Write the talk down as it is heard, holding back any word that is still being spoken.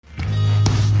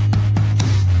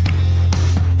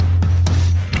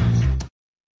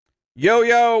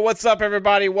Yo, what's up,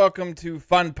 everybody? Welcome to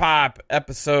FunPop,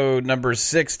 episode number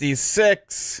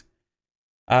 66.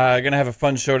 Gonna have a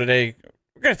fun show today.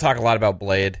 We're gonna talk a lot about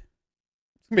Blade.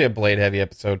 It's gonna be a Blade-heavy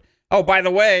episode. Oh, by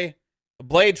the way, the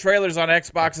Blade trailer's on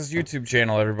Xbox's YouTube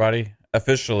channel, everybody.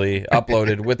 Officially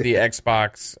uploaded with the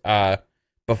Xbox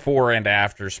before and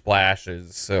after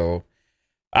splashes. So,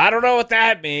 I don't know what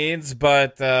that means,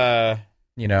 but, I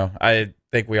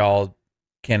think we all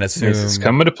can assume it's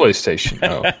coming to PlayStation.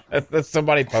 Oh.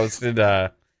 Somebody posted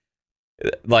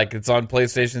it's on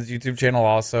PlayStation's YouTube channel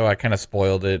also. I kind of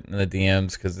spoiled it in the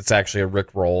DMs because it's actually a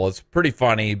Rick roll. It's pretty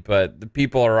funny, but the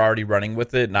people are already running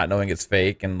with it, not knowing it's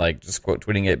fake, and just quote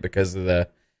tweeting it because of the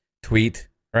tweet,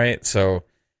 right? So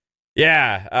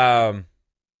yeah,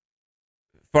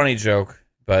 funny joke,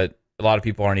 but a lot of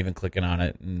people aren't even clicking on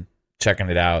it and checking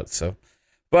it out. So,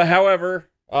 but however,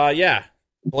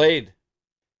 Blade,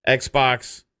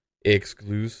 Xbox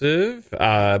exclusive.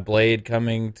 Blade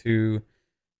coming to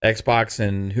Xbox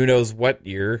in who knows what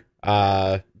year.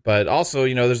 But also,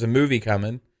 there's a movie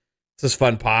coming. This is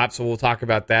FunPop, so we'll talk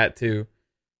about that too.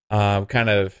 Kind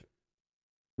of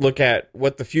look at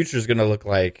what the future is going to look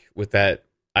like with that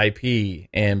IP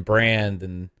and brand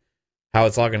and how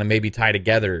it's all going to maybe tie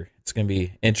together. It's going to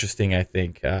be interesting, I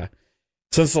think.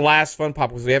 Since the last FunPop,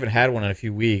 because we haven't had one in a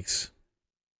few weeks,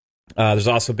 there's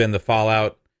also been the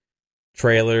Fallout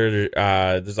trailer.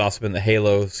 There's also been the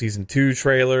Halo Season 2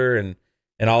 trailer and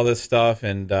all this stuff.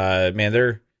 And, man, there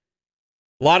are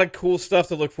a lot of cool stuff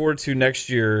to look forward to next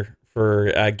year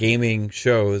for gaming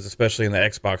shows, especially in the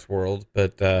Xbox world.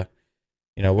 But, we're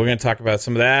going to talk about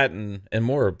some of that and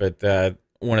more. But I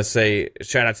want to say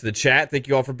shout out to the chat. Thank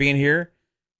you all for being here.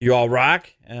 You all rock.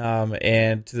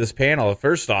 And to this panel,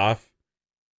 first off,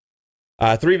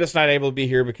 three of us not able to be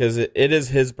here because it is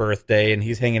his birthday and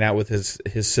he's hanging out with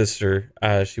his sister.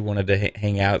 She wanted to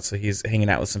hang out, so he's hanging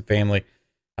out with some family.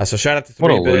 So shout out to three.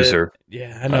 What a loser!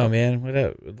 Yeah, I know, man.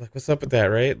 What's up with that,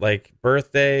 right?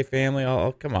 Birthday, family.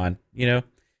 Oh, come on,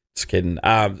 Just kidding.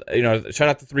 Shout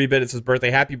out to 3-Bit. It's his birthday.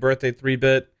 Happy birthday,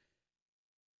 3-Bit.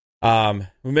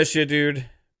 We miss you, dude.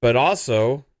 But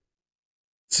also,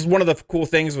 this is one of the cool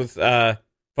things with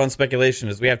Fun Speculation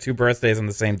is we have two birthdays on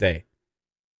the same day.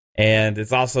 And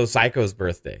it's also Psycho's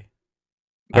birthday.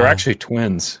 They're actually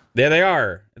twins. Yeah, they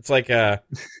are. It's like the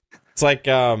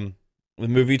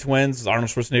movie Twins, Arnold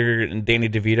Schwarzenegger and Danny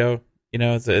DeVito.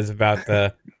 It's about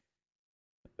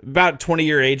about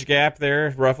 20-year age gap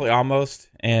there, roughly, almost,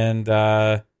 and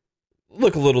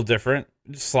look a little different,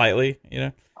 just slightly,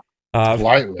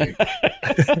 Slightly.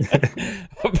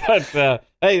 But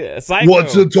hey, Psycho,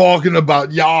 what's it talking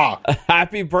about? Yeah.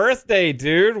 Happy birthday,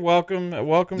 dude! Welcome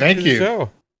Thank to you. the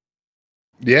show.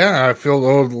 Yeah, I feel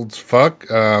old as fuck.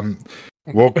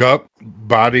 Woke up,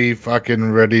 body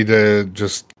fucking ready to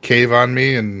just cave on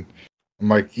me, and I'm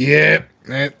like, yeah,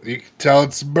 man, you can tell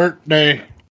it's birthday.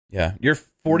 Yeah, you're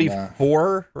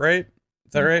 44, right?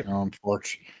 Is that right?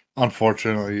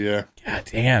 Unfortunately, yeah. God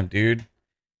damn, dude.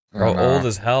 We're old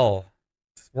as hell.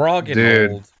 We're all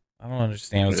getting old. I don't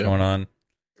understand what's going on.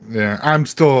 Yeah, I'm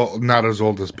still not as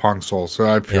old as Pong Soul, so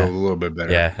I feel a little bit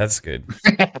better. Yeah, that's good.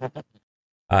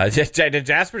 Did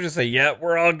Jasper just say, yeah,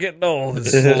 we're all getting old?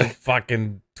 This little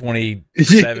fucking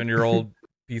 27-year-old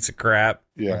piece of crap.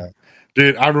 Yeah.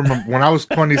 Dude, I remember when I was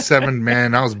 27,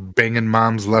 man, I was banging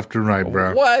moms left and right,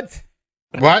 bro. What?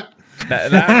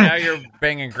 Now you're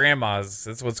banging grandmas.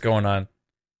 That's what's going on.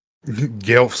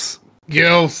 Gilfs.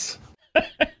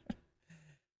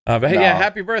 But hey, yeah,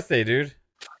 happy birthday, dude.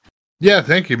 Yeah,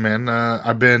 thank you, man.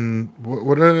 I've been.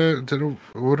 What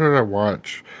did I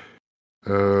watch?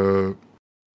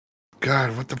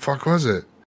 God, what the fuck was it?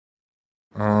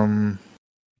 Can't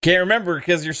remember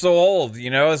because you're so old.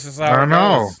 It's just how I it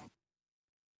know. goes.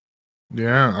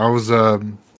 Yeah, I was. Was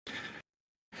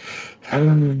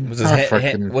it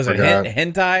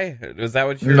hentai? Was that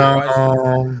what you were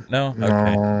watching? No.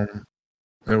 Okay.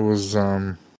 It was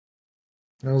a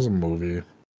movie.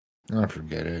 I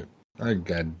forget it.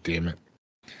 God damn it.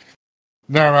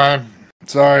 Never mind.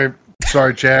 Sorry,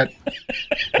 chat.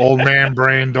 Old man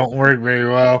brain don't work very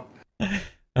well.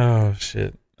 Oh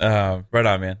shit. Right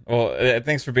on, man. Well,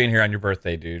 thanks for being here on your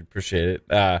birthday, dude. Appreciate it.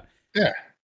 Yeah.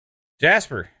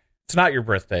 Jasper, it's not your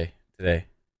birthday today.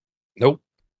 Nope.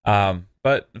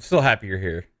 But I'm still happy you're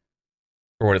here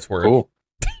for what it's worth. Cool.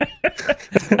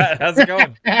 How's it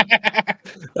going?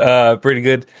 Pretty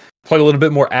good. Played a little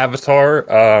bit more Avatar.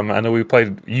 I know we were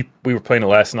playing it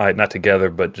last night, not together,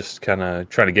 but just kind of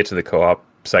trying to get to the co-op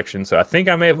section. So I think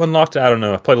I may have unlocked it. I don't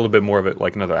know. I played a little bit more of it,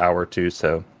 like another hour or two.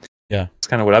 So yeah, it's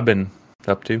kind of what I've been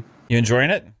up to. You enjoying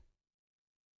it?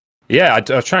 Yeah,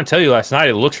 I was trying to tell you last night.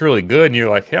 It looks really good, and you're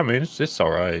like, "Yeah, I mean, it's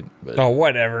all right." But Oh,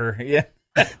 whatever. Yeah.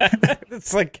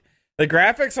 It's like the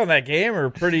graphics on that game are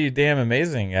pretty damn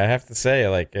amazing, I have to say.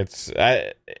 Like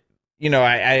I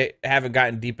haven't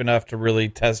gotten deep enough to really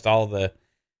test all the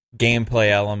gameplay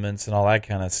elements and all that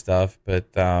kind of stuff, but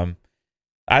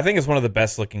I think it's one of the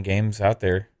best looking games out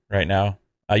there right now.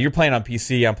 You're playing on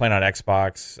PC, I'm playing on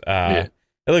Xbox. Yeah.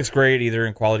 It looks great either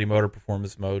in quality mode or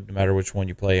performance mode, no matter which one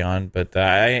you play on. But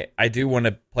I do want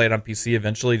to play it on PC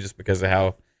eventually, just because of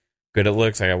how good it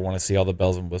looks. I want to see all the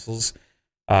bells and whistles.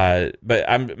 But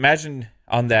I'm imagine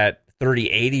on that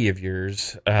 3080 of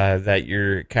yours that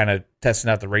you're kind of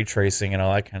testing out the ray tracing and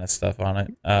all that kind of stuff on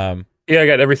it. Yeah, I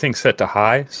got everything set to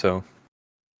high, so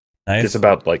Nice. it's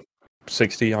about like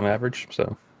 60 on average.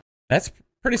 So That's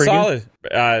pretty Pretty solid.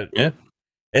 Yeah.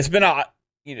 It's been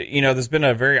there's been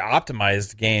a very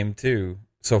optimized game too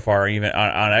so far, even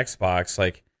on Xbox.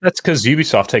 Like, that's because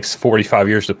Ubisoft takes 45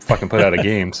 years to fucking put out a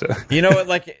game. So you know what?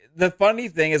 Like, the funny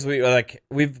thing is,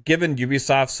 we've given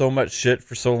Ubisoft so much shit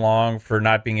for so long for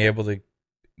not being able to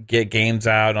get games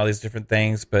out and all these different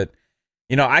things, but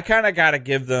I kind of got to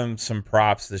give them some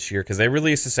props this year, because they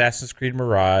released Assassin's Creed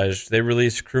Mirage, they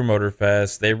released Crew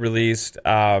Motorfest, they released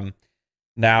now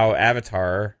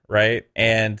Avatar, right?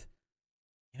 And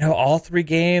all three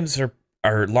games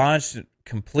are launched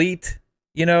complete.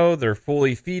 They're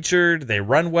fully featured, they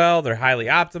run well, they're highly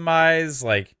optimized.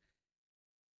 Like,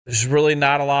 there's really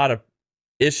not a lot of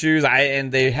issues.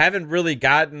 And they haven't really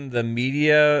gotten the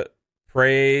media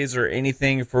praise or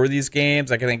anything for these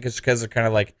games. Like, I think it's because they're kind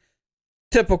of like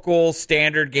typical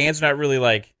standard games, not really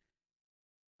like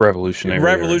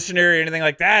revolutionary or anything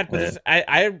like that. But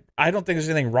I don't think there's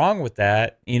anything wrong with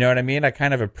that. You know what I mean? I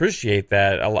kind of appreciate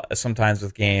that a lot sometimes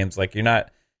with games. Like, you're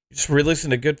just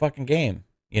releasing a good fucking game.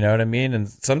 You know what I mean? And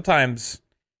sometimes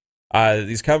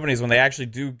these companies, when they actually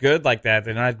do good like that,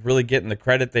 they're not really getting the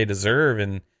credit they deserve.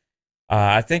 And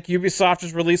I think Ubisoft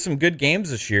has released some good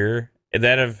games this year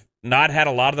that have not had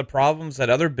a lot of the problems that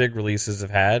other big releases have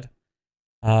had.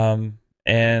 And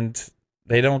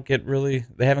they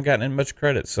haven't gotten much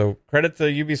credit. So credit to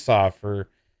Ubisoft for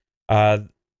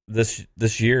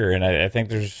this year. And I think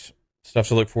there's stuff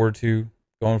to look forward to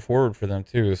going forward for them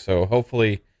too. So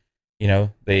hopefully,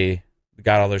 they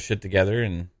got all their shit together.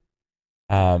 And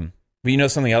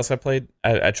but something else I played,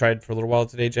 I tried for a little while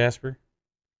today, Jasper.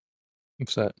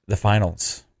 What's that? The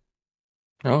finals.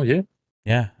 Oh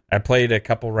Yeah, I played a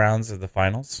couple rounds of the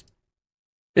finals.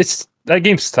 That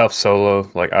game's tough solo.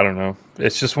 Like, I don't know.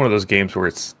 It's just one of those games where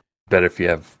it's better if you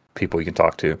have people you can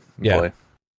talk to and play.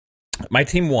 My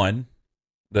team won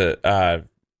and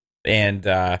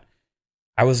I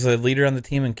was the leader on the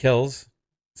team in kills,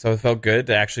 so it felt good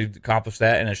to actually accomplish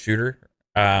that in a shooter.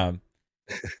 But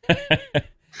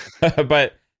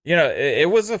it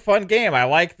was a fun game. I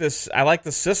like this. I like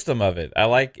the system of it.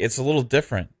 It's a little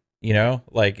different.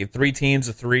 Like 3 teams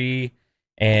of 3.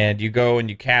 And you go and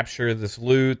you capture this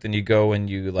loot, then you go and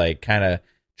you kind of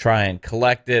try and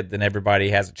collect it. Then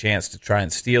everybody has a chance to try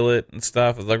and steal it and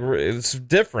stuff. It's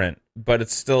different, but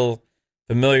it's still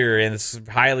familiar, and it's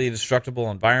highly destructible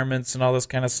environments and all this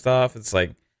kind of stuff. It's a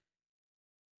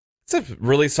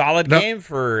really solid game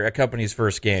for a company's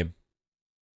first game.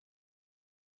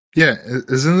 Yeah,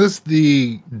 isn't this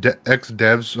the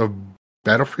ex-devs of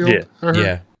Battlefield? Yeah.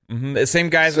 Mm-hmm. The same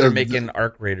guys that are making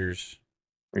Arc Raiders.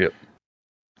 Yep.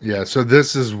 Yeah, so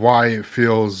this is why it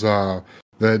feels the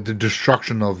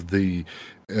destruction of the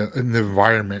in the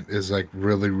environment is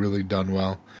really, really done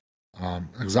well.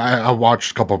 Because I watched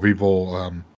a couple of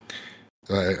people.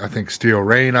 I think Steel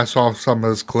Rain. I saw some of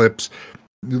his clips.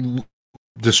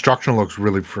 Destruction looks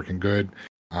really freaking good.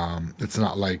 It's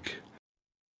not like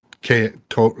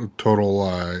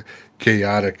total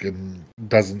chaotic, and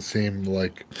doesn't seem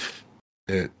like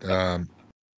it.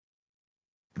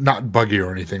 Not buggy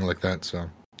or anything like that. So.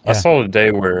 I saw a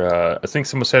day where I think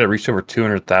someone said it reached over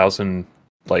 200,000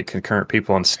 concurrent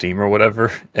people on Steam or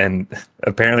whatever, and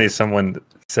apparently someone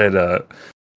said,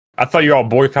 "I thought you're all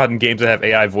boycotting games that have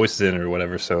AI voices in it or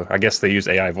whatever." So I guess they use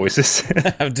AI voices.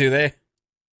 Do they? I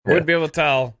wouldn't be able to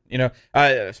tell.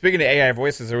 Speaking of AI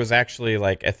voices, there was actually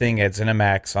a thing at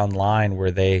ZeniMax Online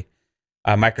where they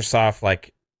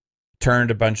Microsoft turned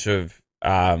a bunch of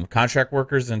contract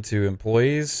workers into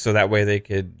employees, so that way they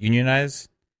could unionize.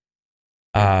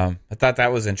 I thought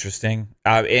that was interesting.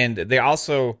 And they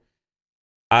also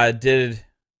I think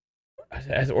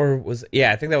that was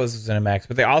ZeniMax,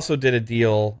 but they also did a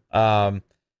deal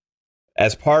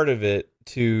as part of it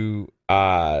to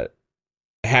have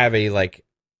a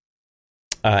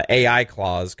AI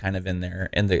clause kind of in there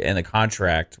in the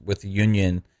contract with the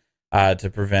union, to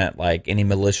prevent like any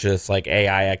malicious like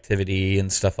AI activity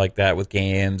and stuff like that with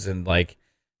games, and like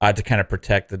to kind of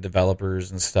protect the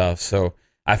developers and stuff. So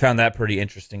I found that pretty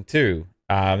interesting too.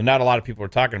 Not a lot of people are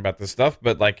talking about this stuff,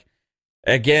 but like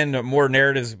again, more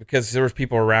narratives, because there was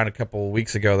people around a couple of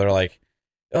weeks ago. They're like,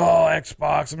 "Oh,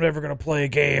 Xbox, I'm never gonna play a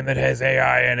game that has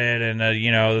AI in it, and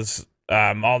this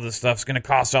all this stuff's gonna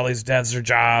cost all these devs their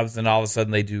jobs." And all of a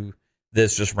sudden, they do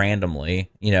this just randomly,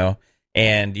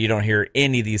 and you don't hear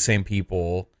any of these same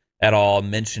people at all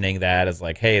mentioning that as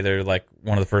like, hey, they're like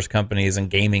one of the first companies in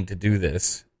gaming to do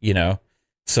this,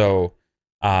 So,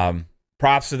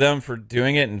 props to them for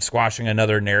doing it and squashing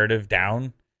another narrative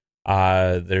down.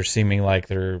 They're seeming like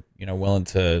they're, willing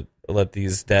to let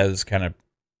these devs kind of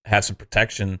have some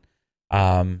protection,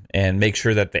 and make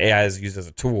sure that the AI is used as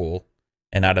a tool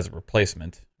and not as a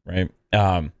replacement, right?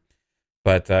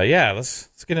 But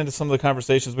let's get into some of the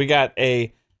conversations. We got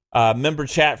a member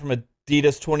chat from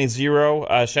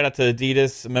Adidas20. Shout out to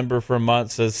Adidas, a member for a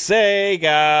month, says,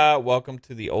 Sega, welcome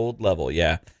to the old level.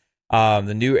 Yeah.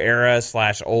 The new era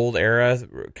 / old era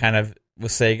kind of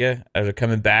with Sega. They're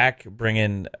coming back,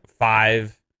 bringing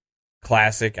 5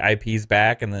 classic IPs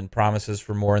back, and then promises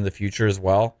for more in the future as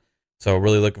well. So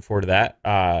really looking forward to that.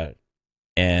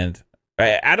 And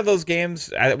out of those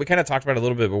games, we kind of talked about it a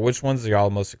little bit, but which ones are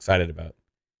y'all most excited about?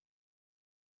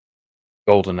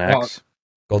 Golden Axe.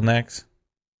 Golden Axe?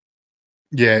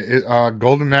 Yeah,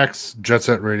 Golden Axe, Jet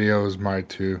Set Radio is my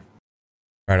 2.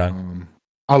 Right on.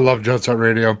 I love Jet Set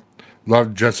Radio.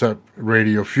 Love Jet Set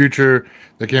Radio Future.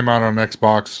 They came out on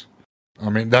Xbox. I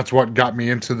mean, that's what got me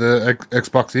into the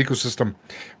Xbox ecosystem,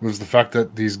 was the fact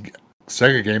that these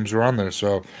Sega games were on there.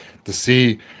 So to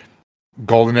see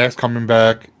Golden Axe coming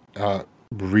back,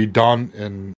 redone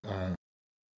and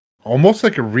almost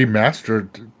like a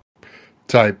remastered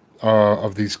type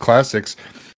of these classics,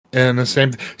 and the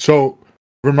same. So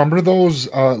remember those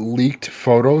leaked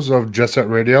photos of Jet Set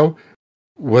Radio?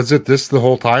 Was it this the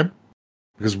whole time?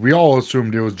 Because we all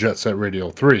assumed it was Jet Set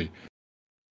Radio 3.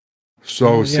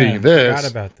 So seeing this, forgot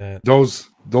about that.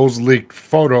 Those leaked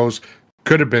photos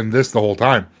could have been this the whole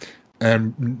time,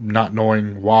 and not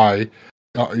knowing why,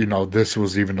 this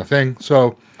was even a thing.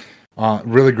 So,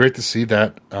 really great to see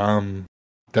that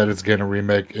that it's getting a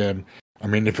remake. And I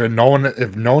mean, if no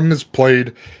one has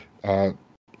played,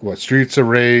 Streets of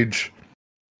Rage,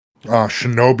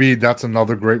 Shinobi, that's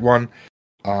another great one.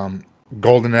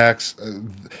 Golden Axe,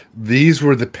 these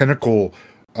were the pinnacle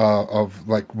of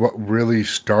like what really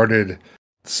started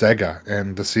Sega,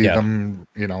 and to see them,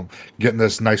 getting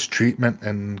this nice treatment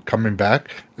and coming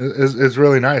back is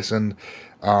really nice. And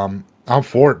I'm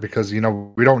for it, because we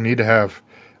don't need to have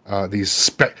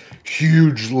these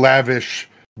huge, lavish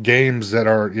games that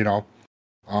are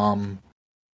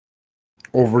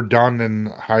overdone and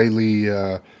highly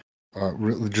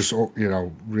really just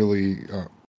really.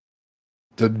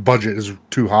 The budget is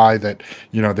too high that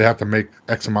they have to make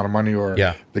X amount of money, or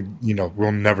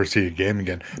we'll never see a game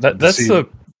again. That's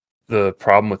the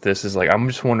problem with this, is like, I'm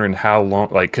just wondering how long,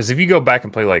 like, because if you go back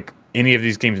and play like any of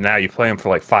these games now, you play them for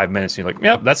like 5 minutes and you're like,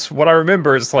 yep, that's what I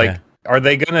remember. It's like, are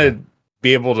they gonna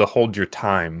be able to hold your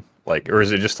time, like, or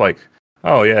is it just like,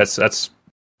 oh yeah, that's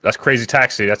Crazy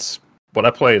Taxi, that's what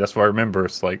I played, that's what I remember.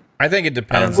 It's like, I think it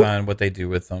depends on what they do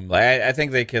with them. Like, I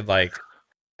think they could like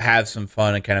have some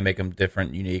fun and kind of make them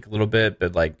different, unique a little bit,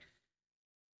 but like,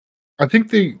 I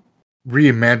think they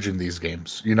reimagine these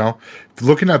games.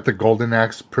 Looking at the Golden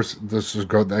Axe, this is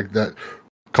that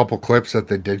couple clips that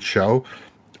they did show.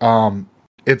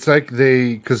 It's like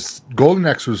because Golden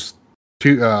Axe was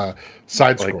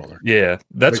side scroller. Like, yeah,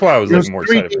 that's why I was more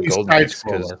excited for Golden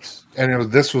Axe,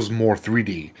 and this was more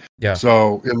 3D. Yeah,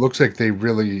 so it looks like they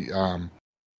really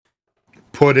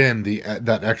put in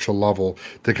that extra level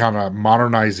to kind of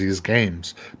modernize these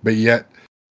games, but yet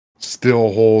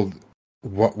still hold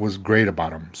what was great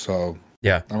about them. So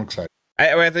yeah, I'm excited.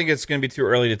 I think it's going to be too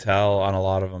early to tell on a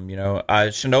lot of them.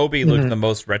 Shinobi looked the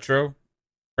most retro,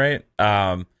 right?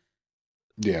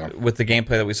 With the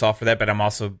gameplay that we saw for that, but I'm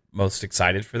also most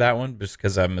excited for that one just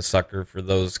because I'm a sucker for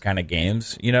those kind of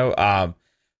games.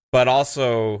 But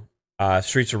also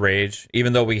Streets of Rage,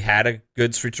 even though we had a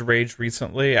good Streets of Rage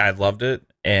recently, I loved it,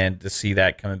 and to see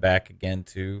that coming back again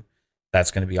too, that's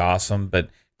going to be awesome. But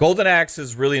Golden Axe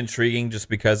is really intriguing just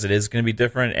because it is going to be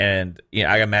different, and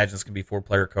I imagine it's going to be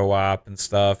 4-player co-op and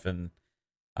stuff, and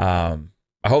I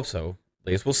hope so.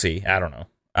 At least we'll see. I don't know,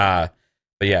 but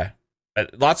yeah,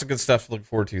 lots of good stuff to look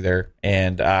forward to there,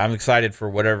 and I'm excited for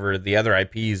whatever the other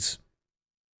IPs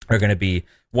are going to be.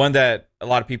 One that a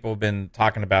lot of people have been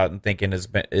talking about and thinking is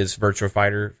Virtua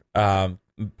Fighter,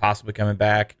 possibly coming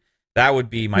back. That would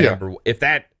be my number. If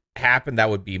that happened, that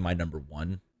would be my number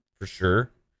one for sure.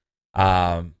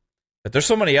 But there's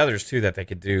so many others too that they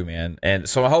could do, man. And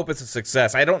so I hope it's a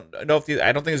success. I don't know if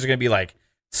I don't think there's going to be like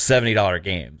 $70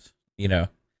 games.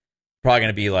 Probably going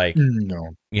to be like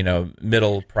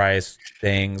middle price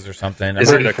things or something.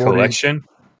 Is it a collection?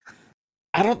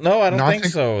 I don't know. I don't think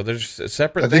so. There's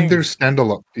separate. I think they're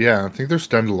standalone. Yeah, I think they're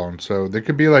standalone. So they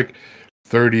could be like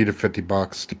 $30 to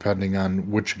 $50 depending on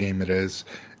which game it is,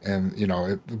 and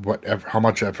how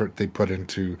much effort they put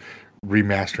into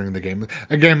remastering the game.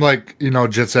 A game like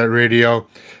Jet Set Radio,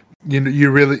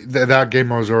 you really that game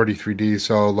was already 3D,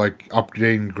 so like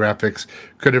updating graphics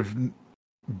could have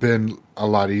been a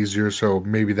lot easier. So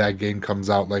maybe that game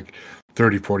comes out like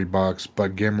 $30-$40, but a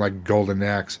game like Golden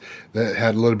Axe that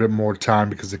had a little bit more time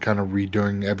because they're kind of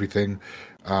redoing everything,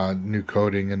 new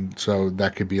coding, and so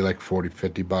that could be like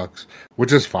 $40-$50,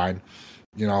 which is fine.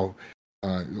 If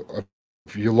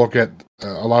you look at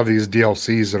a lot of these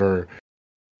DLCs that are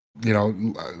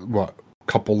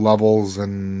couple levels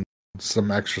and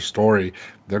some extra story,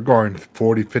 they're going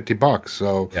 $40-$50.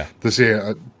 So to see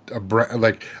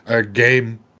a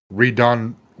game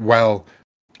redone well,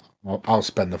 I'll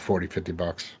spend the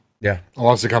 $40-$50. Yeah,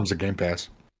 unless it comes to Game Pass.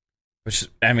 Which,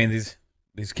 I mean, these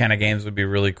kind of games would be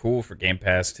really cool for Game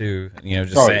Pass too.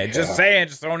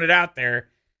 Just throwing it out there.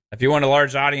 If you want a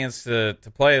large audience to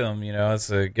play them,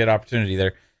 it's a good opportunity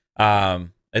there.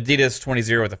 Adidas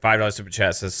 20 with a $5 super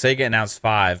chat says Sega announced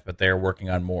 5, but they're working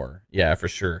on more. Yeah, for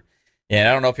sure. And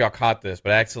I don't know if y'all caught this,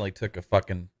 but I accidentally took a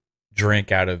fucking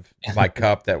drink out of my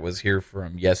cup that was here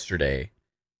from yesterday.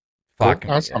 Fuck,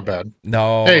 that's not bad.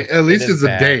 No, hey, at least it's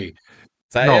a day.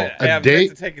 So I meant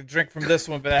to take a drink from this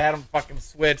one, but I had them fucking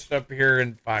switched up here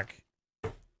and fuck.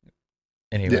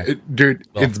 Anyway, dude,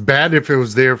 it's bad if it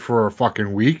was there for a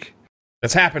fucking week.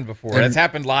 That's happened before. That's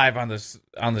happened live on this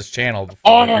channel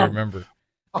before. If you remember.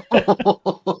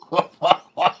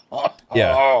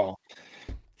 Yeah. Oh,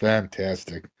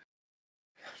 fantastic.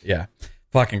 Yeah,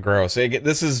 fucking gross.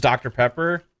 This is Dr.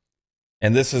 Pepper,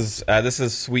 and this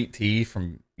is sweet tea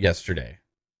from yesterday.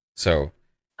 So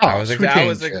I was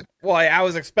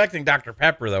expecting Dr.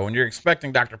 Pepper though. When you're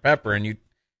expecting Dr. Pepper and you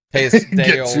taste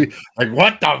day old, like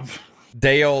what the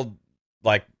day old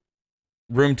like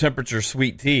room temperature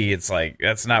sweet tea, it's like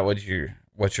that's not what you're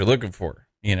looking for,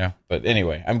 But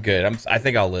anyway, I'm good. I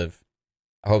think I'll live.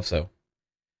 I hope so.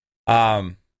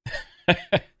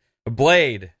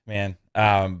 Blade, man.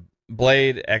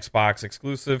 Blade Xbox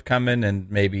exclusive coming in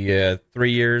maybe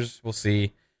 3 years. We'll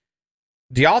see.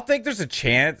 Do y'all think there's a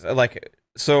chance?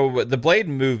 So the Blade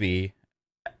movie,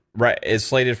 right, is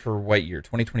slated for what year?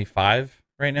 2025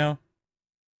 right now?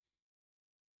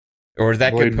 Or did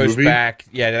that get pushed back?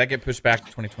 Yeah, did that get pushed back to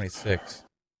 2026?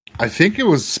 I think it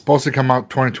was supposed to come out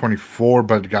 2024,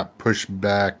 but it got pushed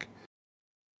back.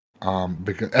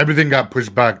 Because everything got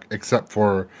pushed back except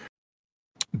for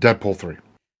Deadpool 3.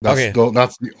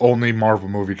 That's the only Marvel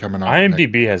movie coming out.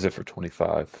 IMDb has it for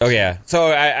 25. Oh yeah. So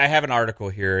I have an article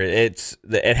here. It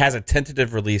has a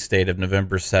tentative release date of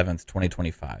November 7th,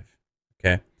 2025.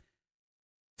 Okay.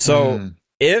 So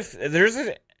if there's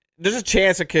a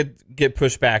chance it could get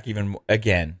pushed back even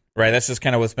again, right? That's just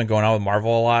kind of what's been going on with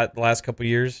Marvel a lot the last couple of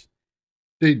years.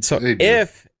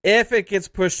 If it gets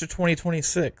pushed to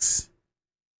 2026,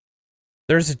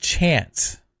 there's a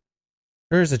chance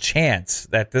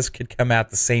that this could come out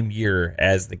the same year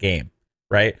as the game,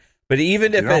 right? But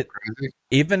even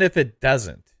if it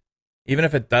doesn't,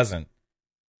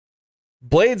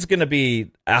 Blade's going to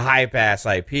be a hype-ass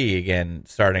IP again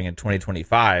starting in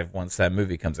 2025 once that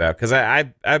movie comes out, because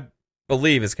I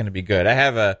believe it's going to be good. I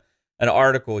have an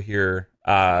article here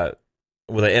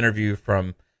with an interview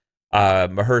from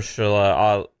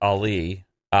Mahershala Ali,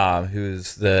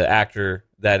 who's the actor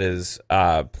that is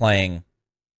playing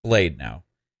Blade now.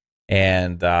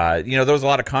 And there was a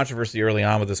lot of controversy early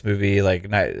on with this movie, like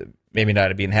maybe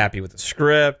not being happy with the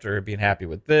script or being happy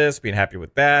with this, being happy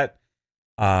with that.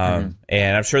 And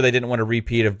I'm sure they didn't want a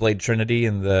repeat of Blade Trinity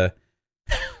and the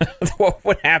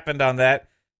what happened on that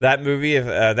movie.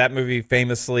 That movie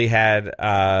famously had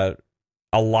a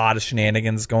lot of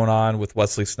shenanigans going on with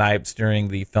Wesley Snipes during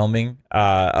the filming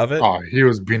of it. Oh, he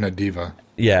was being a diva.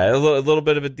 Yeah, a little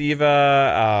bit of a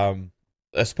diva.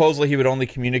 Supposedly he would only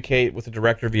communicate with the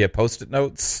director via Post-it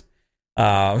notes.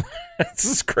 This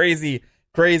is crazy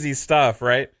stuff,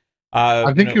 right?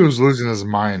 I think he was losing his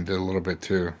mind a little bit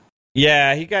too.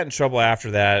 Yeah, he got in trouble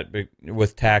after that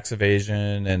with tax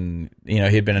evasion, and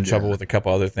he'd been in trouble with a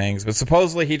couple other things. But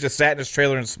supposedly he just sat in his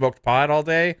trailer and smoked pot all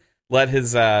day, let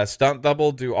his stunt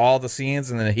double do all the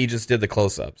scenes, and then he just did the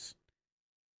close-ups.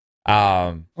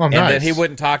 Nice. And then he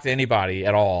wouldn't talk to anybody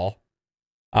at all.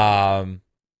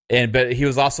 But he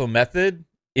was also method,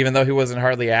 even though he wasn't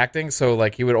hardly acting. So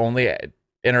like he would only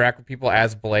interact with people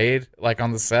as Blade, like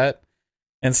on the set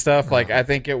and stuff. Like I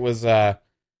think it was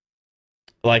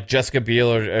like Jessica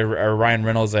Biel or Ryan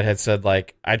Reynolds that had said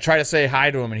like I tried to say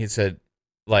hi to him and he said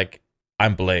like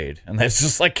I'm Blade, and they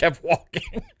just like kept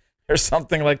walking or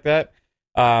something like that.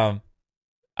 I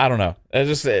don't know. It's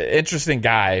just an interesting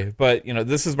guy, but you know,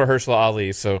 this is Mahershala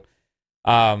Ali, so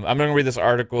I'm going to read this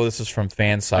article. This is from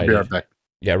Fansided. I'll be right back.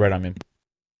 Yeah, right on me.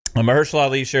 Mahershala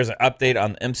Ali shares an update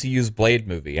on the MCU's Blade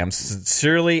movie. I'm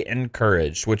sincerely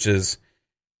encouraged, which is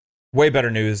way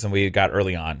better news than we got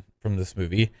early on from this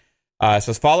movie. It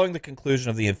says, following the conclusion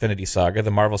of the Infinity Saga,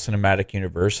 the Marvel Cinematic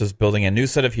Universe is building a new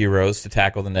set of heroes to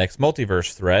tackle the next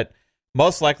multiverse threat,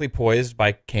 most likely poised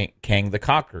by Kang the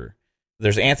Conqueror.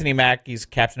 There's Anthony Mackie's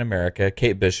Captain America,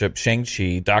 Kate Bishop,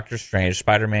 Shang-Chi, Doctor Strange,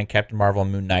 Spider-Man, Captain Marvel,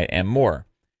 Moon Knight, and more.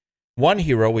 One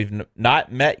hero we've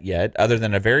not met yet, other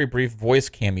than a very brief voice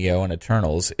cameo in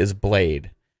Eternals, is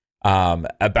Blade,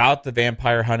 about the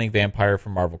vampire hunting vampire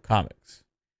from Marvel Comics.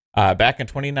 Back in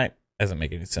 2019, doesn't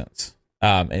make any sense.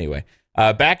 Anyway,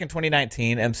 back in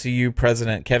 2019, MCU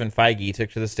President Kevin Feige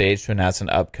took to the stage to announce an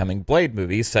upcoming Blade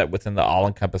movie set within the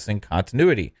all-encompassing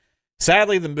continuity.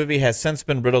 Sadly, the movie has since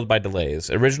been riddled by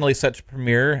delays. Originally set to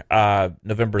premiere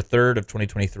November 3rd of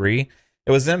 2023,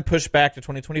 it was then pushed back to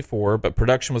 2024, but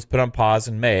production was put on pause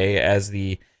in May as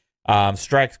the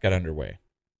strikes got underway.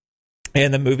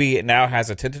 And the movie now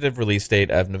has a tentative release date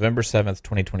of November 7th,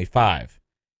 2025.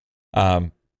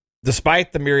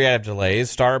 Despite the myriad of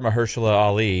delays, star Mahershala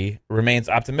Ali remains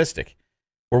optimistic.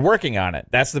 We're working on it.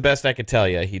 That's the best I could tell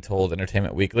you, he told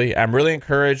Entertainment Weekly. I'm really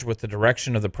encouraged with the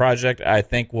direction of the project. I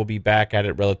think we'll be back at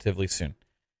it relatively soon.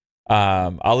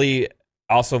 Ali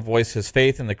also voiced his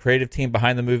faith in the creative team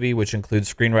behind the movie, which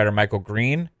includes screenwriter Michael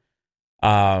Green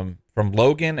from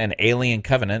Logan and Alien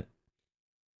Covenant.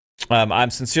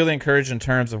 I'm sincerely encouraged in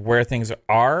terms of where things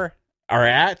are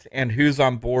at and who's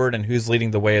on board and who's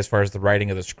leading the way as far as the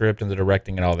writing of the script and the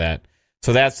directing and all that.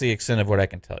 So that's the extent of what I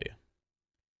can tell you.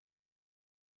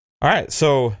 All right,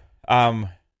 so I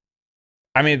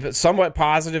mean, somewhat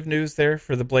positive news there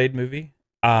for the Blade movie.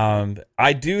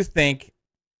 I do think,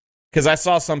 because I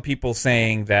saw some people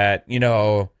saying that, you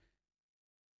know,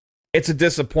 it's a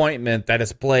disappointment that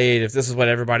it's Blade. If this is what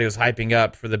everybody was hyping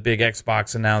up for the big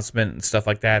Xbox announcement and stuff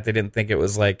like that, they didn't think it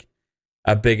was like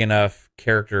a big enough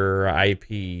character or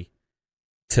IP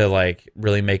to like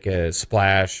really make a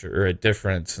splash or a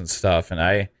difference and stuff.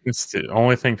 And it's the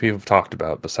only thing people have talked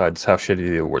about besides how shitty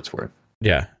the awards were.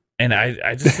 Yeah. And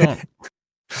I just I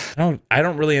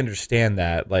don't really understand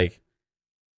that. Like,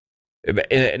 in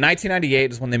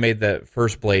 1998 is when they made the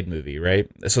first Blade movie, right?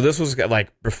 So this was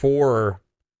like before,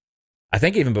 I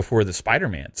think even before the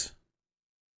Spider-Mans.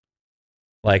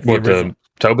 Like the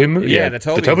Tobey movie? Yeah, the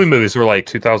Tobey movies were like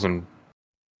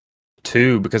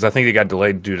 2002 because I think they got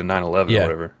delayed due to 9/11 or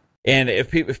whatever. And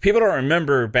if people don't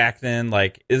remember back then,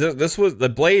 like this was the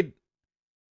Blade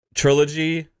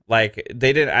trilogy. Like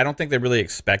I don't think they really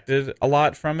expected a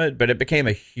lot from it, but it became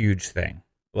a huge thing.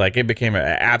 Like it became an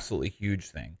absolutely huge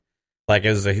thing. Like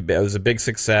it was a big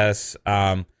success.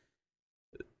 The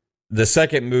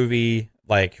second movie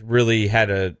like really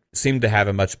seemed to have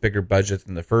a much bigger budget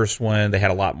than the first one. They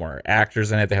had a lot more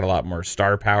actors in it. They had a lot more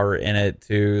star power in it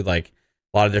too. Like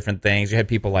a lot of different things. You had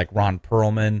people like Ron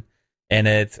Perlman in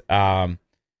it. You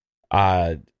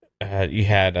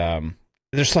had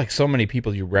there's like so many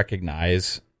people you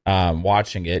recognize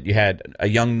watching it. You had a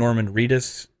young Norman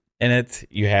Reedus in it.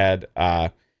 You had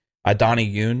Donnie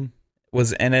Yen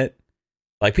was in it.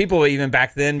 Like people even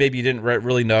back then maybe you didn't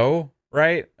really know,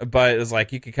 right? But it was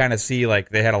like you could kind of see like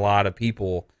they had a lot of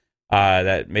people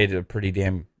that made it a pretty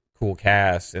damn cool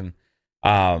cast. And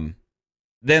then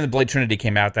the Blade Trinity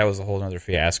came out. That was a whole other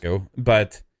fiasco.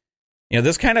 But you know,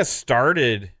 this kind of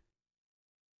started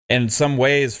in some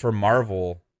ways for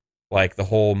Marvel, like the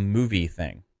whole movie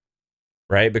thing,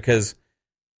 right? Because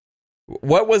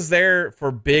what was there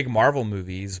for big Marvel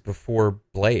movies before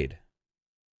Blade?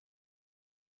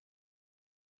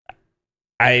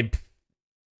 I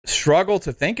struggle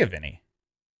to think of any.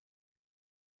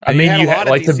 I mean, you had had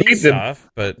like DC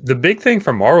stuff, but the big thing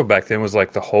for Marvel back then was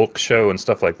like the Hulk show and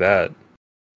stuff like that.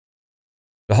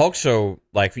 The Hulk show,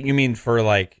 like you mean for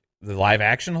like the live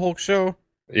action Hulk show?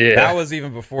 Yeah, that was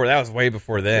even before. That was way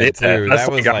before then too. That was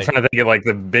like, I'm trying to think of like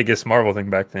the biggest Marvel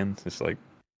thing back then. It's like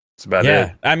it's about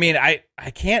it. I mean, I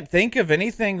can't think of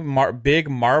anything big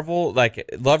Marvel. Like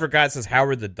Lover God says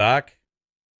Howard the Duck.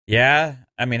 Yeah,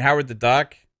 I mean Howard the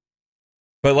Duck.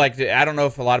 But like I don't know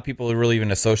if a lot of people really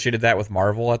even associated that with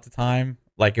Marvel at the time.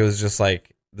 Like it was just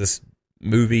like this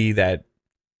movie that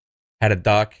had a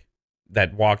duck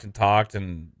that walked and talked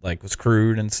and like was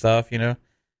crude and stuff, you know.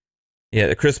 Yeah,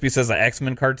 the Crispy says the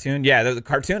X-Men cartoon. Yeah, the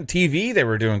cartoon TV they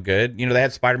were doing good. You know, they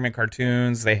had Spider-Man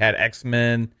cartoons, they had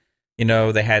X-Men, you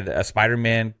know, they had a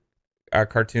Spider-Man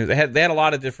cartoon. They had a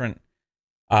lot of different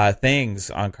things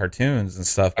on cartoons and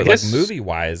stuff, but like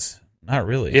movie-wise, not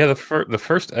really. Yeah, the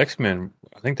first X-Men,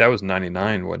 I think that was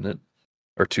 99, wasn't it?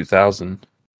 Or 2000.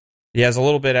 Yeah, it's a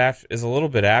little bit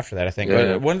after that, I think.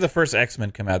 Yeah. When did the first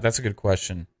X-Men come out? That's a good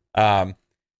question. X-Men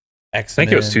I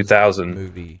think it was 2000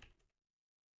 movie.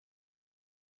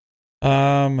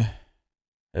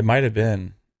 It might have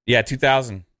been. Yeah,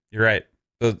 2000. You're right.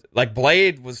 So, like,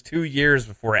 Blade was 2 years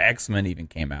before X-Men even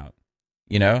came out,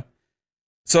 you know?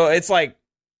 So it's like,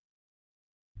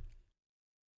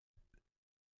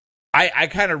 I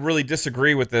kind of really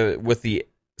disagree with the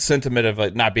sentiment of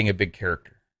like not being a big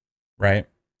character, right?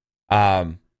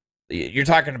 You're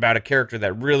talking about a character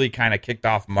that really kind of kicked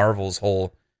off Marvel's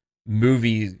whole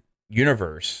movie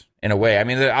universe in a way. I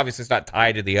mean, obviously it's not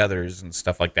tied to the others and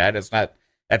stuff like that. It's not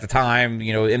at the time,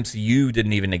 you know, MCU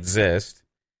didn't even exist,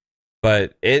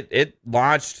 but it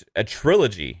launched a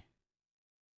trilogy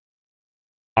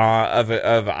of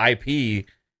IP,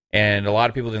 and a lot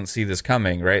of people didn't see this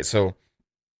coming, right? So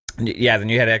yeah, then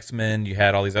you had X-Men, you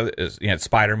had all these other, you had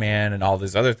Spider-Man and all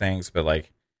these other things, but like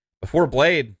before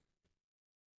Blade,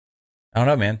 I don't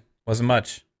know, man, wasn't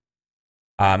much.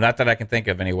 Not that I can think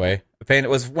of anyway.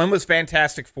 When was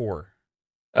Fantastic Four?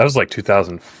 That was like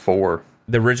 2004.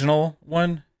 The original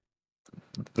one?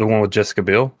 The one with Jessica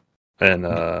Biel and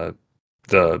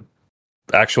the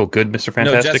actual good Mr.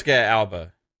 Fantastic? No, Jessica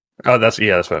Alba. Oh, that's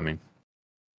what I mean.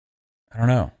 I don't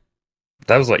know.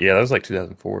 That was like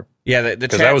 2004. Yeah, the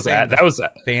chat that was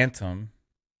Phantom.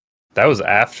 That was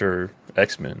after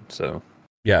X-Men, so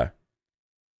yeah.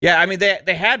 Yeah, I mean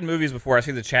they had movies before. I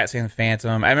see the chat saying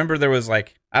Phantom. I remember there was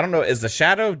like, I don't know, is the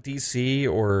Shadow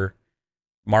DC or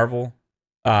Marvel?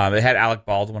 It had Alec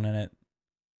Baldwin in it.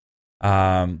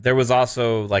 There was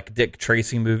also like Dick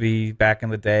Tracy movie back in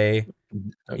the day.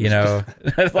 You know,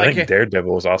 like, I think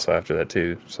Daredevil was also after that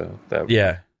too. So that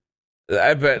yeah.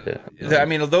 I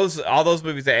mean, all those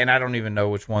movies, and I don't even know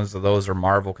which ones of those are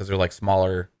Marvel because they're like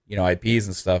smaller, you know, IPs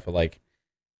and stuff. But like,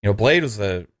 you know, Blade was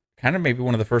the kind of maybe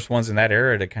one of the first ones in that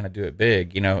era to kind of do it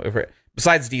big. You know,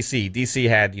 besides DC, DC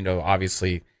had, you know,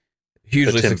 obviously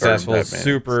hugely successful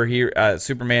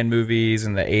Superman movies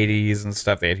in the 80s and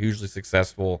stuff. They had hugely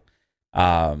successful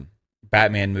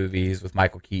Batman movies with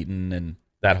Michael Keaton and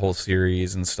that whole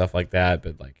series and stuff like that.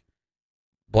 But like,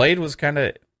 Blade was kind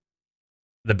of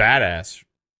the badass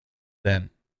then,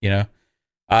 you know.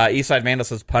 Eastside Vandal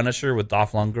says Punisher with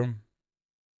Dolph Lundgren.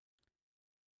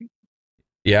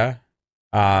 Yeah.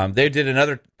 They did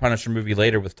another Punisher movie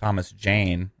later with Thomas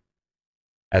Jane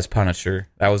as Punisher.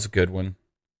 That was a good one.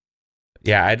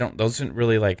 Yeah, those didn't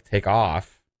really like take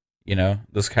off, you know.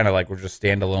 Those kind of like were just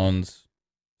standalone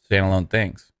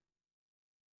things.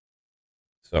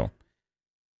 So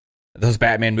those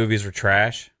Batman movies were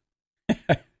trash.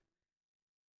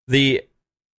 Fly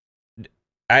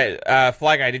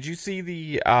Guy, did you see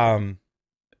the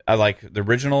like the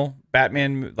original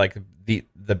Batman, like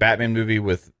the Batman movie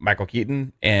with Michael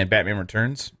Keaton and Batman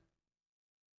Returns?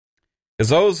 Because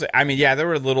those, I mean, yeah, they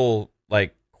were a little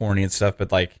like corny and stuff,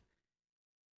 but like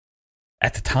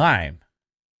at the time,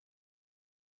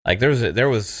 like there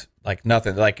was like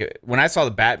nothing. Like when I saw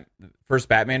the first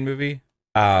Batman movie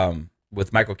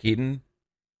with Michael Keaton,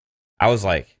 I was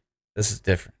like, this is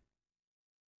different.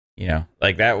 You know,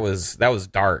 like that was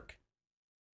dark.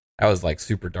 That was like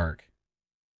super dark.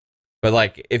 But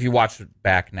like if you watch it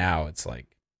back now, it's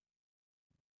like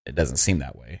it doesn't seem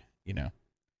that way, you know.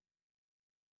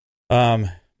 But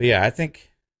yeah,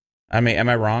 I mean, am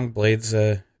I wrong? Blade's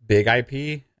a big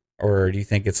IP, or do you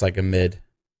think it's like a mid?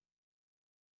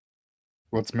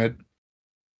 What's mid?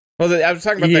 Well, I was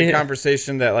talking about that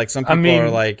conversation that like some people are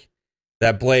like,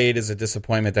 that Blade is a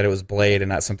disappointment that it was Blade and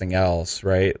not something else,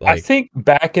 right? Like, I think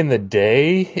back in the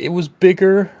day it was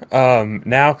bigger.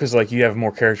 Now, because like you have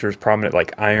more characters prominent,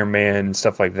 like Iron Man and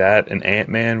stuff like that, and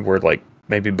Ant-Man, where like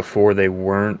maybe before they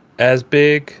weren't as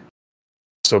big.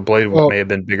 So Blade may have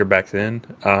been bigger back then.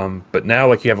 But now,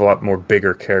 like, you have a lot more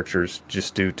bigger characters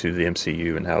just due to the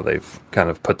MCU and how they've kind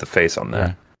of put the face on that.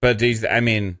 Yeah. But I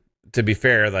mean, to be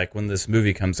fair, like when this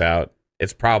movie comes out,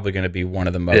 it's probably going to be one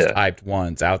of the most hyped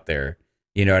ones out there.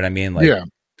 You know what I mean? Like, yeah.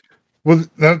 Well,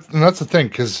 that's the thing,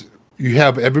 because you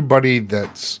have everybody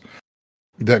that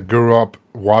grew up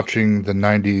watching the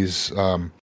 '90s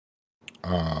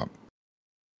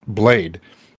Blade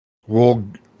will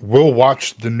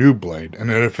watch the new Blade, and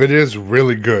if it is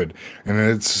really good, and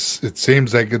it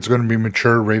seems like it's going to be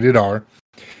mature, rated R.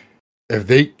 If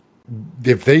they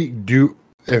if they do,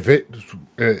 if it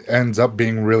ends up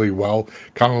being really well,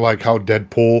 kind of like how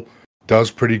Deadpool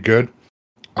does pretty good,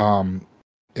 and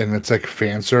it's like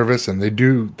fan service, and they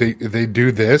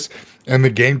do this, and the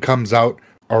game comes out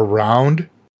around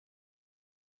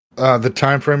the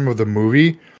time frame of the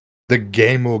movie, the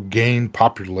game will gain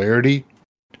popularity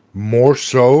more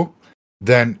so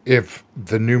than if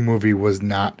the new movie was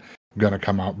not going to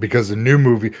come out, because the new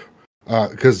movie,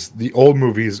 because the old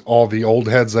movies, all the old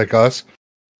heads like us,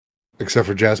 except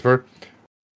for Jasper,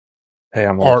 Hey,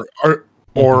 I'm old.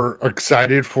 are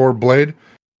excited for Blade,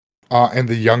 and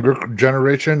the younger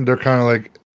generation, they're kind of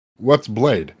like, "What's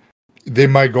Blade?" They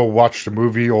might go watch the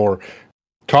movie or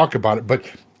talk about it, but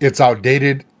it's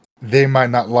outdated. They might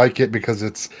not like it because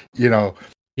it's,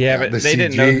 Yeah, but the they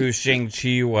didn't CG. know who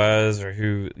Shang-Chi was or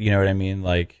who, you know what I mean?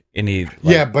 Like, any...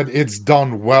 Yeah, but it's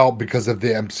done well because of the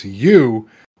MCU,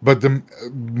 but the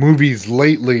movies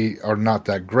lately are not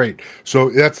that great. So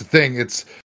that's the thing. It's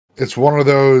one of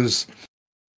those,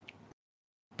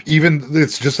 even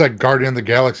it's just like Guardian of the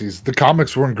Galaxies. The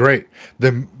comics weren't great.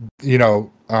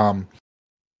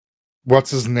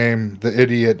 What's his name? The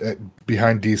idiot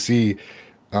behind DC.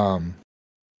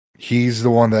 He's the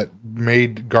one that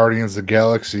made Guardians of the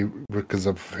Galaxy because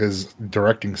of his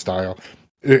directing style.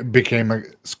 It became a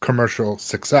commercial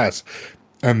success.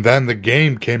 And then the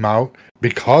game came out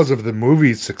because of the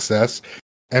movie's success,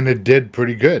 and it did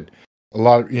pretty good. A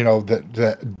lot of,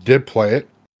 that did play it,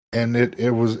 and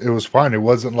it was fine. It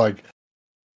wasn't like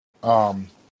it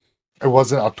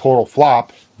wasn't a total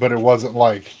flop, but it wasn't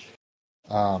like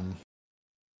I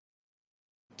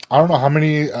don't know how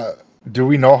many do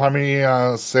we know how many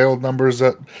sale numbers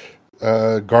that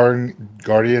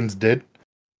Guardians did?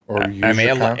 Or I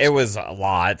mean, it was a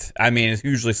lot. I mean, it's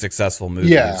hugely successful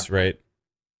movies, right?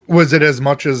 Was it as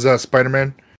much as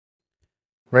Spider-Man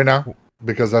right now?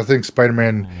 Because I think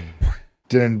Spider-Man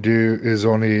is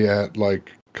only at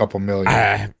like a couple million.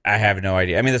 I have no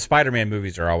idea. I mean, the Spider-Man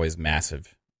movies are always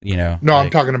massive, No, like,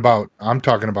 I'm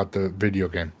talking about the video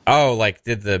game. Oh, like,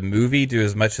 did the movie do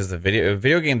as much as the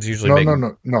video games usually no,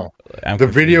 make? No. I'm the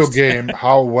confused. Video game,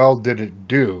 how well did it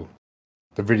do?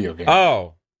 The video game.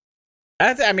 Oh.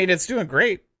 I mean, it's doing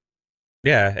great.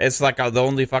 Yeah, it's like the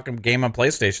only fucking game on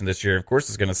PlayStation this year. Of course,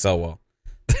 it's going to sell well.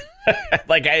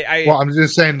 Like well, I'm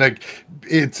just saying, like,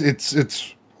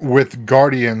 it's with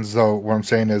Guardians though. What I'm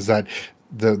saying is that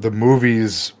the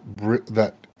movies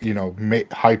that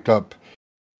hyped up.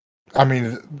 I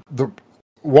mean,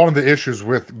 one of the issues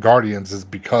with Guardians is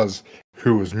because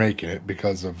who was making it,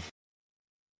 because of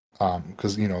Square,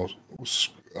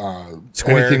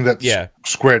 anything that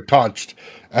Square touched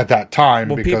at that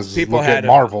time, because people look had at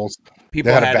Marvels. People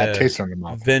they had a bad taste in their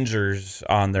mouth. Avengers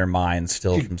on their minds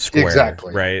still from Square,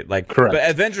 exactly, right? Like, correct. But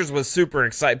Avengers was super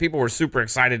excited. People were super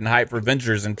excited and hyped for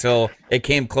Avengers until it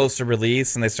came close to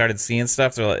release and they started seeing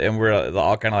stuff. And we're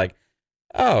all kind of like,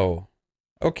 "Oh,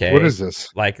 okay, what is this?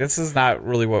 Like, this is not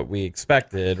really what we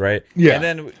expected, right?" Yeah. And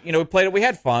then we played it. We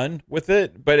had fun with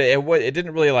it, but it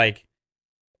didn't really like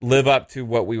live up to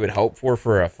what we would hope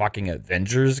for a fucking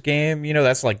Avengers game.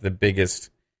 That's like the biggest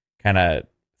kind of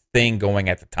thing going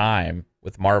at the time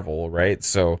with Marvel, right?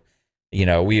 So,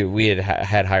 we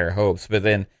had higher hopes, but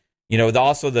then,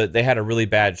 they had a really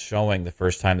bad showing the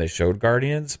first time they showed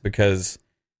Guardians, because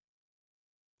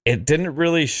it didn't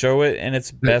really show it in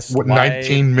its best.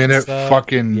 19-minute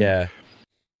fucking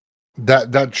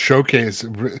that showcase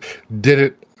was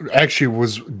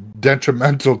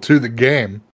detrimental to the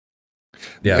game.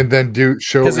 Yeah, and then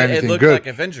show anything it looked good. Like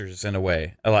Avengers in a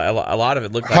way. A lot of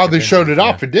it looked how like they Avengers, showed it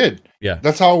off. It did. Yeah,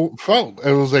 that's how it felt.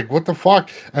 It was like, what the fuck?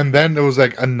 And then there was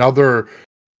like another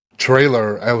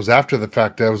trailer. I was after the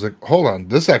fact that I was like, hold on,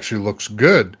 this actually looks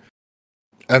good.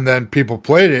 And then people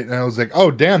played it, and I was like,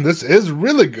 oh damn, this is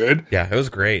really good. Yeah, it was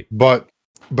great. But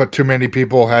too many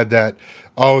people had that.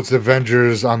 Oh, it's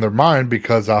Avengers on their mind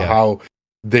because of how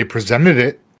they presented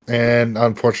it, and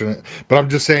unfortunate. But I'm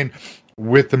just saying,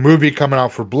 with the movie coming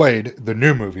out for Blade, the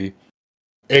new movie,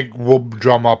 it will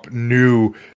drum up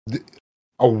a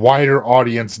wider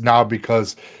audience now,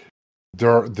 because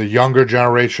the younger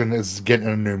generation is getting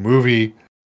a new movie.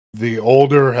 The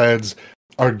older heads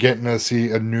are getting to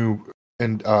see a new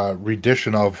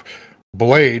rendition of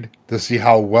Blade to see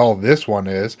how well this one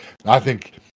is. I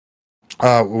think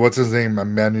what's his name?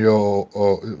 Emmanuel?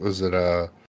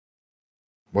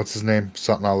 What's his name?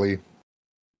 Something Ali.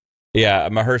 Yeah,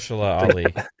 Mahershala Ali.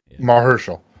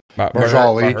 Mahershala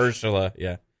Ali. Mahershala,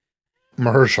 yeah.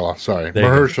 Mahershala, sorry.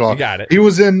 Mahershala. You got it. He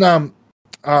was in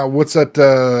what's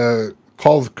that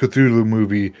Call of Cthulhu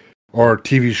movie or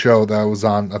TV show that was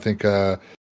on, I think was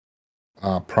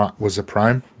it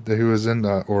Prime that he was in,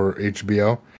 or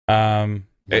HBO?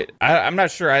 I'm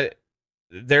not sure.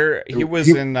 He was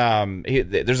in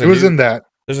there's He was in that.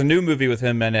 there's a new movie with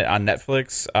him in it on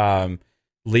Netflix.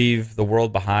 Leave the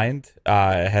World Behind.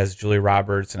 It has Julia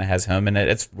Roberts and it has him in it.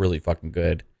 It's really fucking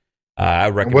good. I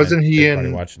recommend. Wasn't he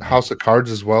in watching House of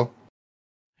Cards as well?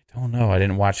 I don't know. I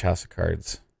didn't watch House of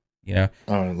Cards. You know,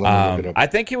 Let me look it up. I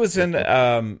think he was in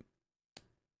a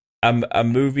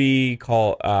movie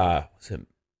called was it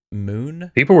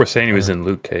Moon? People were saying he was in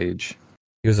Luke Cage.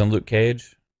 He was in Luke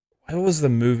Cage. What was the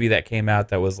movie that came out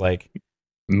that was like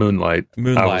Moonlight? I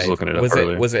was looking it up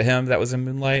earlier. Was it him that was in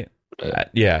Moonlight?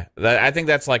 Yeah, I think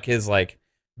that's like his like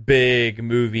big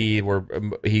movie where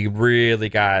he really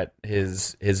got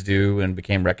his due and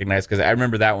became recognized, because I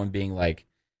remember that one being like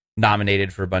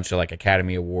nominated for a bunch of like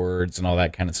Academy Awards and all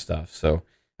that kind of stuff. So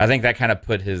I think that kind of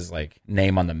put his like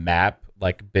name on the map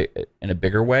like in a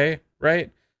bigger way,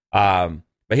 right? But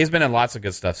he's been in lots of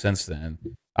good stuff since then.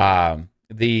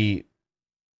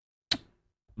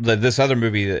 This other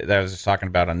movie that I was just talking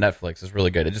about on Netflix is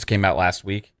really good. It just came out last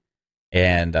week,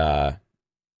 and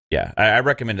yeah, I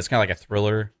recommend it. It's kind of like a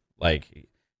thriller, like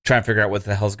trying to figure out what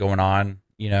the hell's going on,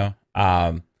 you know.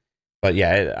 But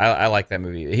yeah, I like that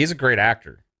movie. He's a great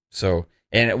actor. So,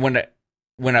 and when I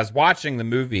was watching the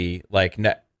movie, like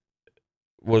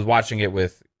was watching it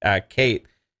with Kate,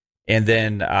 and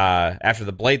then after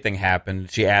the Blade thing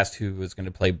happened, she asked who was going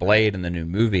to play Blade in the new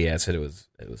movie. I said it was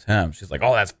him. She's like,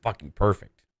 "Oh, that's fucking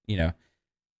perfect." You know,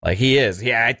 like he is.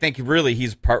 Yeah, I think really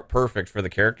he's perfect for the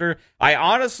character. I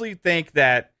honestly think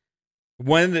that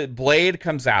when the Blade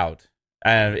comes out,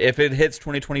 if it hits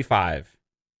 2025,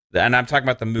 and I'm talking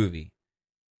about the movie,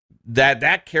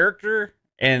 that character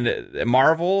and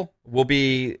Marvel will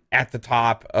be at the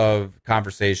top of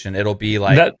conversation. It'll be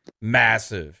like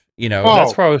massive. You know,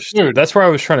 that's where I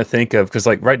was trying to think of, because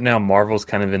like right now Marvel's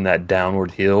kind of in that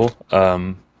downward hill,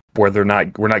 where we're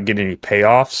not getting any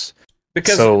payoffs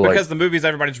because the movies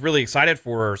everybody's really excited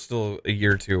for are still a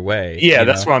year or two away. Yeah,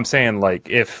 that's what I'm saying. Like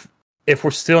if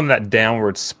we're still in that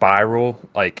downward spiral,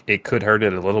 like it could hurt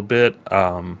it a little bit.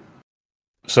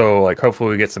 So like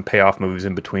hopefully we get some payoff movies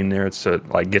in between there to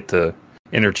like get the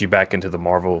energy back into the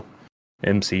Marvel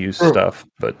MCU stuff.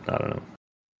 But I don't know.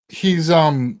 He's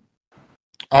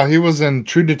he was in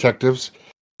True Detectives,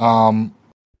 Altea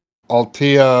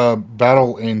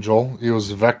Battle Angel. He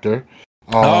was Vector.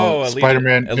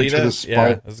 Spider-Man Into the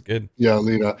yeah, that's good. Yeah,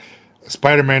 Alita.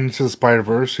 Spider-Man Into the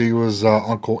Spider-Verse. He was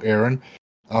Uncle Aaron.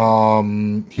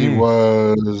 He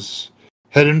was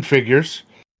Hidden Figures.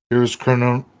 He was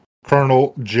Colonel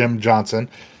Jim Johnson.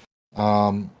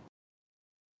 That's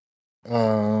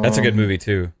a good movie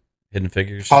too. Hidden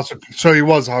Figures. So he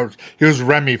was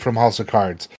Remy from House of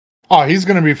Cards. Oh, he's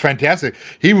gonna be fantastic.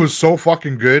 He was so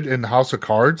fucking good in House of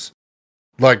Cards.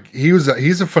 Like he's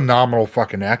a phenomenal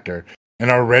fucking actor. And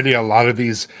already a lot of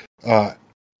these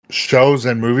shows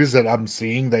and movies that I'm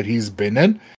seeing that he's been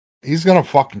in, he's gonna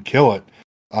fucking kill it.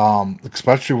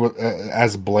 Especially with,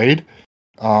 as Blade.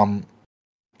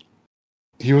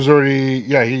 He was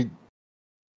already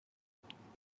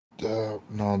no,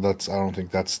 I don't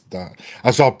think that's the. I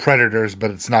saw Predators,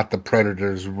 but it's not the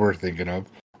Predators we're thinking of,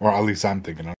 or at least I'm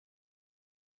thinking of.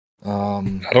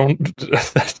 I don't.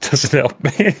 That doesn't help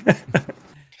me.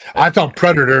 I thought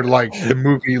Predator, like the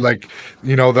movie, like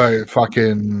the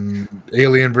fucking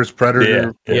Alien vs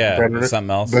Predator. Yeah, Predator. Something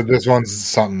else. But this one's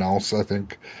something else. I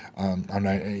think. I'm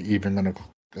not even gonna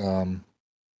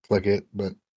click it,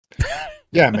 but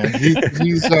yeah, man, he's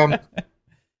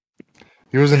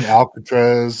he was in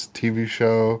Alcatraz TV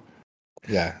show.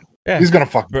 Yeah. He's gonna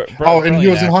fuck. And he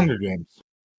was in Hunger Games.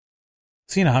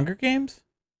 Is he in Hunger Games?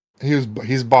 He's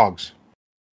Boggs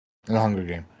in Hunger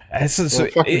Game.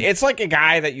 It's like a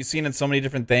guy that you've seen in so many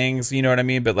different things, you know what I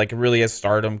mean? But like really his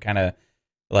stardom kind of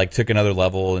like took another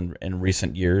level in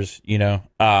recent years, you know?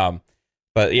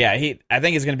 But yeah, I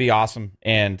think he's gonna be awesome.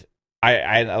 And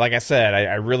I like I said,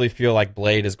 I really feel like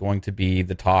Blade is going to be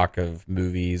the talk of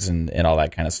movies and all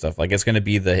that kind of stuff. Like it's gonna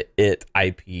be the It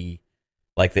IP,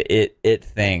 like the It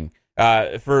thing.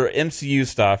 For MCU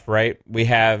stuff, right? We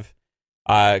have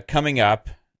coming up,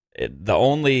 the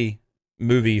only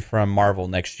movie from Marvel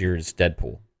next year is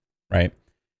Deadpool, right?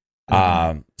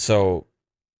 Mm-hmm. So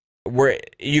we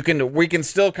can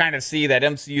still kind of see that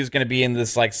MCU is going to be in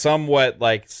this like somewhat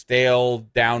like stale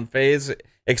down phase,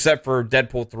 except for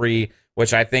Deadpool 3,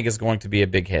 which I think is going to be a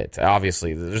big hit.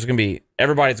 Obviously,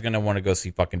 everybody's going to want to go see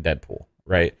fucking Deadpool,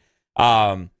 right?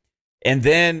 And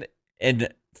then in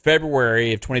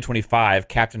February of 2025,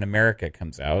 Captain America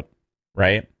comes out,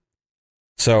 right?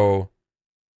 So,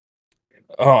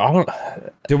 I don't.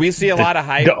 Do we see a lot of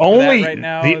hype for that right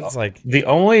now? It's like the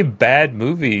only bad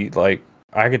movie like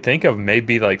I could think of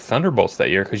maybe like Thunderbolts that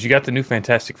year because you got the new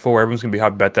Fantastic Four. Everyone's gonna be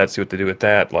hyped about that. See what they do with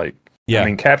that. Like, Yeah. I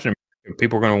mean, Captain America,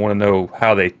 people are gonna want to know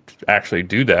how they actually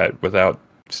do that without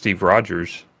Steve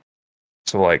Rogers.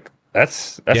 So like,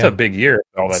 that's a big year.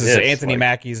 All this that is is Anthony like,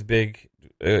 Mackie's big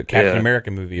Captain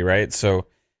America movie, right? So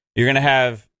you're gonna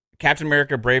have Captain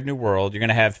America: Brave New World. You're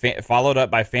gonna have followed up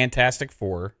by Fantastic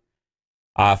Four,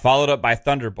 followed up by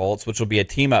Thunderbolts, which will be a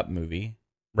team up movie,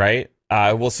 right?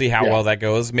 We'll see how well that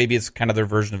goes. Maybe it's kind of their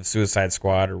version of Suicide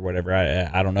Squad or whatever.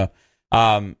 I don't know.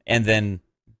 And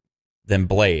then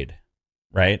Blade,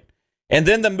 right? And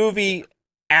then the movie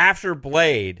after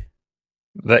Blade.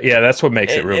 That's what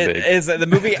makes it real big. Is the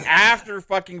movie after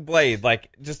fucking Blade. Like,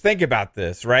 just think about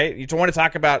this, right? You want to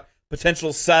talk about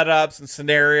potential setups and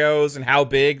scenarios and how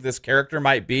big this character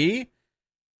might be.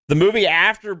 The movie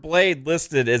after Blade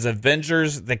listed is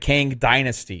Avengers: The Kang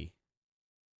Dynasty.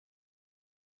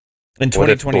 In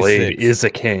 2026. Blade is a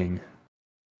king.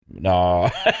 No.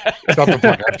 Shut the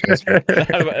fuck up, Jasper.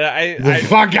 The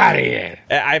fuck out of here.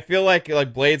 I feel like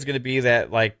Blade's going to be that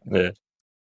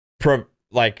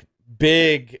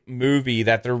big movie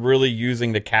that they're really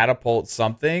using to catapult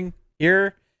something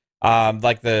here.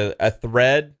 Like a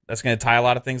thread that's going to tie a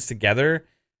lot of things together.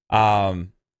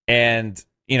 And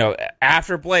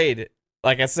after Blade,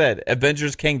 like I said,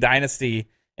 Avengers Kang Dynasty,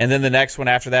 and then the next one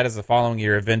after that is the following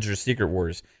year, Avengers Secret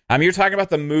Wars. You're talking about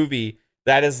the movie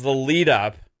that is the lead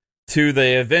up to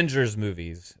the Avengers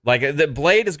movies. Like, the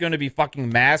Blade is going to be fucking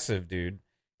massive, dude.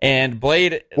 And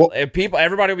Blade,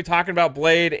 everybody will be talking about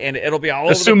Blade, and it'll be all over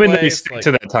the place. Assuming they stick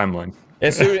to that timeline.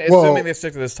 Assuming they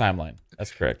stick to this timeline.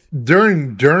 That's correct.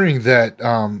 During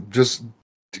that, just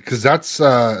because that's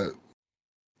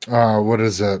what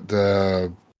is it?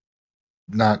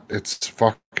 It's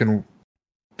fucking.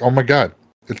 Oh my god!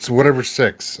 It's whatever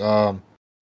 6.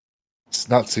 It's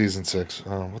not season 6.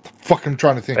 What the fuck? I'm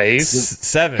trying to think. Phase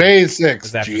 7. Phase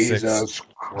 6. Jesus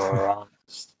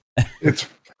Christ! It's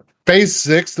Phase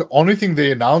 6. The only thing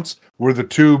they announced were the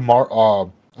 2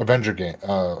 Avenger game.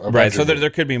 Right. So there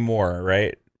could be more,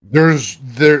 right? There's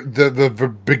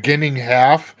the beginning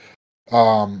half.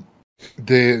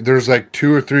 There's like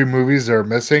 2 or 3 movies that are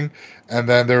missing, and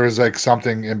then there was like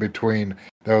something in between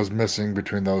that was missing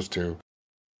between those 2.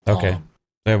 Okay.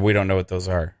 We don't know what those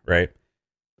are, right?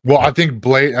 Well, I think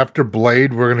after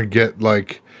Blade, we're gonna get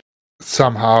like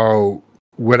somehow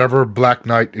whatever Black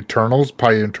Knight Eternals,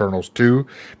 probably Eternals 2,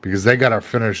 because they gotta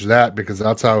finish that, because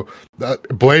that's how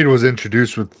Blade was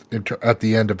introduced at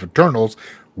the end of Eternals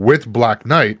with Black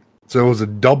Knight, so it was a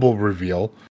double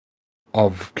reveal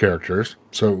of characters.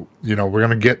 So we're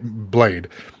gonna get Blade.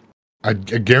 I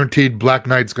guaranteed Black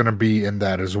Knight's gonna be in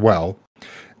that as well,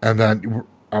 and then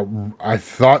I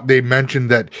thought they mentioned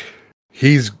that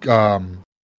he's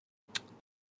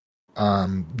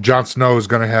Jon Snow is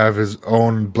going to have his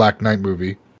own Black Knight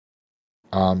movie.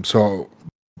 So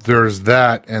there's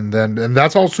that, and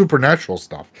that's all supernatural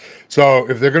stuff. So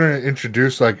if they're going to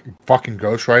introduce like fucking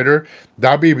Ghost Rider,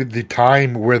 that'll be the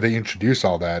time where they introduce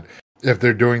all that. If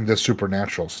they're doing the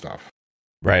supernatural stuff,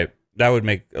 right? That would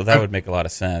make a lot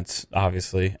of sense,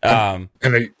 obviously.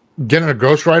 Getting a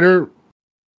Ghost Rider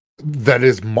that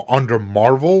is under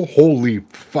Marvel, holy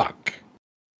fuck.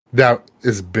 That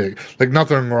is big. Like,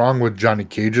 nothing wrong with Johnny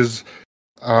Cage's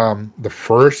the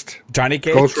first Johnny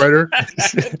Cage Ghost Rider.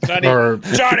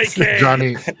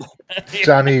 Johnny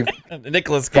Johnny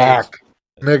Nicholas Cage. Fuck.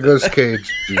 Nicholas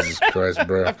Cage. Jesus Christ,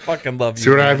 bro. I fucking love you. See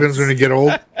what happens when you get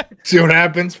old? See what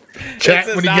happens? Chat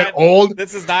when you get old?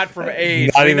 This is not from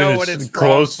age. Not we even know what it's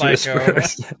close from, to Psycho.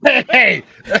 Hey,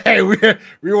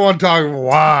 we want to talk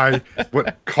why,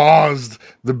 what caused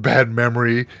the bad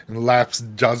memory and lapsed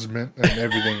judgment and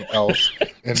everything else.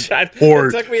 And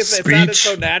it sounded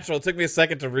so natural. It took me a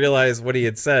second to realize what he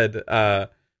had said. It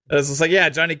was just like, yeah,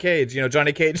 Johnny Cage.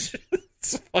 Johnny Cage.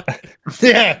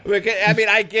 Yeah. I mean,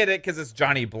 I get it because it's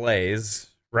Johnny Blaze,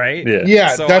 right?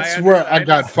 Yeah, so that's where I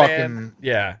got fucking.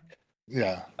 Yeah.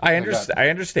 Yeah. I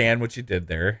understand what you did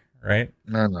there, right?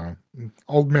 No.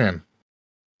 Old man.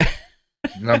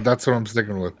 No, that's what I'm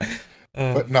sticking with.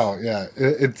 But no, yeah,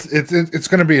 it's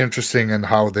going to be interesting in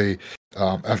how they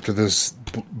after this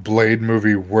Blade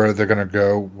movie, where they're going to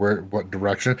go, what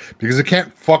direction, because they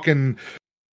can't fucking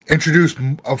introduce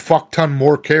a fuck ton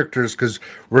more characters because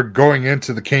we're going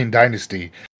into the Kane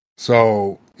Dynasty.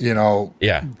 So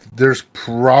there's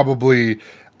probably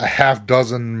a half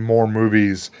dozen more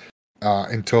movies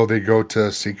until they go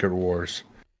to Secret Wars.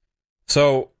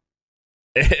 So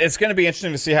it's going to be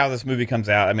interesting to see how this movie comes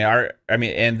out.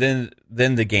 And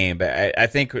then the game. But I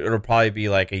think it'll probably be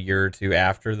like a year or 2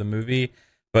 after the movie.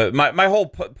 But my whole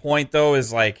point though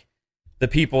is like the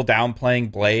people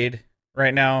downplaying Blade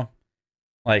right now.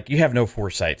 Like, you have no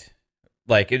foresight.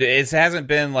 Like, it hasn't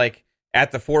been like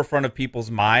at the forefront of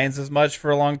people's minds as much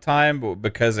for a long time, but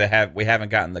because we haven't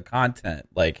gotten the content.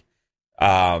 Like,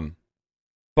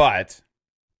 but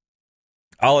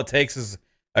all it takes is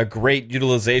a great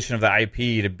utilization of the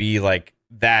IP to be like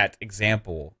that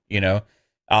example, you know.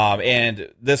 And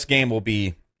this game will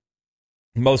be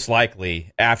most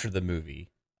likely after the movie.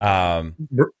 So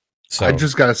I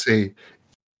just gotta say,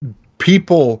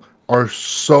 people are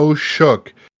so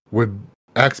shook with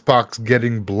Xbox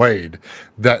getting Blade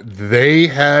that they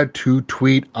had to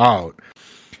tweet out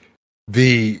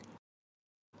the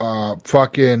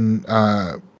fucking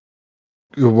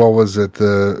what was it,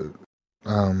 the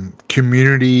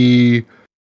community,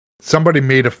 somebody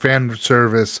made a fan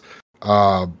service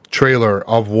trailer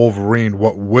of Wolverine,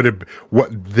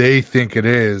 what they think it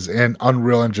is, in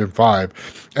Unreal Engine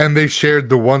 5, and they shared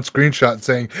the one screenshot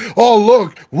saying, "Oh,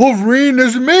 look, Wolverine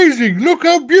is amazing, look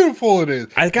how beautiful it is."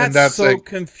 I got And that's so like,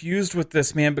 confused with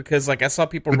this, man, because like I saw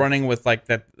people running with like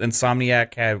that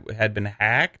Insomniac had been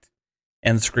hacked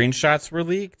and screenshots were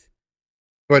leaked.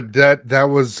 but that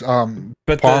was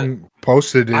But Pong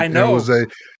posted it. I And know. it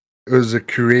was a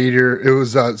creator. It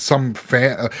was some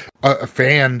fan, a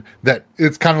fan that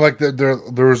it's kind of like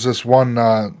there was this one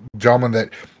gentleman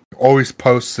that always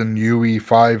posts in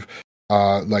UE5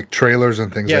 like trailers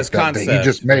and things like that he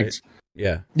just makes.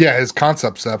 Right? Yeah, his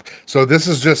concept stuff. So this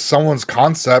is just someone's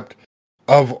concept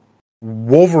of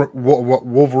what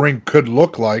Wolverine could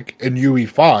look like in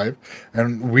UE5,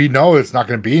 and we know it's not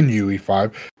going to be in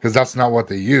UE5 because that's not what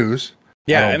they use.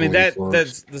 Yeah, I mean that's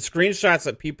the screenshots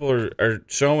that people are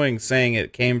showing saying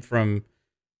it came from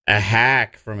a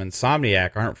hack from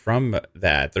Insomniac aren't from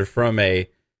that. They're from a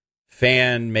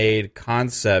fan-made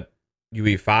concept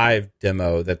UE5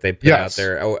 demo that they put out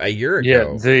there a year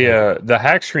ago. Yeah, the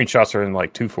hack screenshots are in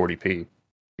like 240p.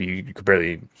 You could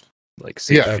barely like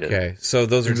see. Yeah. shit. Okay, so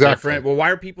those are Exactly. different. Well,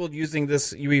 why are people using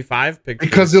this UE5 picture?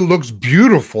 Because it looks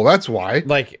beautiful. That's why.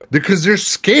 Like, Because they're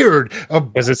scared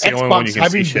of Because it's the only one you Xbox can see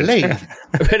having shit. Blade.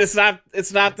 but it's not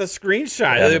the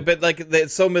screenshot. Yeah. But like,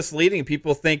 it's so misleading.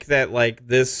 People think that like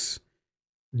this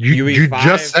You UE5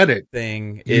 just said it.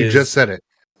 thing You is just said it.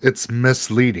 It's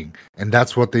misleading, and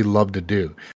that's what they love to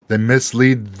do. They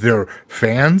mislead their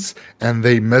fans, and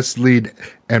they mislead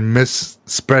and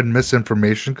spread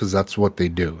misinformation because that's what they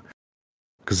do.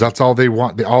 Because that's all they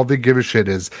want. All they give a shit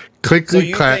is click, So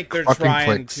you clack, think they're fucking trying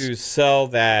clicks. to sell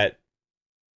that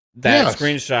Yes.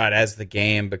 screenshot as the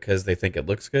game because they think it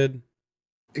looks good?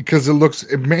 Because it looks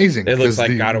amazing. It looks 'Cause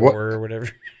like God of War or whatever.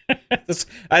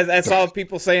 I saw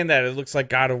people saying that it looks like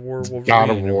God of War Wolverine God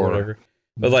of or War. whatever.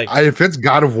 But like, If it's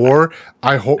God of War,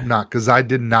 I hope not, because I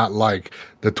did not like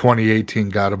the 2018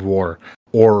 God of War,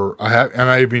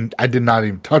 I did not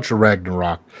even touch a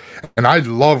Ragnarok, and I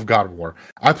love God of War.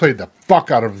 I played the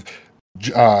fuck out of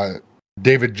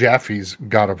David Jaffe's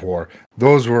God of War.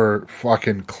 Those were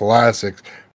fucking classics,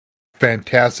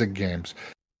 fantastic games.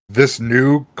 This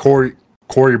new Corey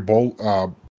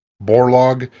Borlog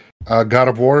God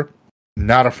of War,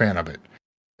 not a fan of it.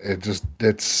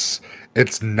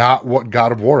 It's not what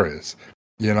God of War is.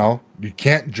 You know, you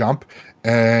can't jump,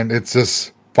 and it's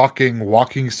this fucking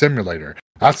walking simulator.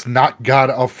 That's not God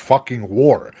of fucking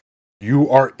War. You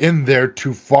are in there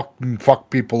to fucking fuck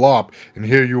people up, and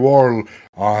here you are.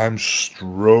 I'm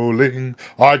strolling.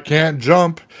 I can't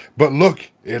jump, but look,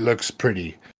 it looks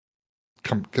pretty.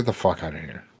 Come, get the fuck out of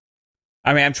here.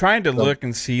 I mean, I'm trying to look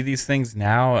and see these things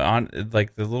now on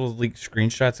like the little leaked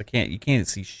screenshots. You can't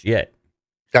see shit.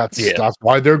 That's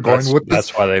why they're going with this.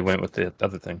 That's why they went with the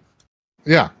other thing.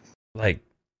 Yeah, Like,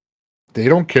 they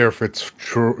don't care if it's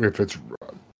true, if it's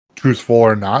truthful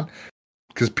or not,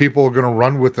 because people are going to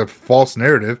run with a false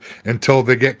narrative until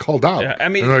they get called out. yeah, I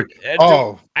mean, They're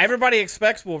like, everybody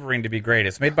expects Wolverine to be great.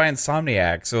 It's made by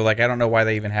Insomniac, so like, I don't know why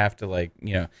they even have to like,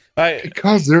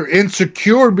 because they're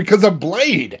insecure because of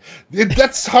Blade.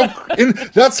 That's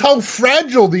how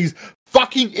fragile these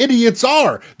fucking idiots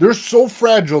are. They're so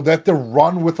fragile that they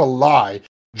run with a lie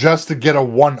just to get a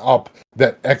one-up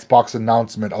that Xbox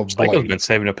announcement of Like, Blade. I've been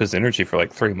saving up his energy for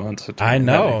like 3 months. I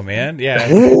know, man. Yeah.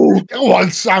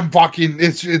 Once I'm fucking,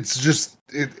 it's just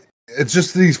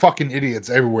these fucking idiots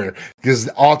everywhere, because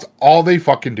all they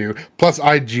fucking do. Plus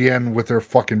IGN with their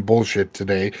fucking bullshit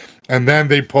today, and then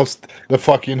they post the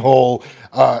fucking whole,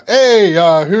 hey,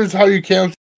 here's how you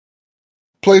cancel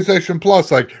PlayStation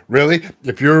Plus. Like, really?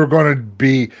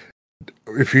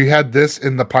 If you had this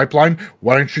in the pipeline,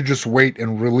 why don't you just wait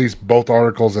and release both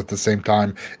articles at the same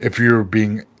time if you're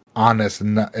being honest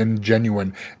and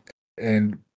genuine?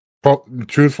 And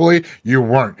truthfully, you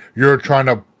weren't. You're trying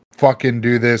to fucking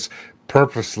do this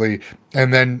purposely,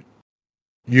 and then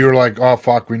you're like, oh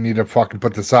fuck, we need to fucking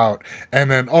put this out, and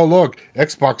then oh look,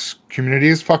 Xbox community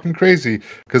is fucking crazy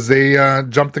because they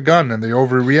jumped the gun and they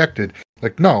overreacted.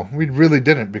 Like, no, we really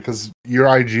didn't, because you're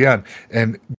IGN,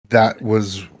 and that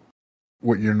was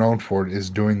what you're known for, is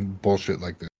doing bullshit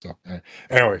like this. So,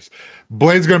 anyways,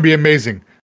 Blade's gonna be amazing.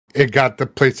 It got the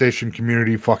PlayStation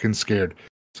community fucking scared.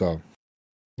 So,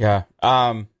 yeah,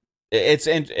 it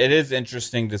is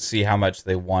interesting to see how much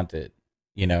they want it.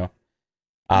 You know,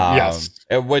 yes,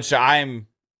 which I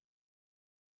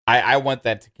want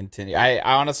that to continue. I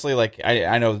honestly, like,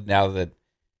 I know now that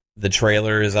the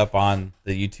trailer is up on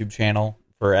the YouTube channel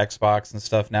for Xbox and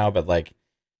stuff now, but like,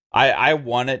 I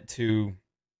want it to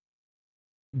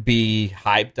be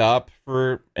hyped up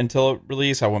for until it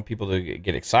release. I want people to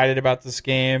get excited about this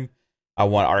game. I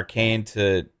want Arcane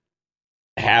to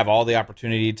have all the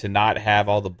opportunity to not have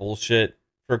all the bullshit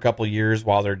for a couple years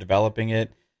while they're developing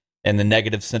it, and the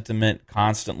negative sentiment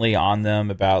constantly on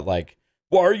them about, like,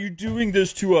 why are you doing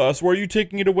this to us? Why are you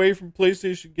taking it away from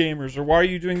PlayStation gamers? Or why are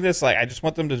you doing this? Like, I just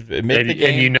want them to make the game.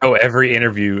 And you know, every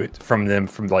interview from them,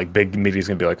 from like big media, is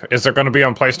going to be like, "Is it going to be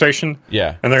on PlayStation?"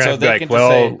 Yeah, and they're going to be like,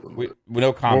 "Well,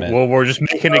 no comment. Well, we're just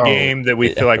making a game that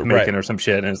we feel like making, or some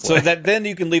shit." And it's so like, that then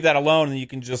you can leave that alone, and you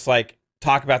can just like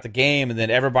talk about the game, and then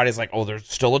everybody's like, "Oh, there's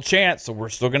still a chance, so we're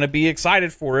still going to be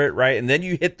excited for it, right?" And then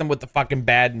you hit them with the fucking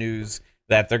bad news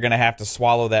that they're going to have to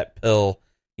swallow that pill.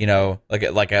 You know,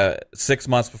 like a 6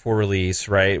 months before release,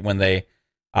 right? When they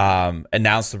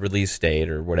announce the release date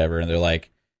or whatever, and they're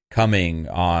like, coming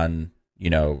on,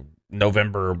 you know,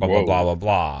 November, blah, blah, blah, blah,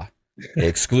 blah,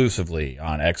 exclusively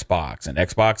on Xbox and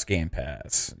Xbox Game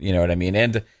Pass. You know what I mean?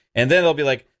 And then they'll be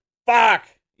like, fuck,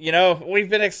 you know, we've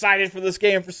been excited for this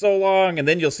game for so long. And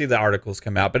then you'll see the articles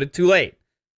come out, but it's too late.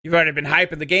 You've already been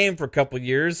hyping the game for a couple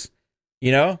years,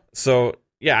 you know? So...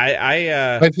 yeah,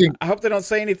 I hope they don't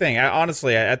say anything.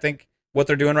 I think what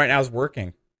they're doing right now is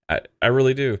working. I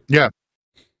really do. Yeah.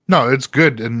 No, it's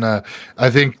good. And I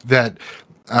think that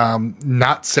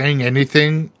not saying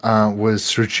anything was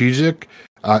strategic.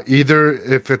 Either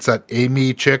if it's that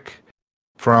Amy chick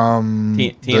from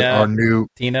our new...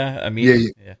 Tina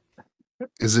Amini. Yeah.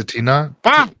 Is it Tina?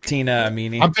 Tina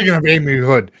Amini. I'm thinking of Amy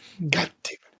Hood. God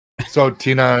damn it. So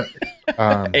Tina...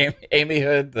 Amy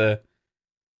Hood, the...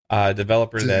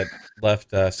 developer that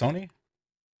left Sony?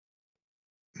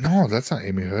 No, that's not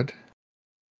Amy Hood.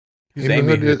 Who's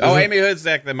Amy Hood? Amy Hood's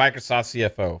like the Microsoft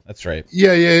CFO. That's right.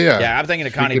 Yeah. Yeah, I'm thinking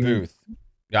of Connie Booth.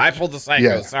 Yeah, I pulled the psycho.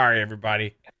 Yeah. Sorry,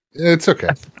 everybody. It's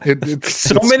okay. It's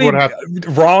so many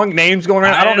wrong names going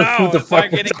around. I don't know who the fuck.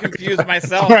 I'm getting confused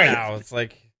myself now. It's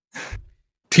like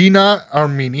Tina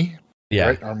Armini. Yeah.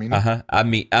 Right? Armini.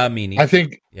 Amini. I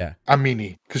think. Yeah.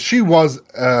 Amini. Because she was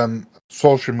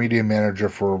social media manager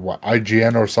for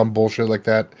IGN or some bullshit like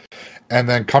that, and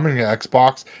then coming to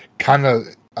Xbox, kind of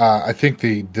I think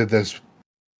they did this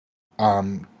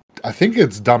I think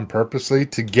it's done purposely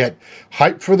to get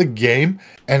hype for the game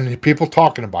and people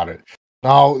talking about it.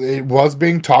 Now, it was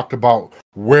being talked about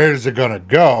where's it gonna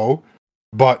go,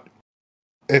 but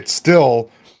it's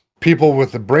still, people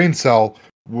with the brain cell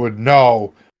would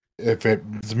know if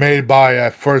it's made by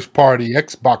a first party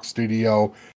Xbox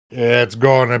studio, it's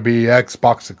going to be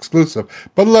Xbox exclusive.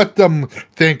 But let them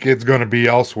think it's going to be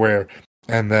elsewhere.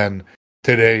 And then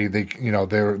today,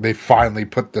 they finally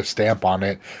put the stamp on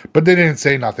it. But they didn't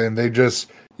say nothing. They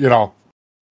just,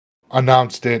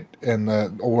 announced it. And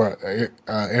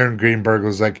Aaron Greenberg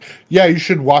was like, yeah, you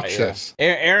should watch this.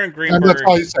 Aaron Greenberg. And that's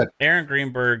all he said. Aaron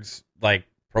Greenberg's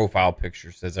profile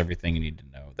picture says everything you need to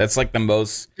know. That's like the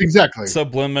most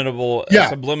subliminal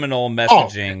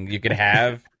messaging you could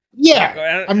have.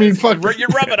 Yeah, I mean, fuck. You're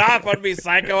rubbing off on me,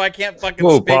 psycho. I can't fucking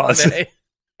speak today.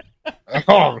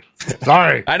 Oh,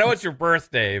 sorry. I know it's your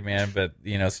birthday, man, but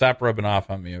stop rubbing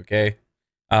off on me, okay?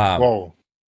 Whoa.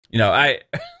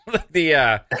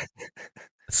 The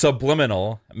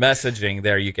subliminal messaging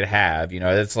there you could have.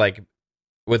 It's like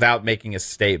without making a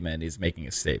statement, he's making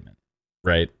a statement,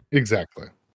 right? Exactly.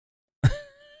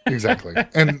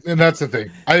 and that's the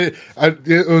thing.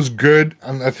 It was good,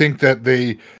 and I think that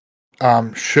they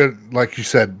should, like you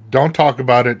said, don't talk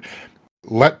about it.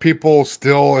 Let people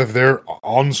still, if they're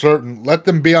uncertain, let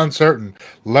them be uncertain.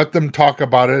 Let them talk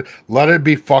about it. Let it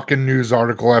be fucking news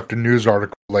article after news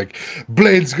article. Like,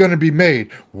 Blade's gonna be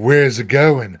made. Where's it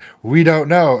going? We don't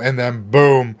know. And then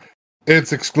boom,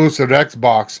 it's exclusive to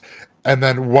Xbox. And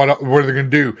then what are they gonna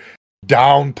do?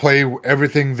 Downplay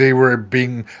everything they were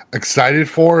being excited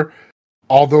for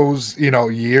all those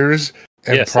years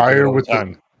and prior with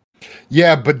them.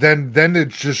 Yeah, but then it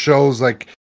just shows like,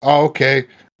 oh, okay,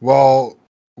 well,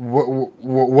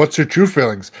 what's your true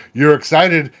feelings? You're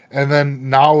excited, and then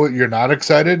now you're not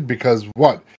excited because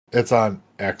what? It's on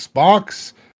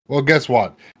Xbox. Well, guess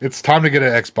what? It's time to get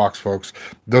an Xbox, folks.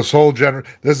 This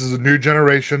is a new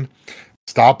generation.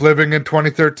 Stop living in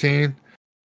 2013.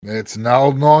 It's no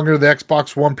longer the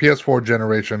Xbox One, PS4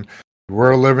 generation.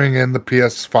 We're living in the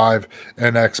PS5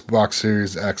 and Xbox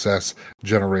Series XS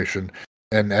generation,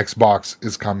 and Xbox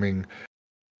is coming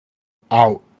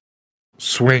out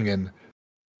swinging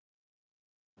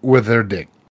with their dick.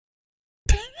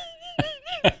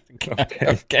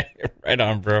 Okay, right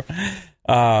on, bro.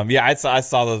 Yeah, I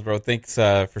saw those, bro. Thanks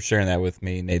for sharing that with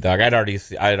me, Nate Dogg. I'd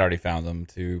already found them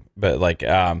too, but like,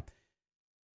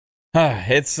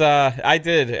 it's I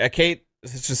did. Kate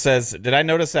just says, did I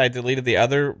notice that I deleted the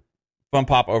other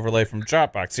FunPop overlay from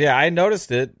Dropbox? Yeah, I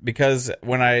noticed it because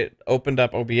when I opened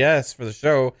up OBS for the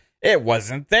show, it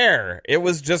wasn't there. It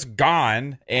was just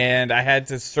gone, and I had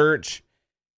to search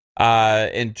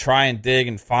and try and dig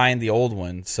and find the old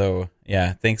one. So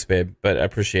yeah, thanks, babe, but I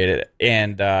appreciate it.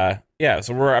 And yeah,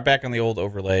 so we're back on the old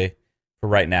overlay for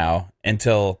right now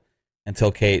until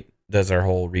Kate does our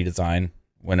whole redesign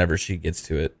whenever she gets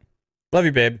to it. Love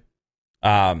you, babe.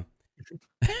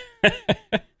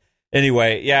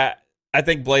 Anyway, yeah, I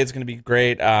think Blade's going to be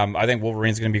great. I think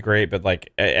Wolverine's going to be great, but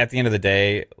like at the end of the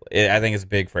day, I think it's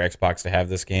big for Xbox to have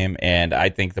this game, and I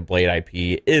think the Blade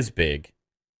IP is big,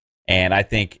 and I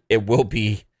think it will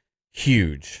be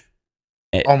huge.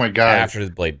 Oh my god! After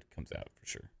the Blade comes out, for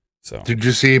sure. So, did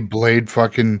you see Blade?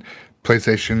 Fucking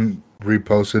PlayStation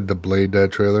reposted the Blade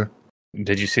trailer.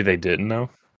 Did you see they didn't though?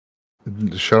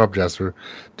 Shut up, Jasper.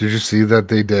 Did you see that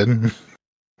they did?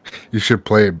 You should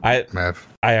play it, Mav.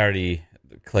 I already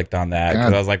clicked on that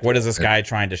because I was like, what is this guy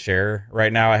trying to share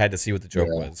right now? I had to see what the joke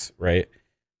was, right?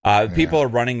 People are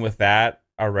running with that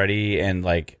already and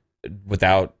like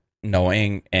without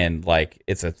knowing, and like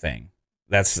it's a thing.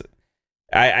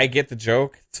 I get the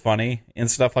joke. It's funny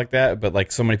and stuff like that, but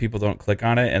like so many people don't click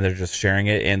on it and they're just sharing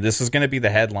it. And this is going to be the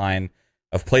headline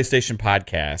of PlayStation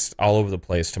podcast all over the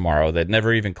place tomorrow that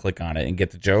never even click on it and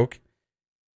get the joke.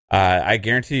 I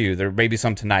guarantee you there may be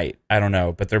some tonight. I don't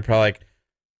know, but they're probably like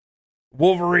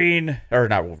Wolverine or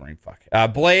not Wolverine. Fuck.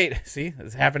 Blade. See,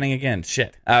 it's happening again.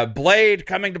 Shit. Blade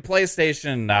coming to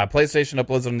PlayStation. PlayStation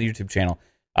uploads on the YouTube channel.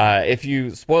 If you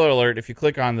spoiler alert, if you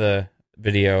click on the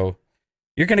video,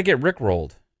 you're gonna get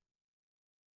rickrolled.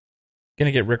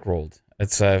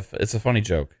 It's a funny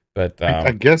joke. But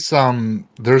I guess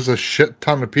there's a shit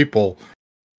ton of people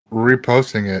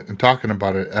reposting it and talking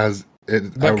about it as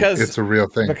it's a real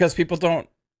thing. Because people don't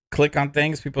click on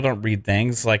things, people don't read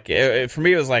things. Like for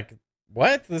me, it was like,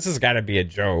 what? This has got to be a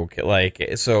joke. Like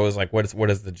so, it was like, what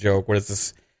is the joke? What is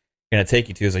this going to take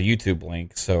you to? As a YouTube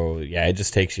link. So yeah, it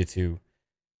just takes you to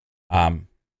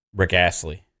Rick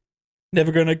Astley.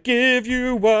 Never gonna give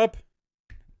you up.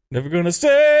 Never gonna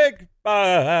say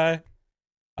goodbye.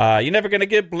 You're never gonna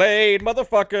get Blade,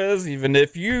 motherfuckers, even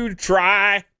if you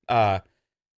try.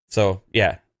 So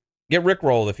yeah, get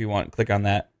rickrolled if you want. Click on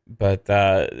that. But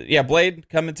yeah, Blade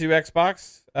coming to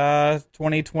Xbox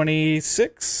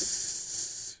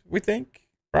 2026, we think,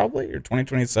 probably, or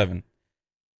 2027.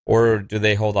 Or do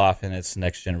they hold off in its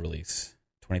next gen release,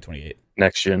 2028?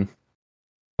 Next gen.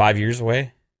 5 years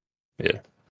away? Yeah.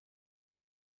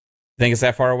 Think it's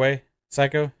that far away,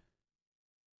 Psycho?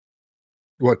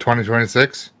 What,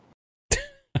 2026?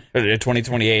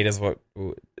 2028 is what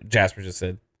Jasper just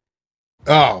said.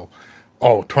 Oh,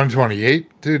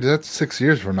 2028? Dude, that's 6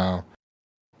 years from now.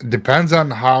 It depends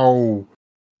on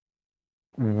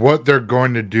what they're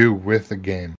going to do with the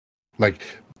game. Like,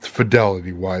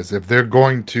 fidelity-wise. If they're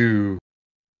going to...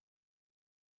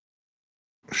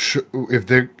 if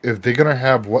they're going to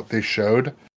have what they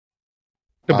showed...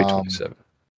 It'll be 27.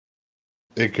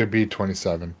 It could be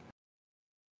 27.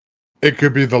 It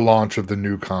could be the launch of the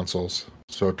new consoles.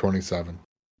 So 27.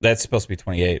 That's supposed to be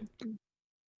 28.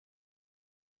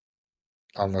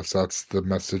 Unless that's the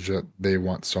message that they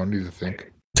want Sony to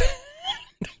think.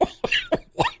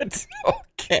 What?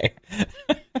 Okay.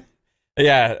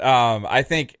 Yeah, I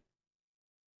think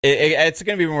it's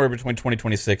going to be more between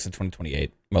 2026 and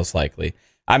 2028, most likely.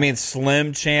 I mean,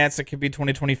 slim chance it could be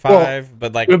 2025,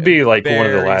 but like it would be like one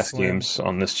of the last slim. games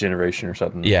on this generation or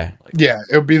something. Yeah, yeah,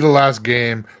 it would be the last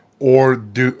game, or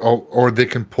they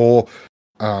can pull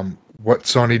what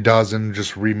Sony does and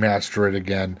just remaster it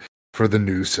again for the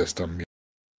new system.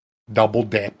 Double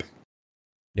dip.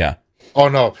 Yeah. Oh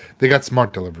no, they got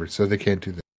smart delivery, so they can't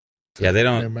do that. So, yeah, they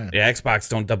don't. Yeah, Xbox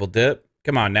don't double dip.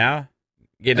 Come on now,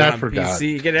 get it on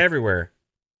PC, get it everywhere.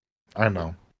 I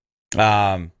know.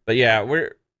 But yeah,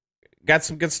 we're got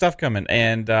some good stuff coming,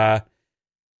 and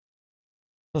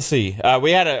Let's see.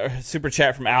 We had a super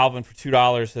chat from Alvin for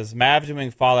 $2. Says Mav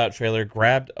doing Fallout trailer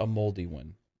grabbed a moldy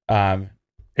one.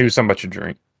 He was talking about your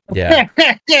drink. Yeah.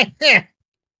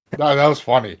 No, that was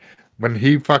funny. When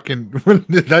he fucking when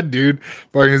that dude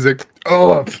fucking is like,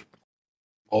 oh,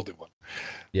 moldy one.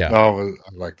 Yeah. I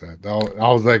like that.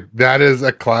 I was like, that is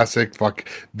a classic. Fuck,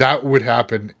 that would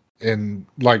happen in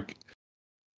like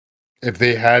if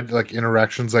they had like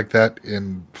interactions like that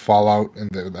in Fallout in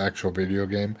the actual video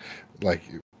game, like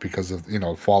because of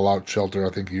Fallout Shelter. I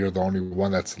think you're the only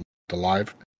one that's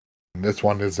alive. And this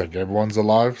one is like everyone's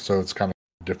alive, so it's kind of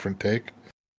a different take.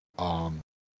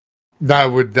 That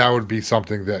would be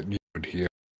something that you would hear in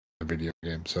the video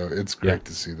game. So it's great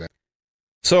to see that.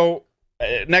 So,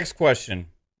 next question.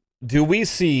 Do we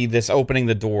see this opening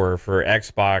the door for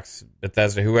Xbox,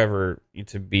 Bethesda, whoever,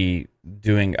 to be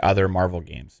doing other Marvel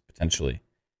games, potentially,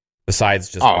 besides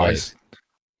just Blade?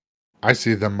 I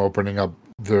see them opening up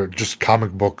their just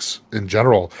comic books in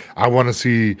general. I want to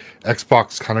see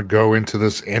Xbox kind of go into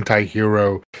this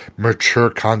anti-hero, mature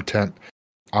content,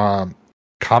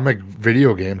 comic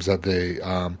video games that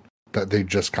they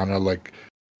just kind of like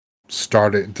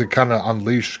started to kind of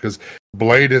unleash, because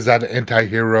Blade is that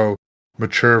anti-hero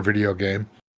mature video game.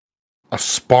 A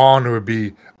Spawn would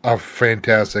be a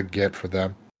fantastic get for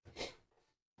them.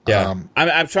 Yeah,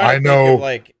 I'm trying to think of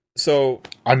like, so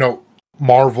I know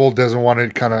Marvel doesn't want to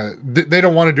kind of, they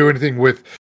don't want to do anything with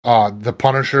the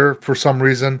Punisher for some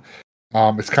reason.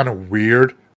 It's kind of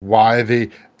weird why they,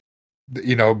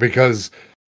 because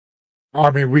I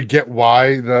mean, we get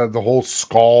why the whole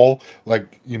skull,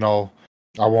 like,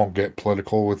 I won't get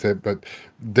political with it, but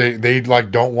they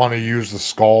like don't want to use the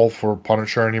skull for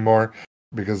Punisher anymore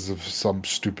because of some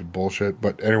stupid bullshit.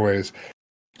 But anyways,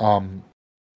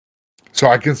 so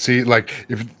I can see like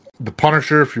if the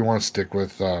Punisher, if you want to stick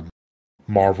with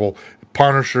Marvel,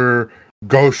 Punisher,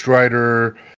 Ghost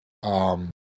Rider, you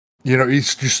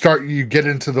get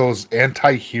into those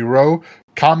anti-hero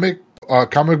comic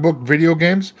book video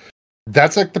games.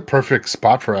 That's like the perfect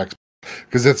spot for Xbox,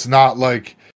 because it's not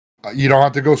like you don't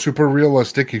have to go super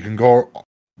realistic. You can go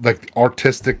like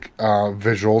artistic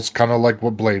visuals, kind of like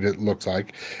what Blade it looks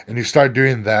like, and you start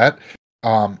doing that,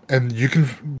 and you can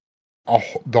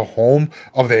the home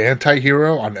of the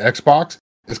anti-hero on Xbox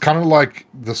is kind of like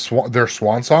their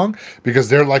swan song, because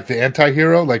they're like the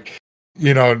anti-hero, like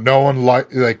no one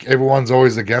like everyone's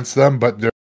always against them, but they're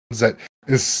ones that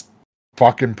is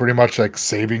fucking pretty much like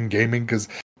saving gaming, because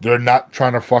they're not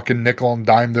trying to fucking nickel and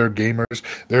dime their gamers.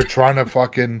 They're trying to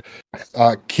fucking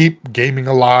keep gaming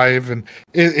alive, and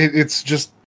it's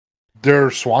just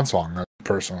their swan song,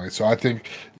 personally. So I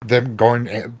think them going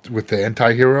with the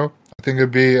anti-hero, I think it'd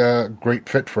be a great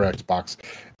fit for Xbox,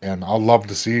 and I'll love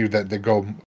to see that they go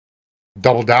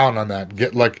double down on that.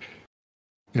 Get like,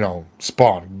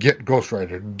 Spawn, get Ghost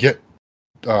Rider, get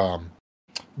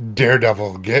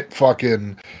Daredevil, get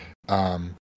fucking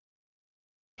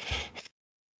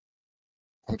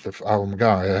oh my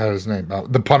god, I had his name.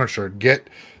 The Punisher. Get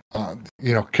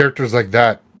characters like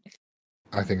that.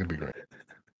 I think it'd be great.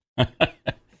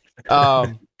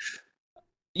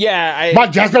 Yeah, Come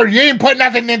on, Jasper, you ain't put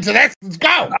nothing into this. Let's go.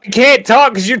 I can't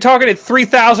talk because you're talking at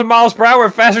 3,000 miles per hour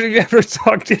faster than you ever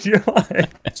talked in your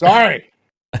life. Sorry.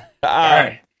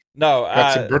 Sorry. No,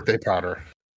 that's some birthday powder.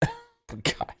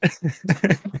 God.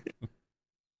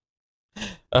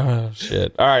 Oh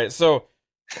shit! All right, so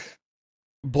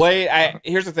Blade.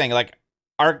 Here's the thing: like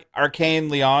Arcane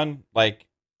Leon, like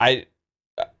I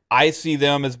see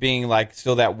them as being like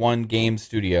still that one game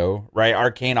studio, right?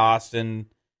 Arcane Austin.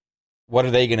 What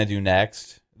are they going to do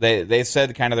next? They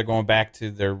said kind of they're going back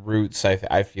to their roots.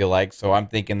 I feel like, so I'm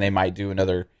thinking they might do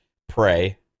another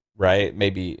Prey, right?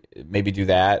 Maybe do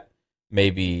that.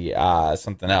 Maybe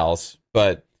something else.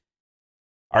 But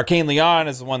Arcane Leon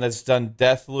is the one that's done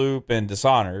Deathloop and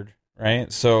Dishonored,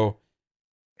 right? So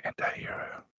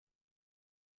anti-hero.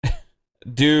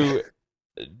 Do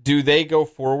they go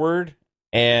forward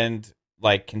and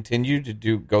like continue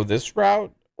to go this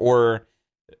route, or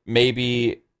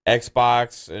maybe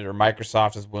Xbox or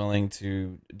Microsoft is willing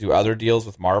to do other deals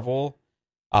with Marvel?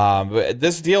 But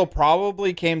this deal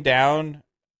probably came down.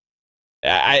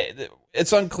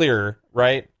 It's unclear,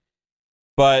 right?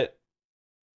 But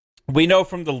we know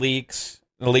from the leaks,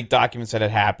 the leaked documents that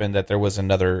had happened, that there was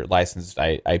another licensed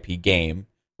IP game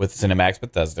with Cinemax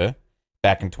Bethesda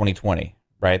back in 2020,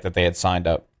 right? That they had signed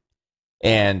up,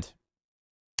 and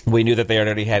we knew that they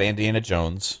already had Indiana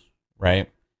Jones, right?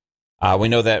 We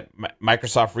know that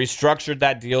Microsoft restructured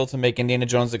that deal to make Indiana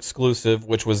Jones exclusive,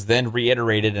 which was then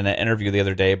reiterated in an interview the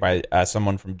other day by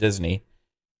someone from Disney.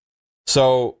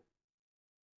 So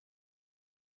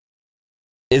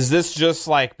is this just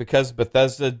like because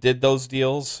Bethesda did those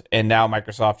deals and now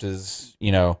Microsoft is,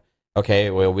 okay,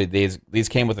 well, these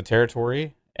came with the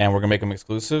territory and we're gonna make them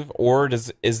exclusive, or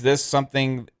is this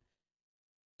something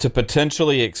to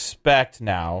potentially expect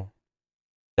now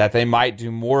that they might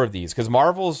do more of these? Because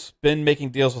Marvel's been making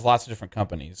deals with lots of different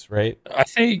companies, right? I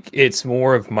think it's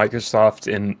more of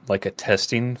Microsoft in like a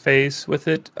testing phase with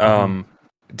it.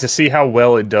 To see how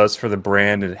well it does for the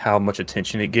brand and how much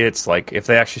attention it gets. Like if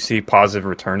they actually see positive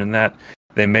return in that,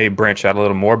 they may branch out a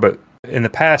little more. But in the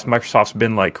past, Microsoft's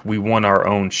been like, we want our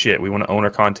own shit. We want to own our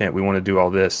content. We want to do all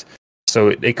this. So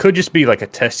it could just be like a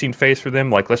testing phase for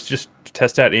them. Like, let's just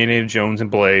test out Indiana Jones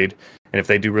and Blade. And if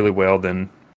they do really well, then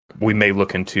we may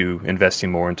look into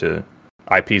investing more into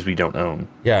IPs we don't own.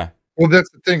 Yeah. Well, that's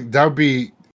the thing. That would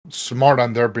be smart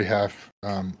on their behalf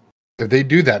if they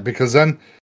do that, because then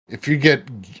if you get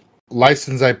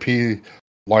licensed IP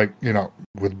like,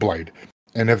 with Blade,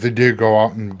 and if they do go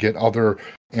out and get other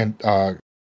and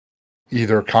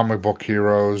either comic book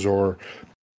heroes or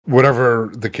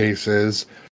whatever the case is,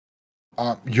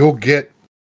 you'll get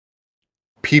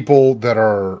people that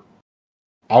are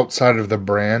outside of the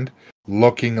brand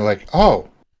looking like, oh,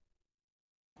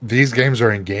 these games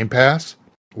are in Game Pass.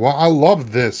 Well, I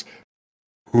love this.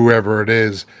 Whoever it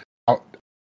is,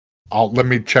 I'll let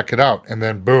me check it out, and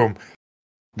then boom,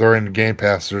 they're in Game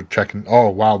Pass. They're checking. Oh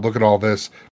wow, look at all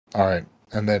this. All right,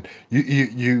 and then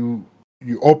you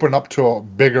open up to a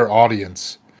bigger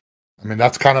audience. I mean,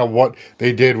 that's kind of what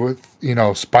they did with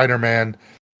Spider-Man,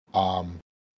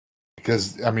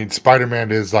 because I mean, Spider-Man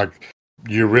is like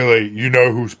you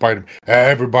know who Spider.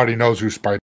 Everybody knows who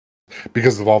Spider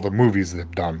because of all the movies they've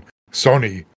done.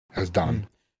 Sony has done.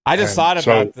 I just thought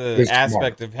about the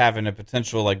aspect of having a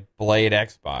potential like Blade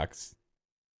Xbox.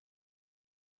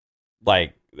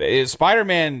 Like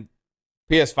Spider-Man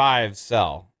PS5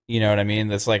 sell, you know what I mean?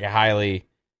 That's like a highly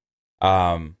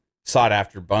sought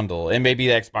after bundle. And maybe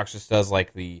the Xbox just does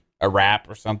like a wrap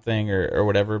or something or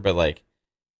whatever, but like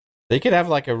they could have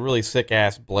like a really sick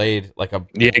ass Blade, like a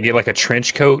get like a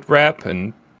trench coat wrap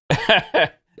and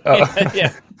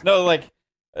yeah. No, like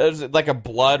there's like a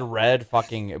blood red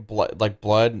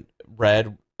blood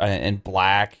red and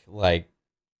black like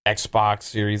Xbox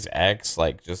Series X,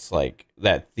 like just like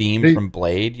that theme from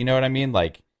Blade, you know what I mean?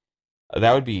 Like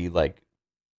that would be like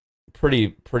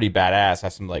pretty badass.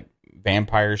 Have some like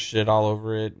vampire shit all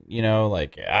over it,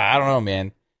 like I don't know,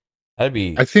 man. That'd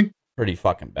be pretty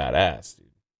fucking badass, dude.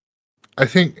 I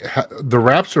think the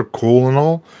wraps are cool and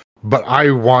all, but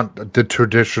I want the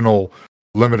traditional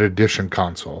limited edition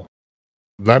console.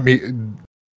 Let me,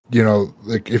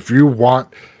 like if you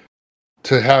want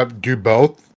to do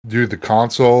both, do the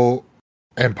console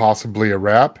and possibly a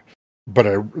wrap, but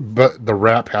the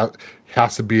wrap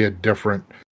has to be a different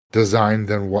design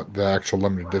than what the actual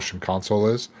limited edition console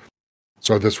is.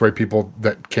 So this way, people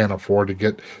that can't afford to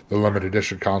get the limited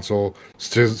edition console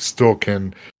still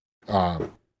can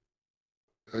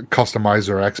customize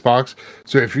their Xbox.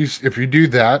 So if you do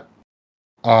that,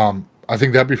 I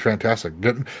think that'd be fantastic.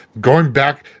 Going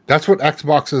back, that's what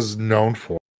Xbox is known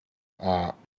for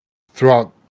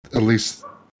throughout at least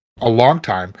a long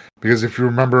time. Because if you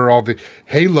remember all the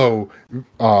Halo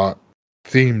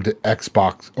themed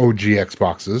OG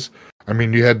Xboxes, I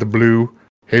mean, you had the blue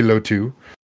Halo 2,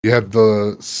 you had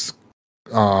the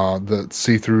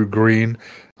see-through green,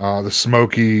 the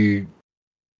smoky,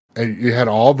 and you had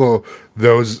all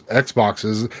those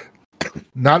Xboxes.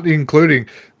 Not including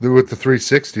with the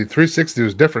 360. 360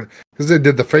 was different because they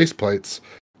did the faceplates,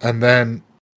 and then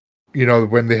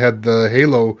when they had the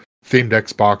Halo themed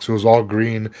Xbox, it was all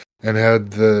green and had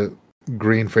the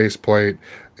green faceplate,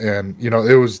 and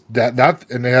it was that,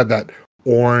 and they had that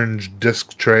orange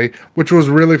disc tray, which was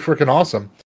really freaking awesome.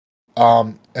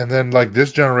 And then like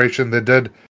this generation, they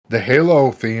did the Halo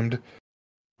themed,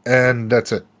 and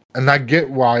that's it. And I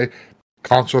get why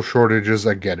console shortages.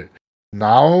 I get it.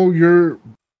 Now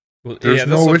there's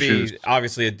no issues. Be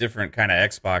obviously a different kind of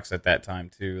Xbox at that time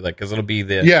too, like because it'll be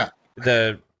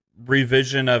the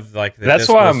revision of like the that's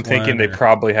why I'm thinking they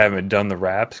probably haven't done the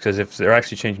wraps, because if they're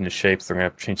actually changing the shapes, they're gonna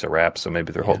have to change the wraps. So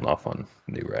maybe they're holding off on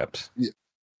new wraps. Yeah.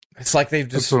 It's like they've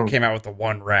just came out with the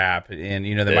one wrap, and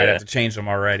they might have to change them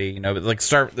already. But like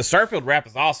the Starfield wrap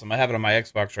is awesome. I have it on my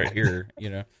Xbox right here.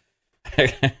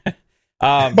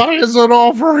 But is it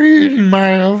overheating,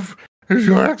 Mav? Is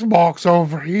your Xbox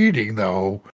overheating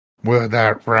though with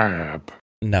that wrap?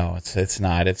 No, it's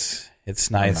not. It's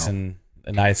nice and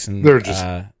they're just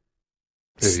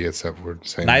idiots that were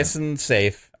saying nice that. And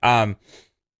safe. But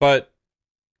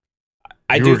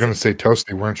you were going to say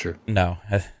toasty, weren't you? No,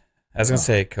 I was going to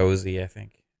say cozy, I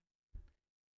think.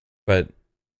 But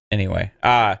anyway,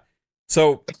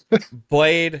 So,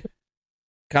 Blade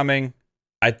coming.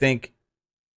 I think.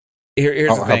 Here's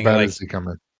the thing. How bad like, is he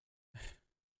coming?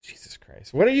 Jesus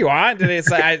Christ, what are you on today? It's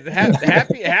like,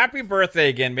 happy birthday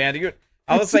again, man.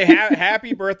 I would say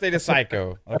happy birthday to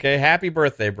Psycho. Okay, happy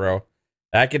birthday, bro.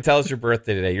 I can tell it's your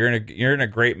birthday today. You're in a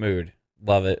great mood.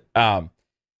 Love it.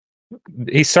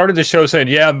 He started the show saying,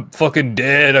 "Yeah, I'm fucking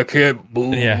dead. I can't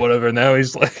move." Yeah. Whatever. Now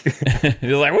he's like,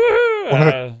 he's like,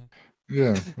 woohoo!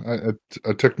 Yeah,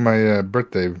 I took my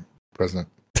birthday present.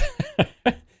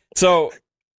 So,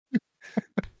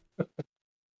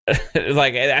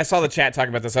 like, I saw the chat talking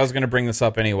about this. I was going to bring this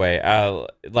up anyway.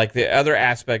 Like, the other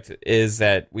aspect is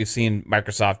that we've seen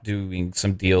Microsoft doing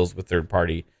some deals with third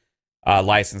party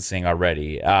licensing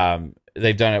already.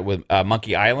 They've done it with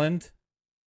Monkey Island.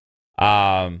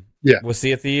 With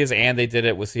Sea of Thieves, and they did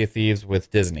it with Sea of Thieves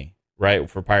with Disney, right,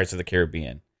 for Pirates of the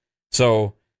Caribbean.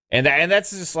 So, and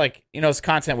that's just like, it's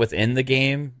content within the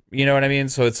game, you know what I mean?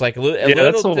 So it's like a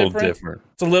little different.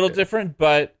 It's a little different,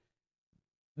 but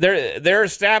they're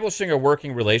establishing a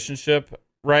working relationship,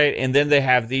 right? And then they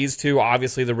have these two.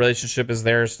 Obviously, the relationship is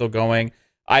there, still going.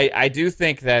 I do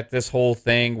think that this whole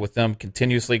thing with them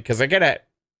continuously, because I gotta,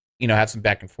 have some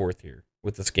back and forth here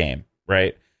with this game,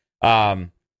 right?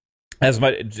 As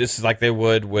much just like they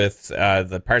would with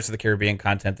the Pirates of the Caribbean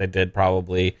content they did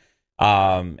probably,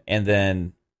 and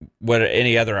then what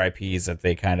any other IPs that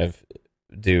they kind of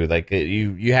do. Like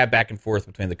you have back and forth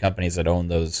between the companies that own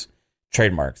those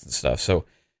trademarks and stuff. So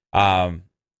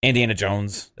Indiana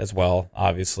Jones as well,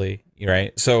 obviously,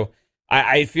 right? So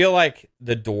I feel like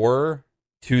the door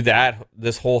to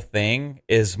this whole thing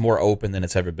is more open than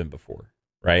it's ever been before,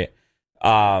 right?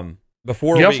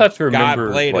 Before you we also have to remember,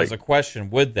 got Blade as a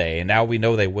question, would they? And now we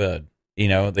know they would.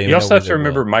 You also have to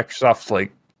remember Microsoft's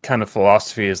like kind of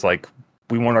philosophy is like,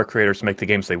 we want our creators to make the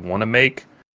games they want to make.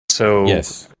 So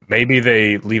maybe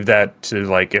they leave that to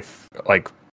like, if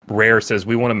like Rare says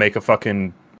we want to make a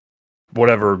fucking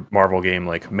whatever Marvel game,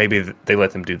 like maybe they let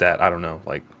them do that. I don't know.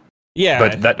 Like, yeah,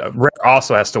 but that Rare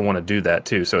also has to want to do that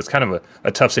too. So it's kind of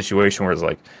a tough situation where it's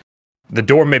like the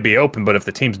door may be open, but if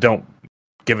the teams don't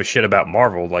give a shit about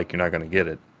Marvel, like, you're not going to get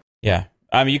it. Yeah.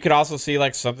 You could also see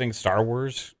like something Star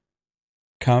Wars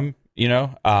come,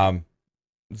 something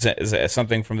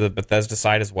from the Bethesda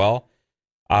side as well.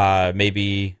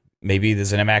 Maybe the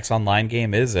ZeniMax Online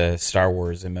game is a Star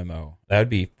Wars MMO. That would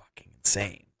be fucking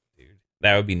insane, dude.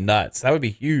 That would be nuts. That would be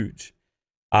huge.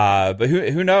 But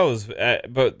who knows?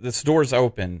 But this door's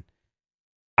open.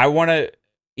 I want to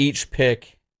each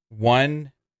pick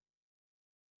one.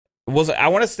 I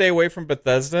want to stay away from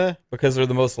Bethesda because they're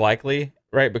the most likely,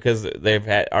 right? Because they've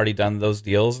already done those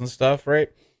deals and stuff,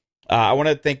 right? I want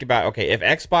to think about, okay, if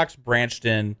Xbox branched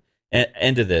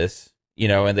into this,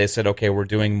 and they said, okay, we're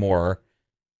doing more,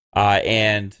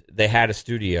 and they had a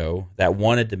studio that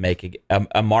wanted to make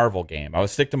a Marvel game. I would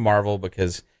stick to Marvel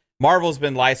because Marvel's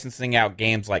been licensing out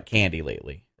games like candy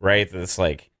lately, right? It's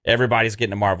like everybody's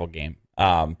getting a Marvel game.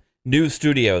 New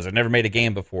studios have never made a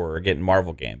game before are getting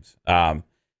Marvel games.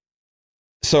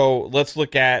 So let's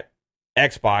look at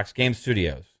Xbox Game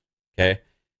Studios, okay?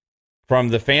 From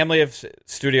the family of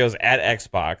studios at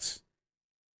Xbox,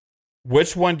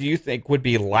 which one do you think would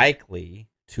be likely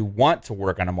to want to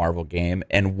work on a Marvel game,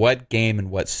 and what game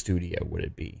and what studio would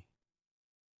it be?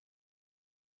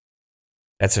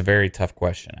 That's a very tough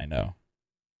question, I know.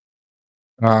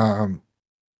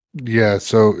 Yeah,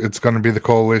 so it's going to be the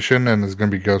Coalition, and it's going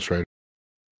to be Ghost Rider.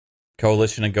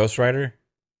 Coalition and Ghost Rider?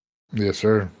 Yes,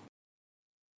 sir.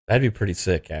 That'd be pretty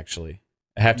sick, actually.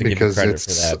 I have to give you credit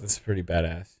for that. That's pretty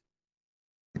badass.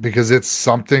 Because it's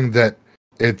something that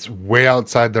it's way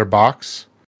outside their box,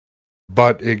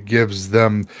 but it gives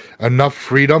them enough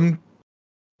freedom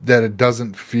that it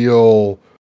doesn't feel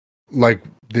like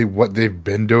what they've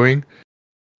been doing,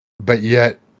 but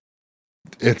yet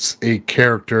it's a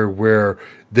character where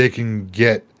they can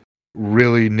get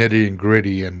really nitty and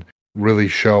gritty and really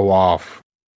show off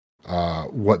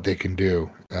what they can do.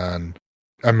 And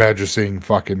imagine seeing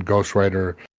fucking Ghost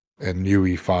Rider and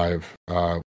UE5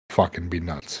 fucking be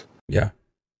nuts. Yeah.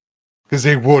 Because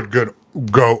they would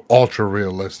go ultra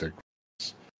realistic.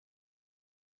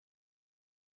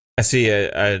 I see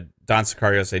Don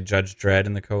Sicario say Judge Dredd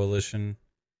in the Coalition.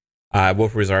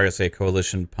 Wolf Rosario say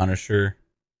Coalition Punisher.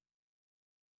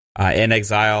 In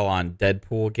Exile on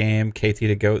Deadpool game, KT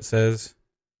the Goat says.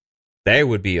 They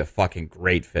would be a fucking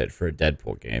great fit for a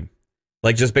Deadpool game.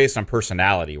 Like, just based on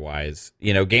personality-wise.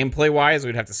 Gameplay-wise,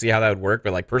 we'd have to see how that would work,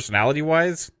 but, like,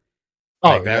 personality-wise,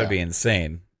 that would be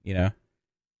insane, it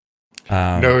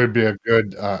would be a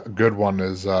good one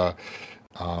is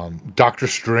Doctor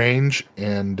Strange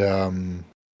and Tango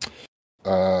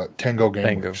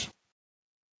Gameworks.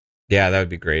 Yeah, that would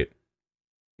be great.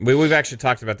 We've actually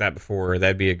talked about that before.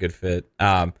 That'd be a good fit.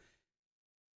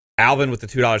 Alvin with the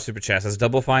 $2 super chat says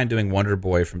Double Fine doing Wonder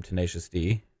Boy from Tenacious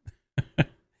D.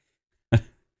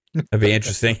 That'd be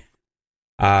interesting.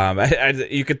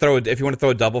 You could throw if you want to throw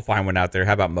a Double Fine one out there.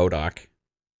 How about MODOK?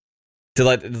 To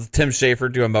let Tim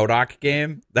Schafer do a MODOK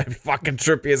game, that'd be fucking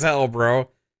trippy as hell, bro.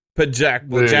 Put Jack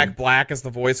Black as the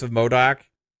voice of MODOK.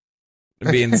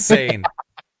 It'd be insane.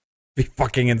 Be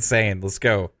fucking insane. Let's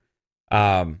go.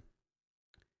 You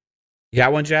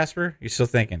got one, Jasper? You still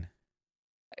thinking?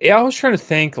 Yeah, I was trying to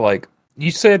think. Like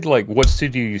you said, like what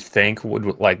studio you think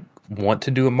would like want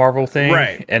to do a Marvel thing,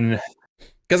 right? And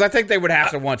because I think they would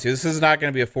have to want to. This is not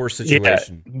going to be a forced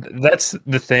situation. Yeah, that's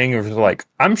the thing. Of like,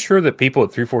 I'm sure that people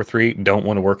at 343 don't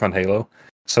want to work on Halo,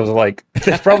 so like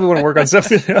they probably want to work on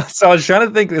something else. So I was trying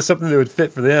to think of something that would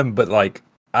fit for them, but like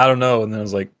I don't know. And then I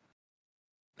was like,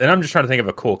 and I'm just trying to think of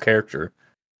a cool character.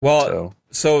 Well,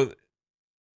 so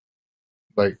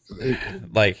like I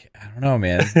don't know,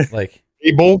 man. Like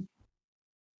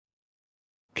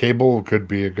Cable could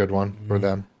be a good one for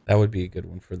them. That would be a good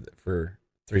one for 343.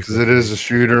 Because it is a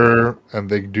shooter, and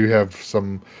they do have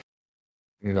some.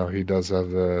 You know, he does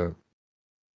have the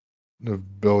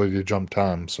ability to jump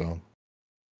time. So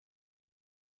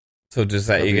does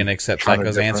that you're gonna accept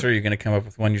Psycho's answer? You're gonna come up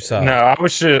with one yourself? No, I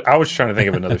was trying to think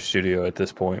of another studio at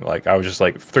this point. Like I was just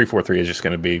like 343 is just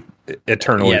gonna be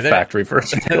eternally factory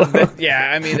first.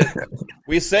 Yeah, I mean,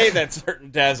 we say that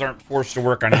certain devs aren't forced to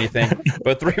work on anything,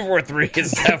 but 343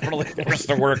 is definitely forced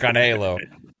to work on Halo.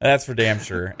 That's for damn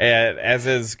sure. As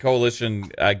is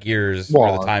Coalition Gears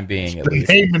for the time being. At least.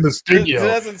 Name in the studio. It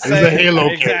doesn't say the Halo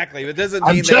exactly. It doesn't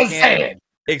mean they can't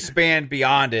expand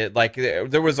beyond it. Like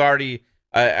there was already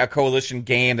a Coalition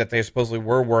game that they supposedly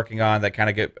were working on that kind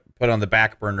of get put on the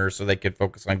back burner so they could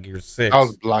focus on Gears 6. That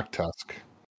was Black Tusk.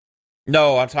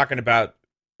 No, I'm talking about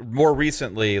more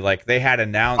recently. Like they had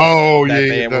announced that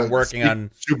they were working on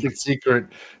super secret,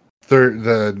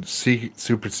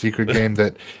 super secret game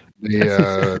that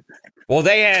the well,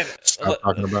 they had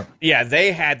talking about. Yeah,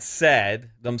 they had said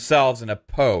themselves in a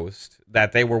post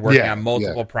that they were working on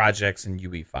multiple projects in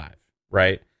UE5,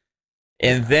 right?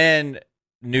 And then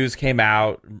news came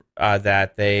out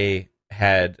that they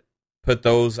had put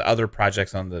those other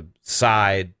projects on the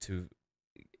side to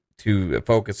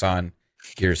focus on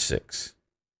Gear 6.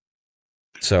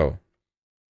 So,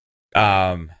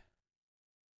 I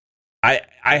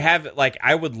have like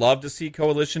I would love to see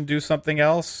Coalition do something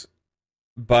else,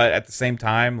 but at the same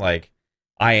time, like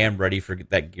I am ready for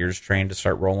that Gears train to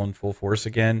start rolling full force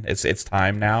again. It's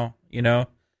time now, you know.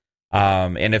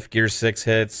 And if Gears 6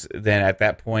 hits, then at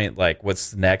that point, like,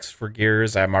 what's next for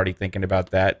Gears? I'm already thinking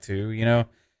about that too, you know?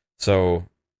 So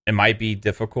it might be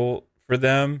difficult for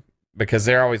them because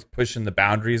they're always pushing the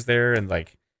boundaries there. And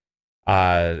like,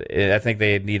 I think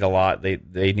they need a lot. They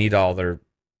need all their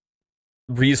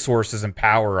resources and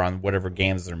power on whatever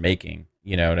games they're making.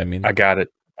 You know what I mean? I got it.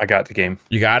 I got the game.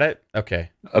 You got it? Okay.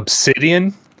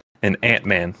 Obsidian and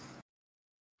Ant-Man.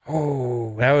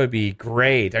 Oh, that would be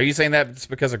great. Are you saying that just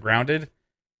because of Grounded?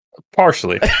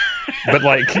 Partially. But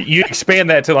like you expand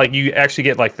that to like you actually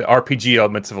get like the RPG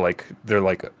elements of like they're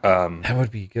like that would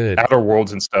be good. Outer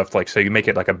Worlds and stuff, like so you make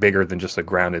it like a bigger than just a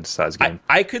Grounded size game.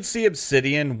 I could see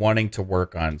Obsidian wanting to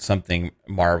work on something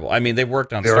Marvel. I mean, they've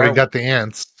worked on already got the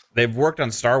ants. They've worked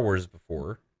on Star Wars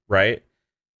before, right?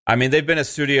 I mean, they've been a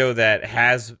studio that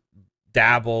has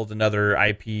dabbled in other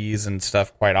IPs and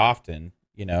stuff quite often,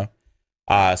 you know.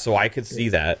 So I could see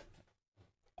that.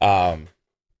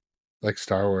 Like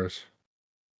Star Wars.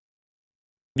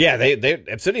 Yeah, they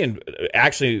Obsidian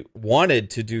actually wanted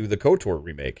to do the KOTOR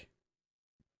remake.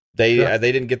 They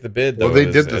didn't get the bid though. Well, they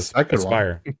did the second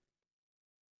one.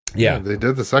 Yeah, they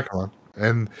did the second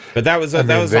one, but that was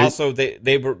also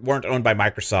they weren't owned by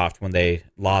Microsoft when they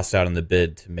lost out on the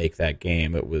bid to make that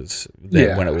game. It was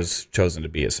when it was chosen to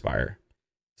be Aspire.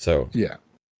 So yeah,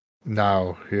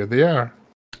 now here they are.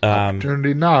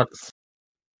 Opportunity knocks.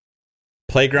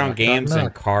 Playground games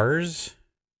and cars.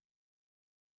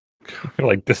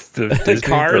 Like this, the Disney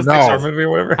Cars, Pixar movie or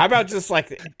whatever. How about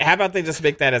they just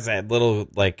make that as a little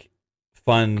like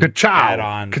fun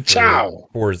add-on for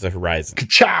Forza Horizon?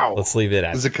 Ka-chow. Let's leave it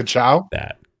at. Is it Ka-chow?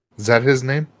 That is that his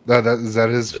name? Is that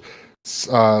his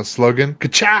slogan?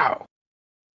 Ka-chow.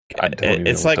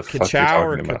 It's like Ka-chow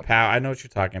or Kapow. I know what you're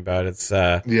talking about. It's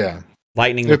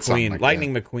Lightning McQueen. Like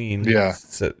Lightning McQueen. Yeah.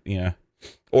 So,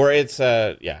 or it's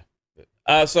yeah.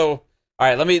 So all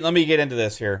right, let me get into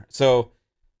this here. So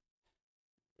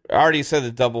I already said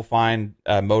the Double Fine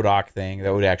MODOK thing.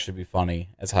 That would actually be funny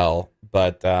as hell.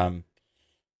 But oh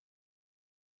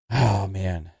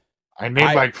man, I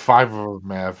named like 5 of them,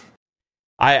 Mav.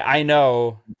 I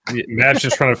know. Matt's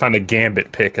just trying to find a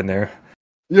Gambit pick in there.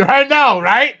 You I know,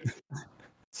 right?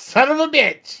 Son of a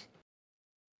bitch.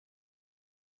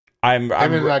 I'm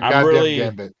goddamn really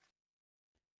Gambit.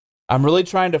 I'm really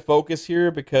trying to focus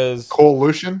here because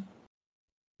Coalition?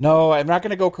 no, I'm not going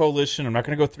to go coalition. I'm not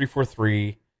going to go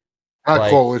 343.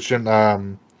 Not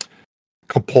Coalition.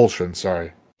 Compulsion.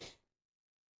 Sorry.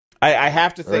 I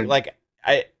have to think Right.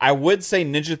 I would say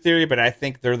Ninja Theory, but I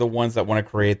think they're the ones that want to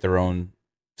create their own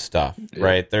stuff,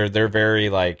 right? They're very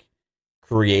like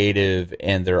creative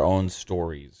in their own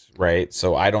stories, right?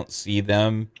 So I don't see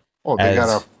them. Oh, they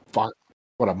got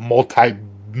a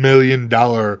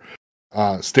multi-million-dollar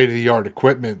state of the art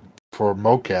equipment for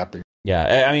mocapping.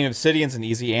 Yeah, I mean Obsidian's an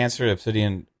easy answer.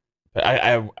 Obsidian, but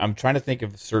I'm trying to think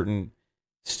of certain.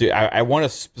 I want a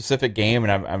specific game,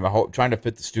 and I'm trying to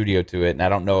fit the studio to it, and I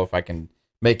don't know if I can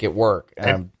make it work.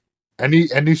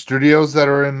 Any studios that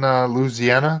are in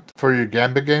Louisiana for your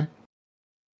Gambit game?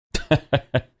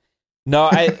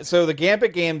 No, so the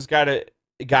Gambit game's gotta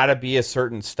be a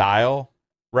certain style,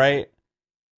 right?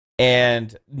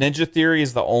 And Ninja Theory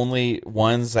is the only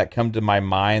ones that come to my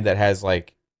mind that has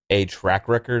like a track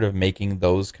record of making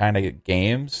those kind of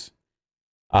games.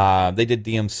 They did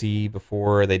DMC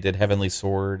before, they did Heavenly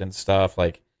Sword and stuff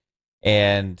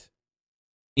and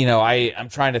I'm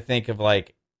trying to think of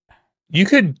like you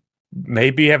could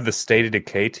maybe have the State of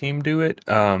Decay team do it,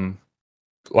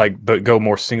 but go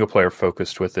more single player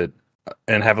focused with it,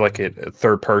 and have like a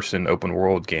third person open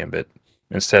world Gambit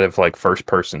instead of like first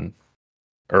person,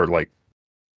 or like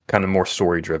kind of more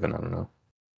story driven. I don't know.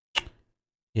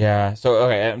 Yeah. So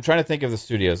okay, I'm trying to think of the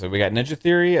studios. So we got Ninja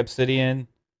Theory, Obsidian,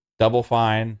 Double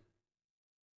Fine.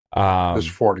 There's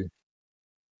 40.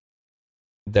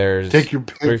 There's Take your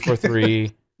pick.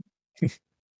 343.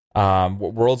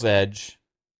 World's Edge.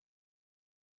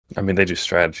 I mean, they do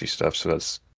strategy stuff, so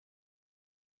that's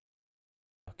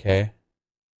okay.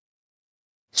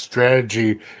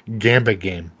 Strategy Gambit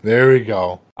game. There we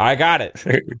go. I got it.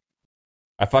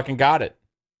 I fucking got it.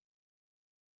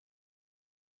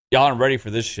 Y'all aren't ready for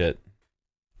this shit.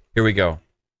 Here we go.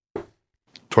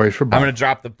 Toys for bomb. I'm gonna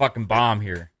drop the fucking bomb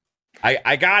here.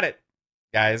 I got it,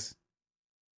 guys.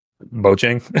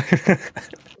 Mojang.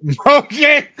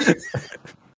 Okay.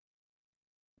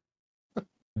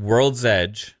 World's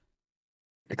Edge.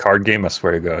 A card game, I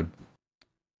swear to God.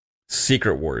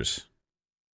 Secret Wars.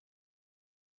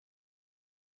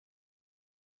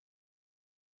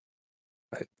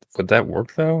 Would that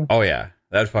work though? Oh yeah,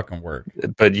 that'd fucking work.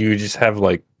 But you just have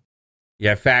like You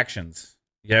have factions.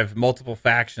 You have multiple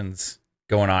factions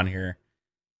going on here.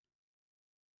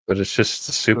 But it's just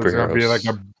the It's superheroes. gonna be like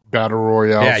a battle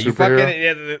royale. Yeah, you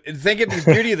superhero. fucking think of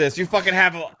the beauty of this. You fucking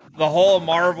have the whole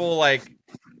Marvel like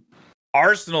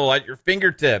arsenal at your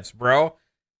fingertips, bro.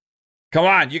 Come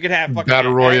on, you could have fucking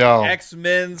Battle Royale.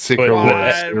 X-Men Secret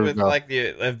squad Wars. with like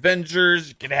the Avengers.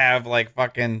 You could have like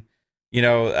fucking,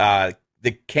 the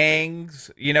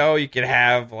Kangs. You could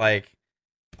have like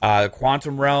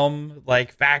Quantum Realm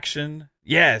like faction.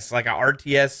 Yes, like a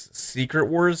RTS Secret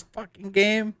Wars fucking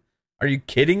game. Are you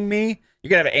kidding me? You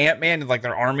could have Ant-Man and like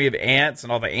their army of ants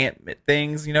and all the ant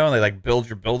things, and they like build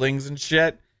your buildings and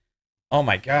shit. Oh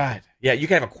my god. Yeah, you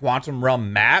could have a Quantum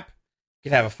Realm map. You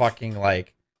could have a fucking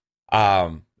like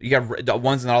you got the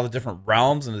ones in all the different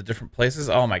realms and the different places.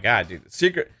 Oh my god, dude.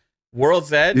 Secret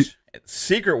World's Edge,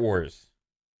 Secret Wars.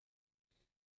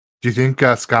 Do you think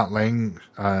Scott Lang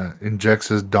injects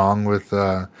his dong with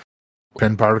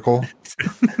pen particle?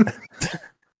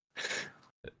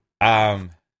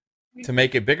 To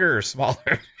make it bigger or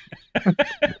smaller?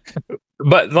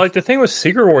 But like the thing with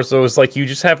Secret Wars though is like you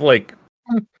just have like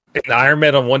an Iron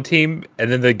Man on one team,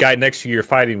 and then the guy next to you you're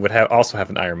fighting would also have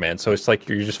an Iron Man. So it's like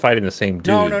you're just fighting the same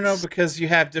dude. No, because you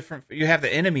have the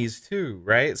enemies too,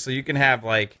 right? So you can have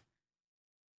like,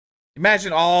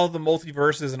 imagine all the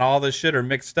multiverses and all this shit are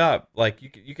mixed up. Like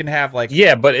you can have like,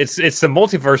 yeah, but it's the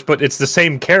multiverse, but it's the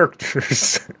same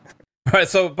characters. Right,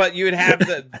 but you would have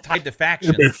the tied to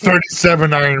factions.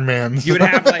 37 Iron Mans. You would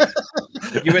have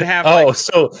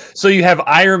so you have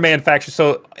Iron Man faction.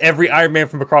 So every Iron Man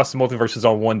from across the multiverse is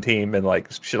on one team and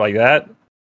like shit like that.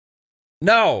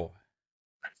 No,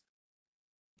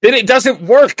 then it doesn't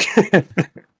work.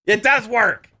 It does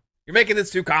work. You're making this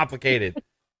too complicated.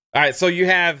 All right, so you're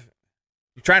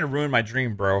trying to ruin my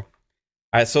dream, bro. All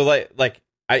right, so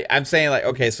I'm saying like,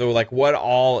 okay, so like what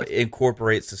all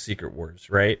incorporates the Secret Wars,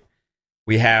 right?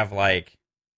 We have like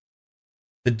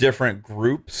the different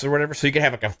groups or whatever. So you could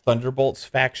have like a Thunderbolts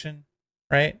faction,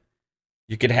 right?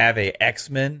 You could have a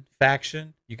X-Men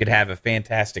faction. You could have a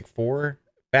Fantastic Four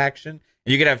faction.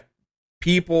 And you could have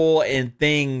people and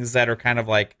things that are kind of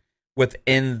like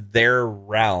within their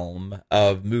realm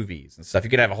of movies and stuff. You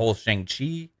could have a whole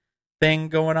Shang-Chi thing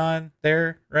going on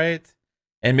there, right?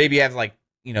 And maybe have like,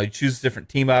 you know, you choose different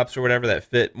team ups or whatever that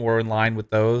fit more in line with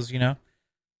those, you know?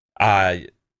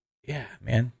 Yeah,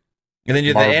 man. And then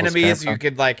the Marvel's enemies, Capcom. you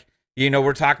could like, you know,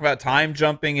 we're talking about time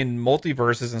jumping and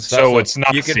multiverses and stuff. So it's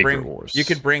not you could Secret Wars. You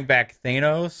could bring back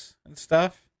Thanos and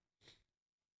stuff.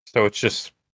 So it's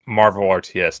just Marvel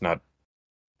RTS, not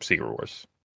Secret Wars.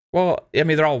 Well, I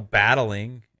mean, they're all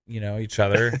battling, you know, each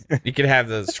other. You could have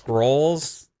the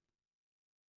scrolls.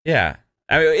 Yeah.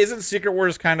 I mean, isn't Secret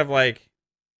Wars kind of like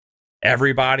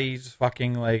everybody's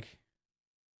fucking like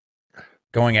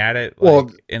going at it? Like,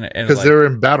 Well, in because like, they're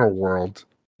in Battle World.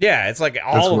 yeah, it's like That's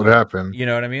all what of them. happened. You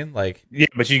know what I mean? Like, Yeah,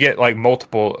 but you get like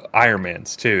multiple Iron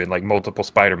Mans too, and like multiple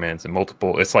Spider-Mans and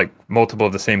multiple. It's like multiple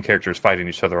of the same characters fighting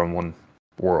each other on one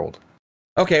world.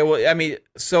 okay, well, I mean,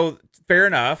 so fair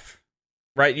enough,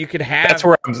 right? You could have That's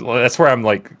where I'm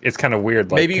like, it's kind of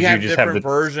weird. Like, maybe you 'cause have just different the,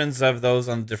 versions of those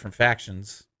on different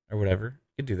factions or whatever.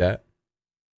 You could do that.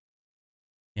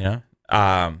 You know,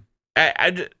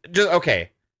 just okay.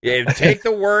 Yeah, take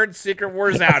the word Secret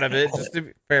Wars out of it, just to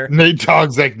be fair. Nate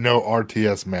Togg's like, no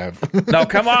RTS map. No,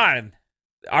 come on,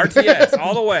 RTS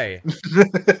all the way.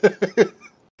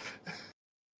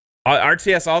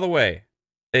 RTS all the way.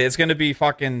 It's going to be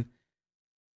fucking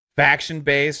faction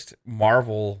based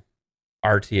Marvel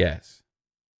RTS.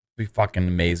 Be fucking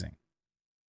amazing.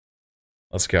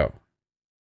 Let's go.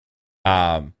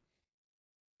 Could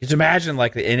you imagine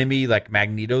like the enemy like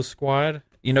Magneto squad?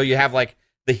 You know, you have like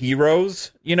the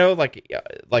heroes. You know, like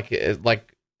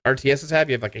RTSs have.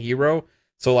 You have like a hero.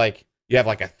 So like you have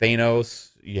like a Thanos.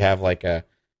 You have like a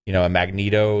a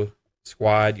Magneto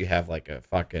squad. You have like a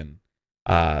fucking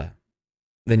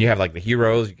then you have like the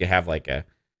heroes. You can have like a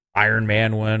Iron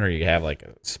Man one, or you have like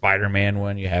a Spider-Man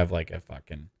one. You have like a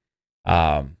fucking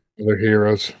Other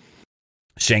heroes.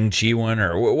 Shang-Chi one,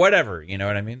 or whatever. You know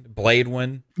what I mean? Blade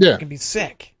one. Yeah. It can be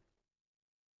sick.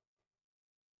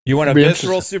 You want a It'd be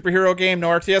visceral superhero game? No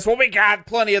RTS? Well, we got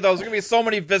plenty of those. There's going to be so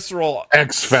many visceral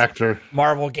X Factor.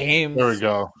 Marvel games. There we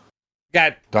go.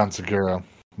 Got Don Segura.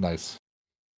 Nice.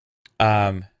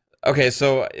 Okay,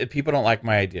 so people don't like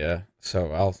my idea,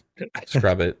 so I'll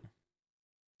scrub it.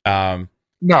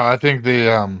 No, I think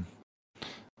it's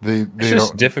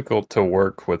just difficult to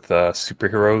work with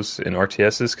superheroes in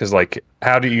RTSs because, like,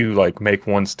 how do you like make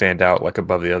one stand out like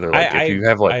above the other? Like, if you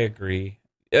have like, I agree.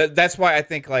 That's why I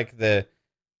think like the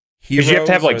because you have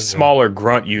to have like smaller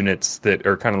grunt units that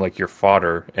are kind of like your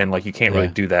fodder, and like you can't really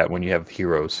do that when you have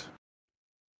heroes.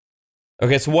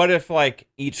 Okay, so what if like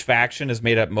each faction is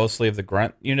made up mostly of the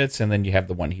grunt units, and then you have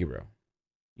the one hero?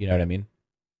 You know what I mean?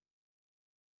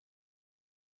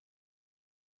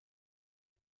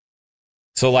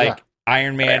 So like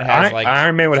Iron Man has like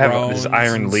Iron Man would have his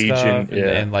Iron Legion,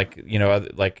 and like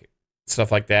like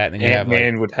stuff like that. And then you have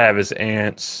Ant-Man would have his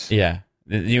ants. Yeah,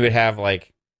 you would have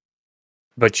like,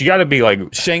 but you got to be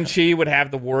like Shang-Chi would have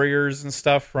the warriors and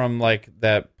stuff from like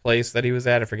that place that he was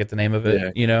at. I forget the name of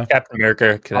it. You know, Captain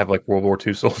America could have like World War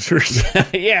II soldiers.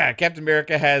 Yeah, Captain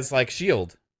America has like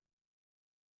Shield.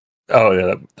 Oh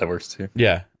yeah, that works too.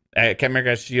 Yeah, Captain America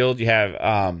has Shield. You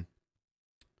have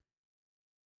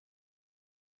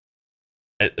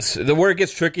where it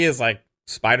gets tricky is like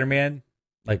Spider-Man.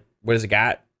 Like, what does it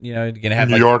got? You know, you're gonna have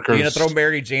New like, Yorkers. you're gonna throw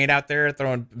Mary Jane out there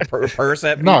throwing purse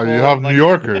at people. No, you have like, New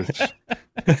Yorkers.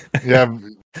 You have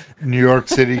New York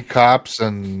City cops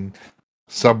and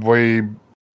subway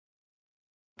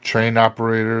train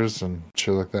operators and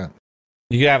shit like that.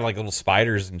 You could have like little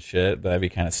spiders and shit, but that'd be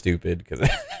kind of stupid because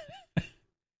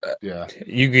Yeah,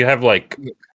 you could have like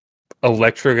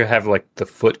Electra could have like the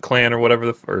Foot Clan or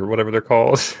whatever they're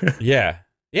called. yeah,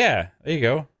 there you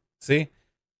go. See,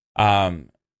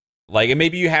 like, and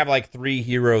maybe you have like 3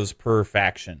 heroes per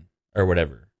faction or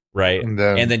whatever, right? And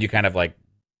then you kind of like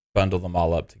bundle them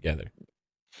all up together.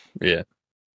 Yeah.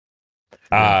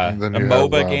 A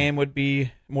MOBA game would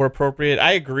be more appropriate.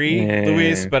 I agree,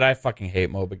 Luis, but I fucking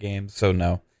hate MOBA games, so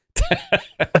no.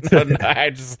 No,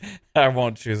 I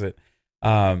won't choose it.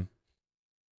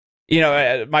 You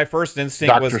know, my first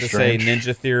instinct was to say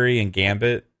Ninja Theory and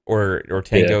Gambit or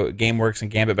Tango GameWorks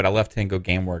and Gambit, but I left Tango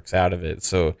GameWorks out of it.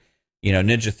 So, you know,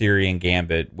 Ninja Theory and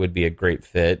Gambit would be a great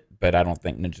fit, but I don't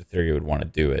think Ninja Theory would want to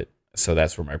do it. So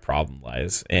that's where my problem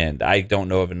lies. And I don't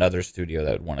know of another studio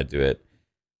that would want to do it.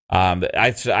 I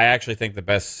actually think the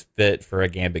best fit for a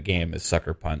Gambit game is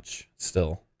Sucker Punch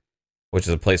still, which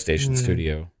is a PlayStation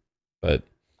studio. But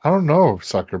I don't know if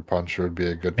Sucker Punch would be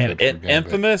a good fit for Gambit.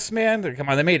 Infamous, man. Come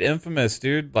on, they made Infamous,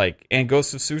 dude. Like, and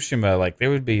Ghost of Tsushima, like, they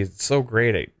would be so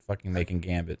great at fucking making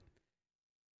Gambit.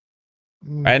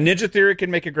 Ninja Theory could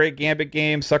make a great Gambit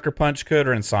game. Sucker Punch could,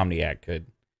 or Insomniac could.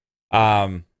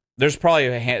 There's probably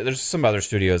there's some other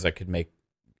studios that could make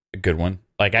a good one.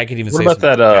 Like I could even say What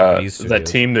about some Japanese that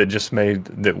studios.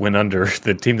 team that went under,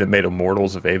 the team that made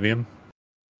Immortals of Avium?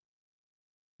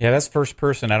 Yeah, that's first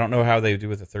person. I don't know how they do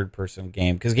with a third person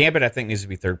game because Gambit I think needs to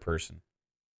be third person.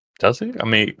 Does he? I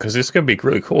mean, because it's gonna be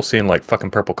really cool seeing like fucking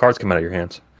purple cards come out of your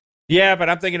hands. Yeah, but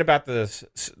I'm thinking about the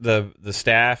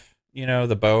staff,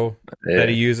 the bow that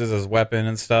he uses as weapon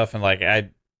and stuff, and like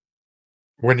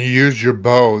when you use your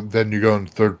bow, then you go in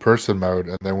third person mode,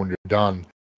 and then when you're done,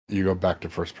 you go back to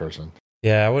first person.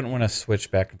 Yeah, I wouldn't want to switch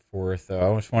back and forth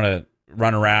though. I just want to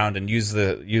run around and use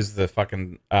the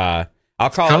fucking. I'll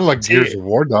call kind it of like Gears of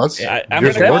War does. I'm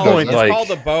gonna call it. It's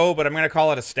called a bow, but I'm gonna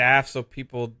call it a staff so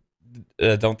people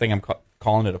don't think I'm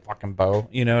calling it a fucking bow.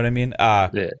 You know what I mean?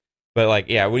 Yeah. But like,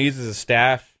 yeah, we use it as a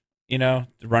staff. To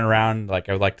run around. Like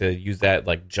I would like to use that,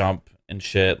 like jump and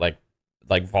shit, like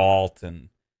vault and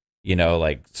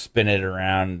like spin it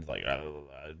around, like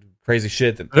crazy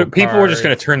shit. That people were just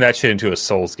gonna turn that shit into a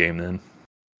Souls game then.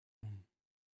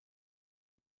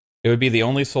 It would be the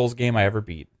only Souls game I ever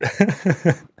beat.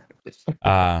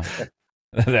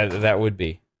 That would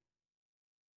be.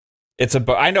 It's a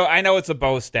bow. I know it's a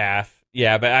bow staff.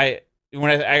 Yeah, but I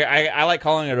like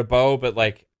calling it a bow, but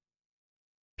like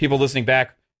people listening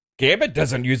back, Gambit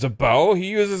doesn't use a bow. He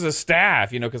uses a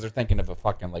staff, because they're thinking of a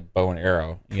fucking like bow and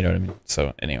arrow. You know what I mean?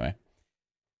 So anyway,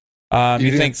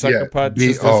 you think Sucker Punch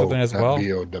is something as well?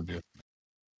 B-O-W.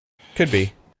 Could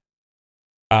be.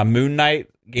 Moon Knight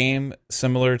game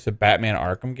similar to Batman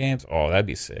Arkham games. Oh, that'd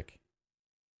be sick.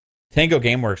 Tango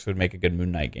Gameworks would make a good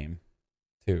Moon Knight game,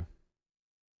 too.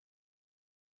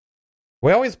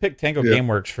 We always pick Tango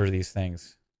Gameworks for these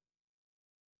things.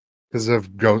 Because of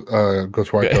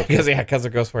Ghostwire Tokyo. Because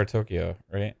of Ghostwire Tokyo,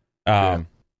 right? Yeah,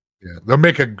 they'll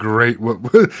make a great.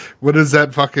 What is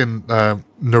that fucking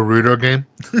Naruto game?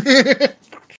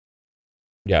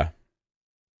 Yeah.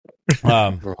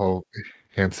 The whole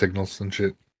hand signals and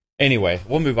shit. Anyway,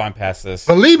 we'll move on past this.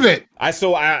 Believe it.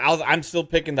 I'm still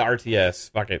picking the RTS.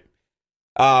 Fuck it.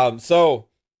 So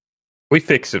we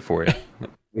fixed it for you.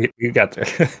 You got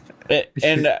there.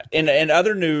 And in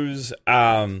other news,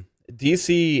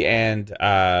 DC and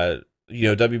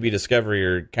WB Discovery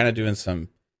are kind of doing some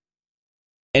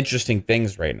interesting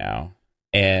things right now,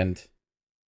 and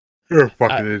you're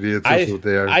fucking idiots. That's what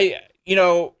they are.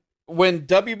 When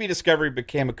WB Discovery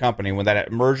became a company, when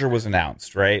that merger was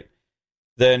announced, right?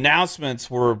 The announcements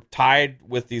were tied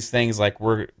with these things like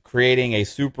we're creating a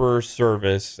super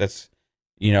service that's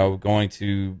going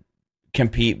to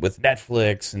compete with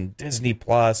Netflix and Disney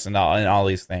Plus and all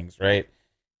these things, right?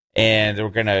 And we're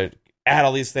gonna add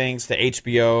all these things to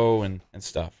HBO and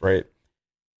stuff, right?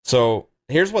 So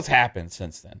here's what's happened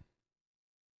since then.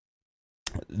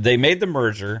 They made the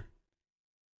merger.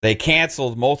 They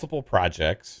canceled multiple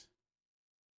projects.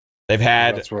 They've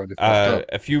had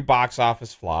a few box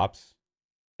office flops.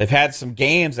 They've had some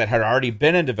games that had already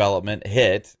been in development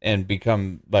hit and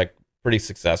become like pretty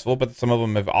successful, but some of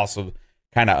them have also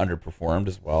kind of underperformed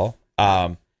as well.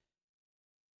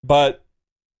 But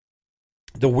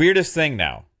the weirdest thing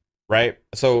now, right?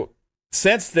 So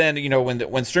since then,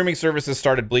 when streaming services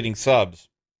started bleeding subs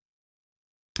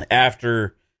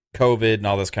after COVID and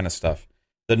all this kind of stuff,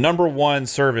 the number one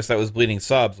service that was bleeding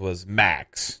subs was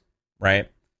Max, right?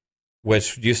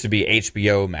 Which used to be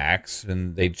HBO Max,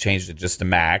 and they changed it just to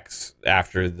Max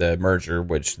after the merger,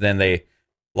 which then they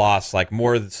lost like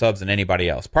more subs than anybody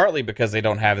else, partly because they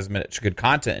don't have as much good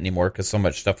content anymore because so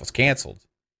much stuff was canceled.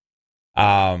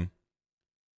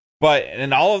 But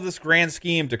in all of this grand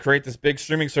scheme to create this big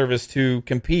streaming service to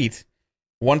compete,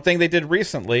 one thing they did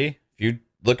recently, if you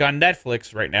look on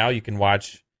Netflix right now, you can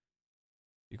watch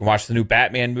the new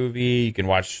Batman movie, you can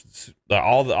watch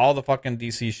all the fucking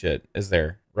DC shit is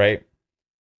there, right?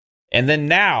 And then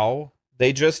now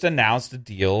they just announced a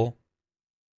deal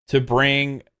to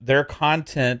bring their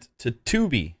content to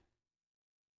Tubi,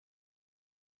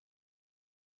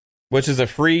 which is a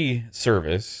free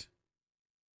service.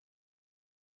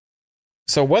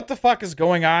 So what the fuck is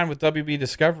going on with WB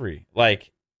Discovery?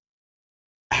 Like,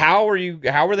 how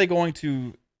are they going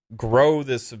to grow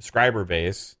this subscriber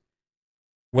base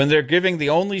when they're giving the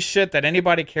only shit that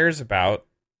anybody cares about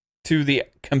to the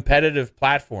competitive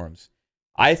platforms?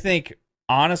 I think,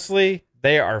 honestly,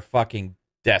 they are fucking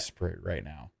desperate right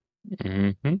now.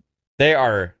 Mm-hmm. They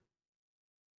are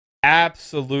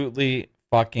absolutely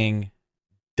fucking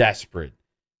desperate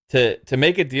to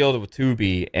make a deal with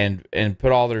Tubi and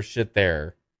put all their shit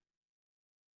there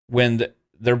when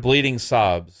they're bleeding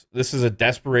subs. This is a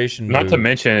desperation move. Not to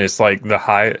mention, it's like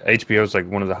HBO is like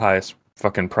one of the highest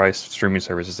fucking price streaming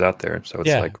services out there. So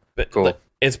it's but cool.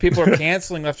 It's people are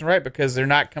canceling left and right because they're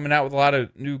not coming out with a lot of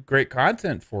new great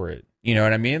content for it. You know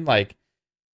what I mean? Like,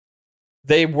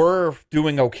 they were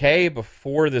doing okay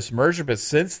before this merger, but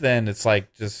since then it's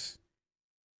like just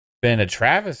been a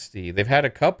travesty. They've had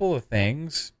a couple of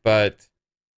things, but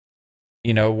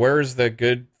where's the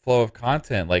good flow of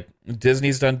content? Like,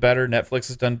 Disney's done better, Netflix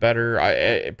has done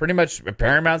better, pretty much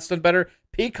Paramount's done better,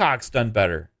 Peacock's done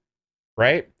better,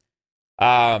 right?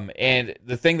 And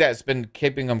the thing that's been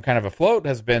keeping them kind of afloat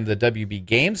has been the WB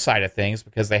game side of things,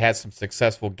 because they had some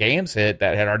successful games hit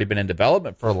that had already been in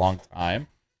development for a long time.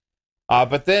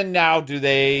 But then now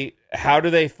how do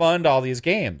they fund all these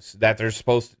games that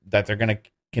they're going to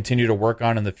continue to work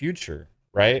on in the future,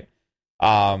 right?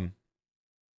 I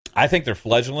think they're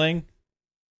fledgling.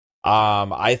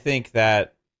 I think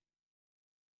that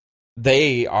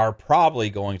they are probably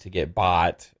going to get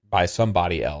bought by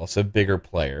somebody else, a bigger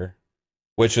player,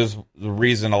 which is the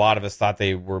reason a lot of us thought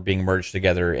they were being merged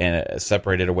together and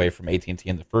separated away from AT&T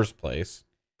in the first place,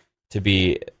 to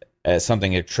be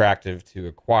something attractive to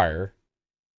acquire.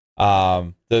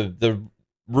 The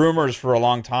rumors for a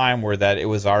long time were that it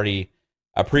was already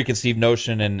a preconceived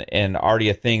notion and already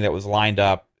a thing that was lined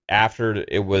up after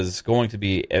it was going to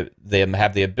be, they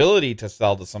have the ability to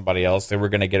sell to somebody else. They were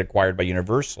going to get acquired by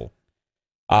Universal.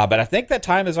 But I think that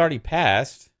time has already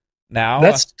passed now.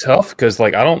 That's tough because, I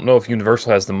don't know if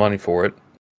Universal has the money for it.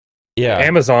 Yeah.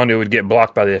 Amazon, it would get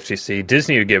blocked by the FTC.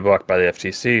 Disney would get blocked by the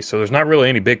FTC. So there's not really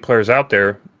any big players out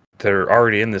there that are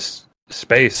already in this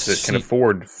space that can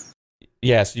afford.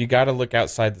 Yeah, so you got to look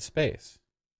outside the space.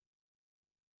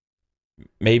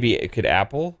 Maybe it could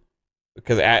Apple,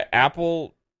 because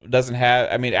Apple doesn't have.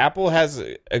 I mean, Apple has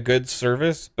a good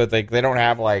service, but they don't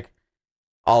have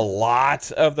a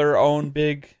lot of their own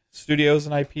big studios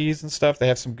and IPs and stuff. They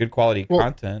have some good quality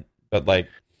content, but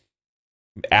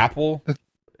Apple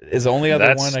is the only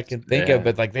other one I can think of.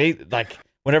 But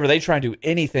whenever they try and do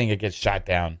anything, it gets shot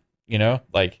down. Yeah.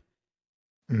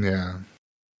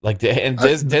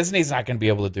 Disney's not going to be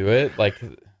able to do it.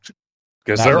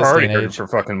 Because they're already hurting for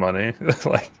fucking money.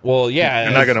 Well,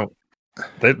 yeah,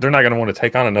 they're not gonna want to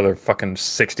take on another fucking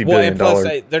 $60 billion.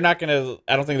 Plus, they're not gonna.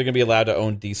 I don't think they're gonna be allowed to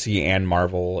own DC and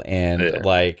Marvel and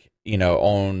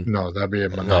own. No, that'd be a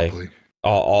monopoly.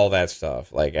 All that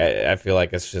stuff. I feel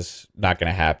like it's just not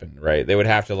gonna happen, right? They would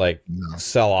have to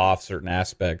sell off certain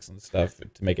aspects and stuff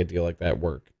to make a deal like that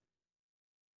work.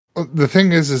 The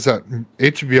thing is that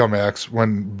HBO Max,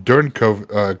 during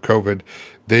COVID,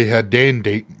 they had day and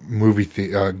date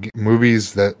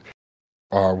movies that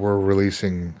were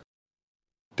releasing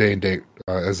day and date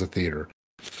as a theater,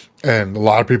 and a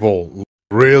lot of people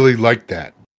really liked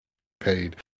that.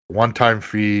 Paid one-time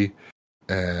fee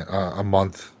a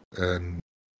month and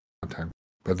one time,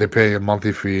 but they pay a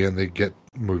monthly fee and they get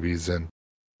movies and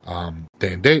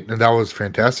day and date, and that was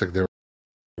fantastic. They were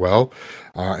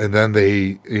and then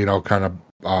they kind of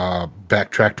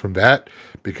backtracked from that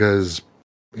because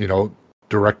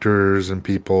directors and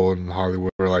people in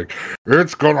Hollywood were like,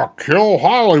 it's gonna kill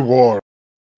Hollywood.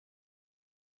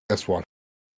 Guess what?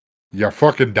 You're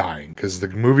fucking dying, because the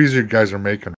movies you guys are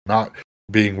making are not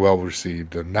being well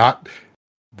received. They're not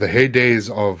the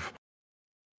heydays of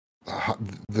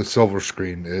the silver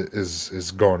screen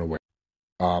is going away.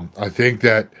 I think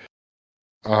that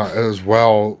as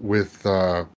well with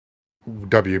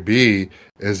WB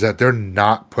is that they're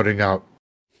not putting out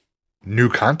new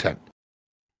content.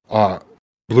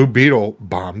 Blue Beetle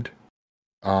bombed.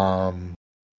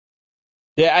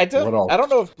 Yeah, I don't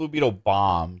know if Blue Beetle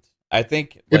bombed. I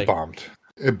think it bombed.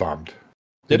 It bombed.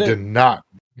 It did not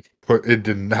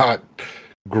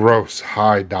gross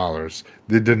high dollars.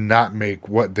 They did not make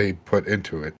what they put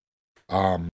into it.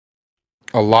 A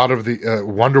lot of the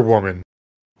Wonder Woman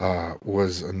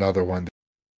was another one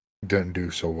that didn't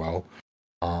do so well.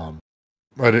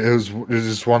 But it was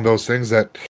just one of those things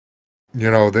that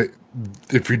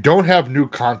if you don't have new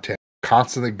content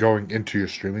constantly going into your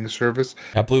streaming service,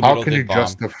 how can you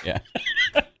justify? Yeah.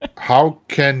 How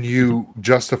can you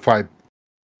justify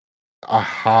a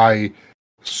high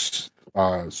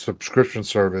subscription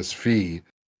service fee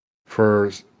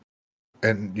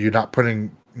and you're not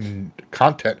putting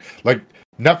content? Like,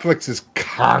 Netflix is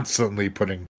constantly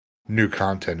putting new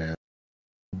content in.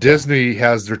 Disney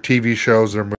has their TV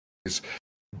shows, their movies,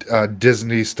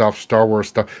 Disney stuff, Star Wars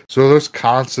stuff. So there's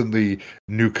constantly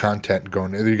new content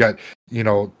going. You got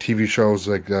TV shows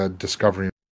like Discovery,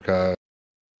 not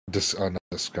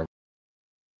Discovery,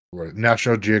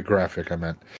 National Geographic. I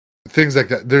meant things like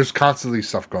that. There's constantly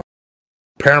stuff going.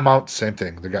 Paramount, same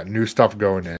thing. They got new stuff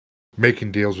going in,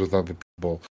 making deals with other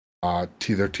people.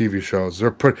 Their TV shows.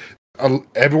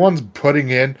 everyone's putting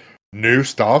in new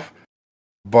stuff,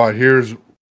 but here's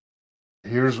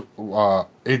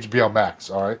HBO Max.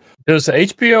 All right. Does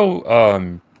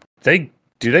HBO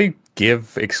they give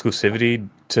exclusivity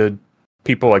to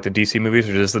people like the DC movies,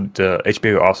 or does the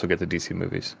HBO also get the DC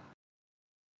movies?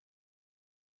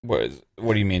 What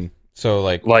do you mean? So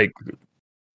like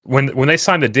when they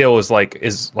sign the deal, is like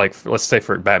let's say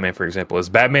for Batman, for example, is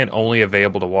Batman only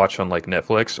available to watch on like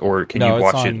Netflix, or can you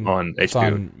watch it on it's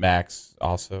HBO? on Max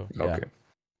also. Yeah. Okay.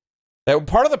 That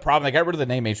part of the problem, they got rid of the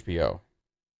name HBO.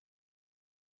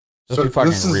 Just be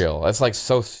fucking real. That's like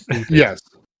so stupid. Yes.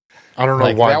 I don't know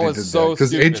Like, why that they was did so that. Because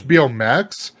stupid. HBO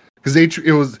Max,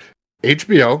 it was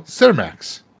HBO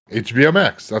Cinemax. HBO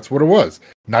Max. That's what it was.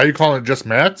 Now you call it just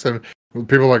Max, and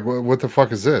people are like, what the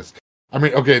fuck is this? I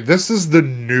mean, okay, this is the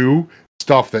new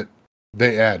stuff that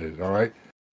they added, all right?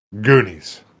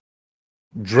 Goonies,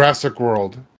 Jurassic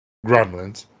World,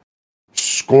 Gremlins,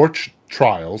 Scorch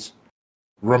Trials,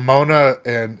 Ramona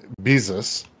and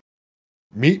Beezus,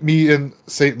 Meet Me in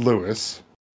St. Louis,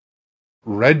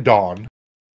 Red Dawn,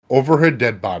 Overhead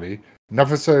Dead Body,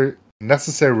 Necessary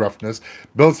Roughness,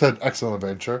 Bill Said Excellent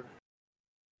Adventure.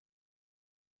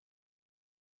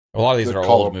 A lot of these The are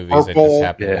Color old movies that Purple, just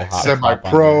happen to yeah, hot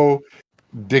Semi-Pro,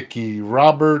 Dickie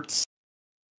Roberts.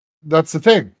 That's the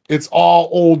thing. It's all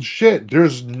old shit.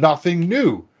 There's nothing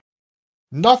new.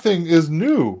 Nothing is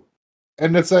new.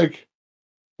 And it's like,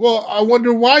 well, I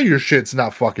wonder why your shit's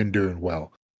not fucking doing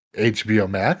well. HBO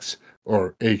Max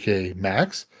or AK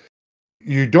Max.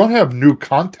 You don't have new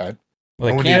content. Well,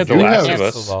 And they when canceled, you do The Last have- of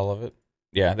Us. canceled all of it.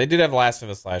 Yeah, they did have Last of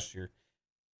Us last year.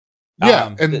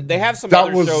 Yeah, and they have some that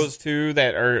other was- shows too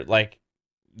that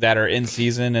are in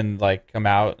season and like come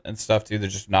out and stuff too. They're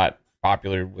just not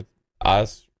popular with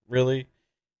us really,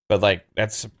 but like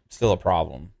that's still a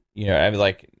problem. You know, I mean,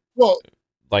 well,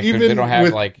 like even they don't have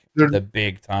with like their- the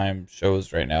big time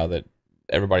shows right now that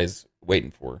everybody's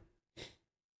waiting for.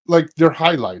 like their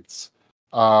highlights.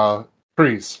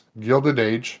 Priest, Gilded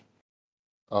Age,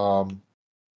 30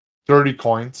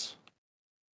 Coins,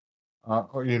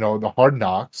 the Hard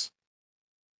Knocks.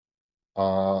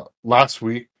 Last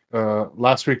week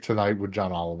tonight with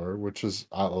John Oliver, which is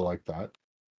I like that.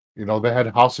 They had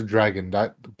House of Dragon,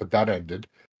 but that ended.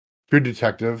 True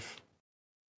Detective.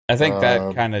 I think that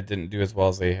Um, kind of didn't do as well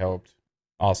as they hoped.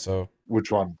 Also,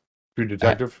 Which one? True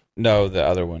Detective? no, the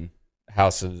other one,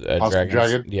 House of House of Dragons.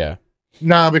 Dragon? Yeah,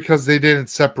 Nah, because they didn't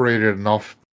separate it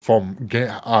enough from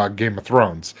Game of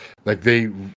Thrones. Like they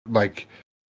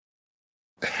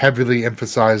heavily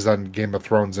emphasized on Game of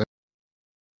Thrones,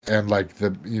 and like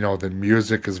the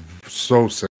music is so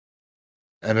sick,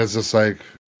 and it's just like,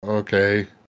 okay,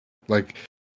 like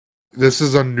this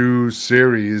is a new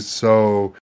series,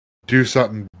 so do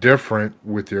something different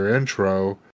with your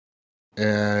intro.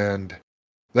 And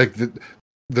like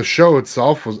the show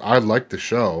itself I liked the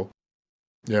show,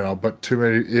 but too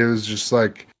many, it was just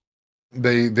like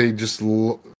they just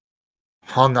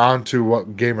hung on to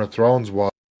what Game of Thrones was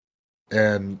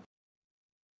and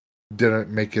didn't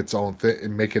make its own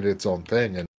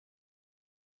thing. And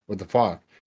what the fuck.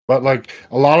 But like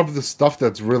a lot of the stuff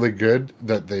that's really good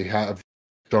that they have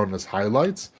shown as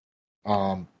highlights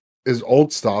is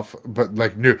old stuff, but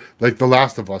like new, like The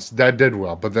Last of Us that did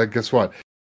well. But then guess what?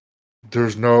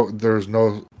 There's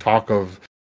no talk of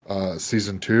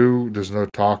season 2. There's no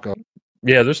talk of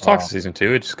Yeah, there's talks of season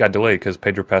 2. It just got delayed because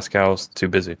Pedro Pascal's too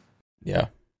busy. yeah.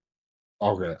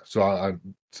 okay. So I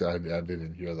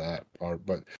didn't hear that part,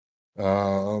 but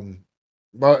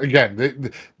again,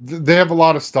 they have a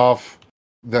lot of stuff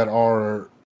that are.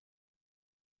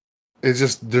 It's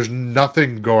just there's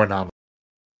nothing going on,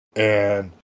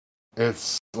 and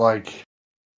it's like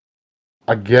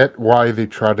I get why they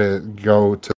try to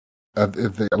go to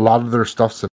a lot of their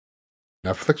stuff's on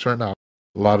Netflix right now.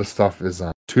 A lot of stuff is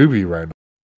on Tubi right now,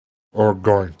 or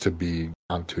going to be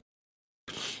on Tubi.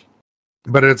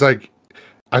 But it's like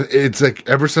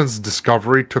ever since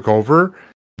Discovery took over,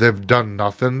 they've done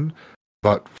nothing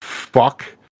but fuck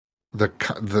the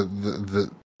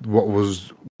what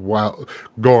was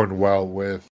going well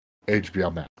with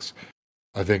HBO Max.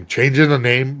 I think changing the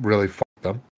name really fucked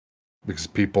them because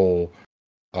people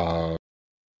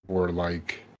were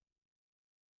like,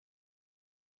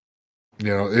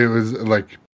 it was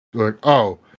like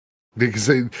oh, because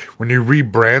when you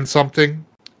rebrand something,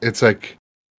 it's like,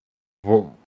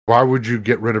 well, why would you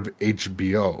get rid of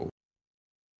HBO?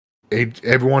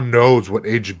 Everyone knows what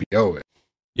HBO is.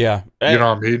 Yeah. You know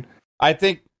what I mean? I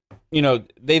think,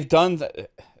 they've done...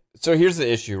 So here's the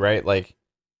issue, right? Like,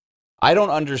 I don't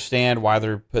understand why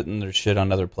they're putting their shit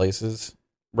on other places,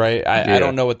 right? I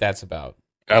don't know what that's about.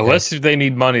 Unless they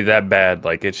need money that bad,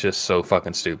 like it's just so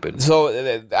fucking stupid.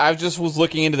 So I just was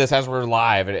looking into this as we're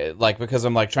live, and because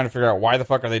I'm like trying to figure out why the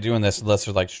fuck are they doing this unless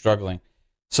they're like struggling.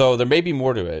 So there may be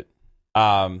more to it.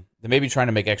 They may be trying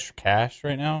to make extra cash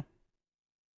right now.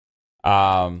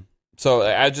 So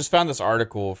I just found this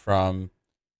article from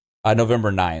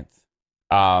November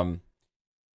 9th.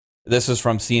 This is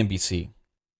from CNBC.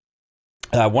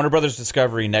 Warner Brothers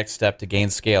Discovery next step to gain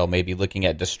scale may be looking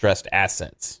at distressed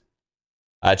assets.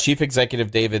 Chief Executive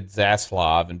David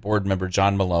Zaslav and board member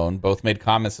John Malone both made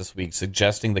comments this week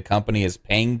suggesting the company is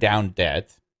paying down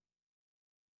debt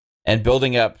and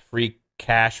building up free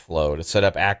cash flow to set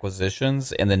up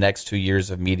acquisitions in the next 2 years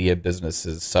of media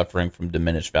businesses suffering from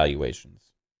diminished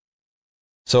valuations.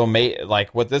 So,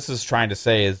 what this is trying to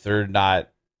say is they're not,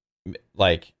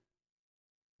 like...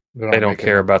 They don't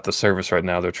care about the service right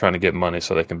now. They're trying to get money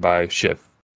so they can buy shit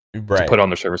to put on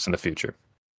their service in the future.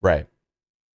 Right.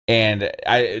 And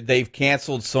they've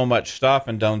canceled so much stuff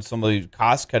and done so many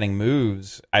cost-cutting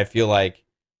moves. I feel like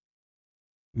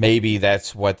maybe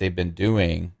that's what they've been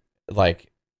doing. Like,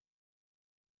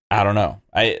 I don't know.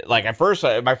 At first,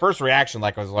 my first reaction,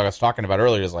 like I was talking about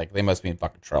earlier, is like they must be in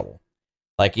fucking trouble.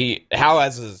 Like, how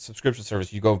as a subscription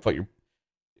service you go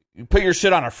and put your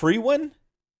shit on a free one?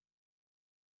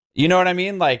 You know what I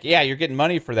mean? Like, yeah, you're getting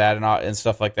money for that and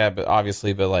stuff like that, but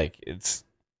like it's.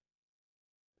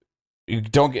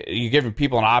 You're giving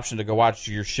people an option to go watch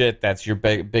your shit that's your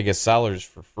biggest sellers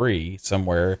for free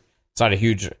somewhere. It's not a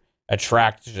huge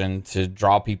attraction to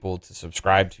draw people to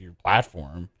subscribe to your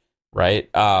platform, right?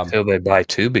 Until they buy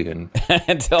Tubi and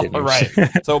right.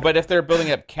 So, but if they're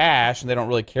building up cash and they don't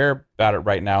really care about it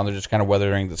right now, and they're just kind of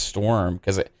weathering the storm,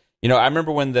 because I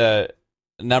remember when the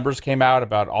numbers came out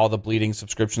about all the bleeding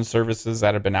subscription services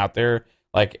that have been out there,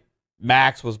 like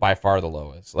Max was by far the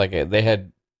lowest. Like they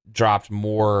had dropped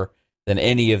more than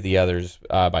any of the others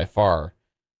by far.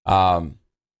 But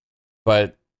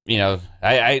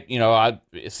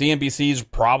CNBC is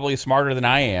probably smarter than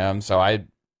I am, so I'm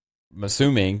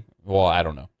assuming. Well, I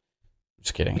don't know.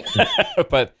 Just kidding.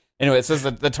 But anyway, it says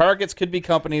that the targets could be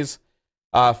companies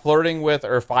flirting with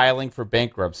or filing for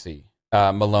bankruptcy.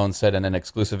 Malone said in an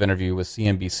exclusive interview with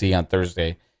CNBC on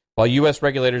Thursday. While U.S.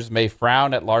 regulators may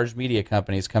frown at large media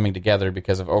companies coming together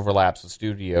because of overlaps with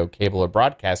studio, cable, or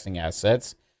broadcasting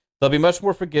assets, they'll be much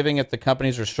more forgiving if the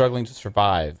companies are struggling to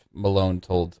survive, Malone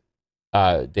told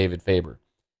David Faber.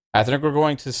 I think we're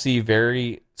going to see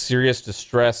very serious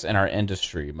distress in our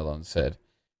industry, Malone said.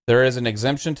 There is an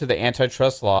exemption to the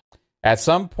antitrust law. At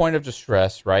some point of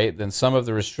distress, right, then some of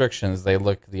the restrictions, they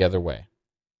look the other way.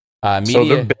 So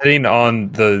they're betting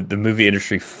on the movie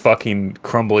industry fucking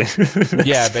crumbling.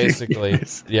 Yeah, basically.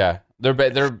 Yeah,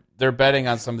 they're betting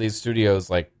on some of these studios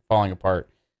like falling apart.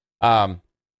 I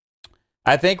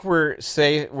think we're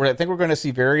going to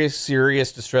see very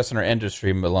serious distress in our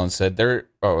industry, Malone said. I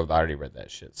already read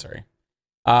that shit. Sorry.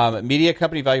 Media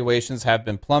company valuations have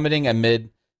been plummeting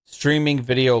amid streaming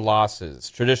video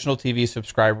losses, traditional TV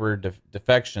subscriber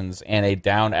defections, and a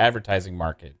down advertising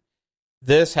market.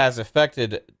 This has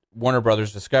affected Warner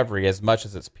Brothers Discovery as much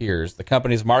as its peers. The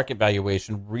company's market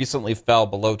valuation recently fell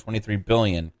below $23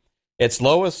 billion, its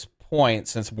lowest point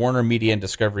since Warner Media and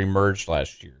Discovery merged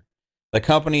last year. The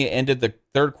company ended the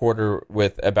third quarter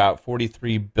with about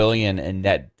 $43 billion in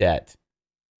net debt.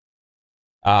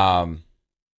 So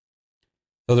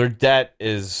their debt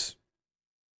is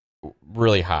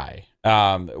really high.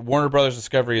 Warner Brothers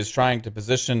Discovery is trying to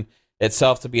position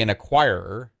itself to be an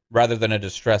acquirer rather than a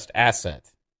distressed asset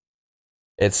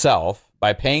itself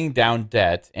by paying down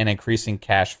debt and increasing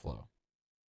cash flow.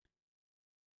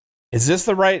 Is this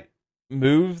the right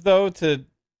move, though, to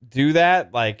do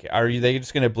that? Like, they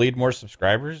just going to bleed more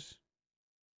subscribers?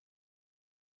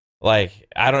 Like,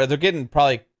 I don't know. They're getting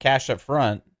probably cash up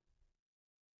front.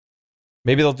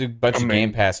 Maybe they'll do a bunch of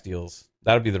Game Pass deals.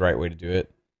 That would be the right way to do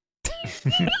it.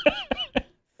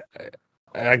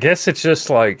 I guess it's just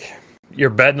like you're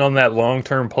betting on that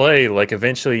long-term play. Like,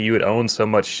 eventually you would own so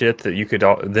much shit that you could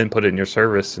then put it in your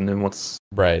service, and then once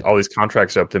all these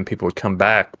contracts are up, then people would come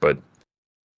back. But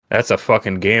that's a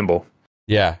fucking gamble.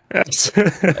 Yeah.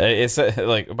 It's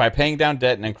like by paying down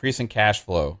debt and increasing cash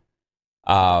flow.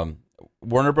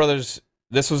 Warner Brothers,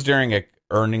 this was during a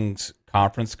earnings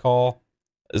conference call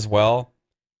as well.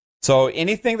 So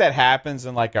anything that happens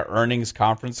in like an earnings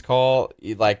conference call,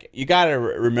 you got to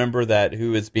remember that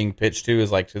who it's being pitched to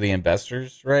is like to the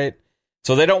investors, right?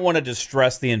 So they don't want to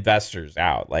distress the investors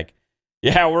out. Like,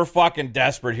 yeah, we're fucking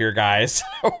desperate here, guys.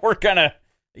 We're gonna,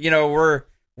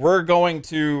 we're going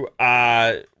to,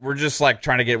 we're just like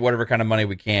trying to get whatever kind of money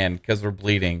we can because we're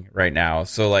bleeding right now.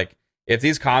 So like, if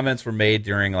these comments were made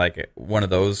during like one of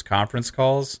those conference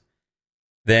calls,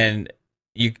 then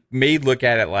you may look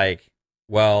at it like,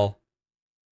 well,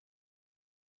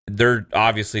 they're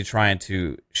obviously trying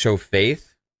to show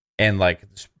faith and like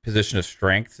position of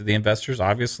strength to the investors,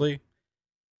 obviously.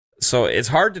 So it's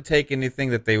hard to take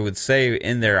anything that they would say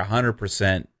in there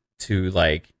 100% to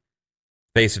like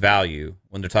face value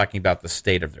when they're talking about the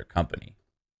state of their company.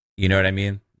 You know what I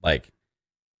mean? Like,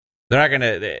 they're not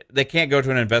gonna. They can't go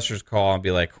to an investor's call and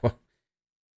be like, well,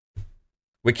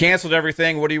 "We canceled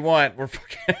everything. What do you want?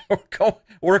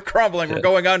 We're crumbling. We're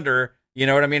going under." You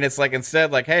know what I mean? It's like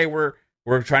instead, like, "Hey, we're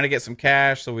trying to get some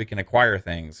cash so we can acquire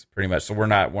things." Pretty much. So we're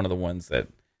not one of the ones that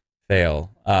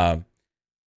fail.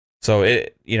 So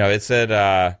it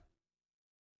said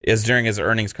is during his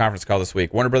earnings conference call this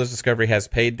week, Warner Brothers Discovery has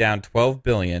paid down $12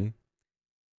 billion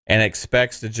and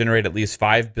expects to generate at least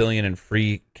 $5 billion in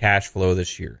free cash flow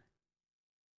this year.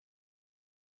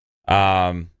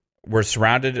 We're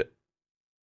surrounded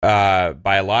by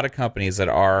a lot of companies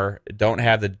that don't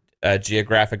have the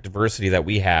geographic diversity that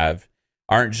we have,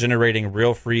 aren't generating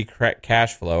real free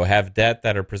cash flow, have debt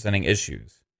that are presenting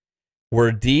issues.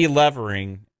 We're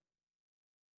delevering.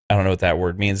 I don't know what that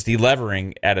word means.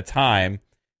 Delevering at a time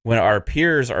when our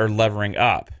peers are levering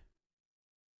up.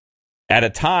 At a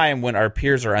time when our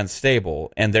peers are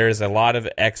unstable, and there is a lot of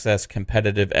excess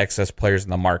players in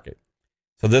the market.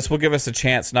 So this will give us a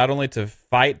chance not only to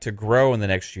fight to grow in the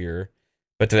next year,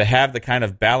 but to have the kind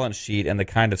of balance sheet and the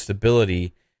kind of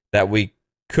stability that we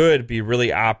could be really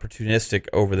opportunistic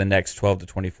over the next 12 to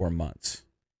 24 months.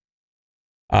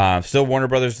 Still, Warner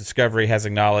Brothers Discovery has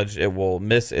acknowledged it will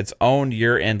miss its own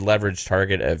year-end leverage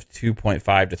target of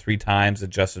 2.5 to 3 times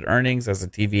adjusted earnings as the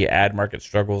TV ad market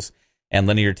struggles and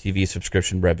linear TV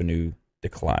subscription revenue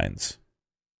declines.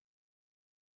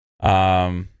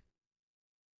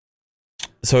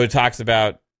 So it talks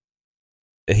about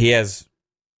he has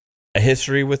a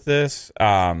history with this.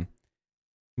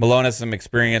 Malone has some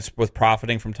experience with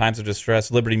profiting from times of distress.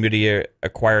 Liberty Media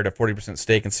acquired a 40%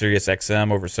 stake in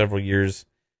SiriusXM over several years,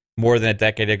 more than a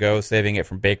decade ago, saving it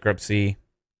from bankruptcy.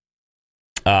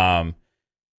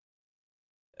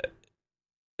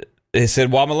 He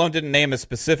said, while Malone didn't name a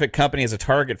specific company as a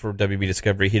target for WB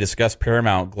Discovery, he discussed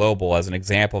Paramount Global as an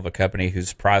example of a company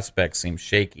whose prospects seem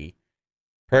shaky.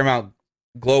 Paramount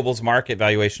Global's market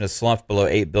valuation has slumped below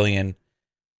 $8 billion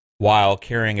while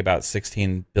carrying about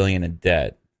 $16 billion in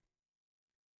debt.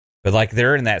 But like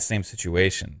they're in that same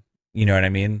situation. You know what I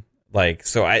mean? Like,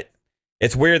 so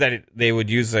it's weird that they would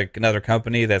use like another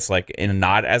company that's like in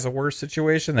not as a worse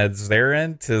situation that's they're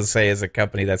in to say as a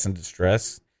company that's in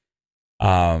distress.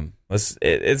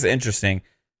 It's interesting.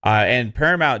 And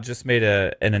Paramount just made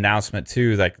an announcement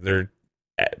too, like they're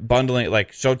bundling,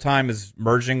 like Showtime is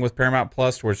merging with Paramount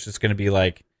Plus, where it's just going to be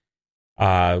like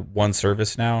one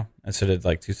service now instead of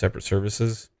like two separate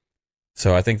services.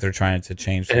 So I think they're trying to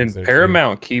change things. And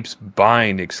Paramount keeps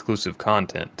buying exclusive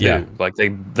content too. Yeah. Like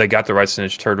they got the rights to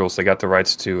Ninja Turtles, they got the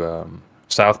rights to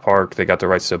South Park, they got the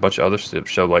rights to a bunch of other stuff.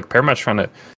 So like Paramount's trying to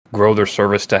grow their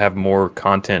service to have more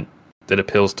content that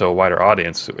appeals to a wider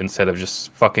audience instead of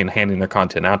just fucking handing their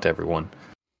content out to everyone.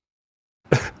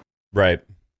 Right.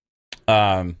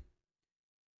 Yeah,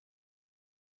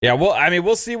 well, I mean,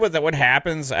 we'll see what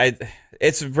happens.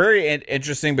 It's very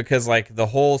interesting because like the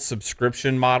whole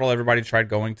subscription model everybody tried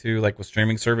going to, like with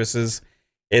streaming services,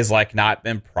 is like not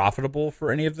been profitable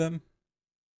for any of them.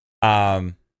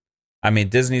 I mean,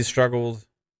 Disney struggled.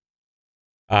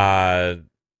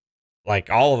 Like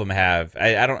all of them have.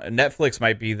 I don't. Netflix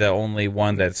might be the only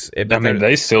one that's. I mean,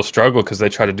 they still struggle because they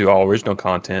try to do all original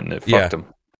content and it fucked them.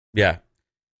 Yeah.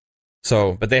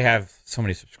 So, but they have so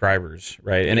many subscribers,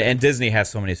 right? And Disney has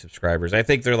so many subscribers. I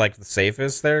think they're like the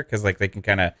safest there because like they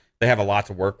have a lot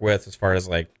to work with as far as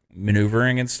like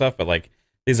maneuvering and stuff. But like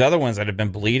these other ones that have been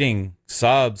bleeding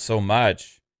subs so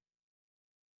much,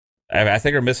 I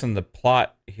think are missing the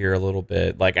plot here a little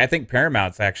bit. Like I think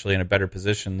Paramount's actually in a better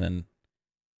position than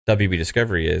WB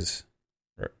Discovery is.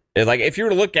 Like if you were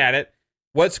to look at it,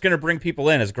 what's going to bring people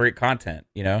in is great content,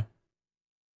 you know?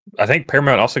 I think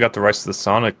Paramount also got the rights to the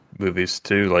Sonic movies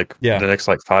too, like the next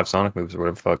like 5 Sonic movies or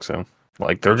whatever the fuck. So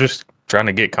like they're just trying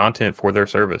to get content for their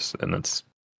service, and that's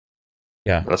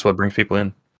what brings people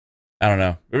in. I don't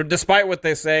know. Despite what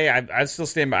they say, I still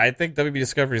stand by. I think WB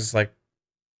Discovery is like,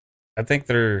 I think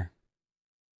they're.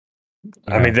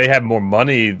 I mean, they have more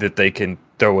money that they can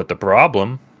throw at the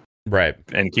problem, right,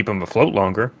 and keep them afloat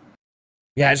longer.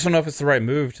 Yeah, I just don't know if it's the right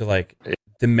move to like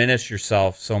diminish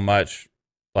yourself so much,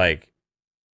 like.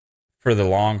 For the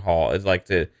long haul, it's like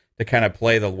to kind of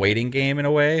play the waiting game in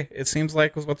a way. It seems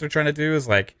like was what they're trying to do. Is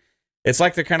like it's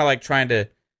like they're kind of like trying to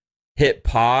hit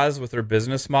pause with their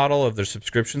business model of their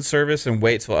subscription service and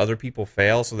wait till other people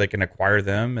fail so they can acquire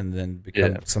them and then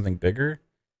become something bigger.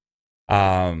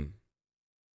 At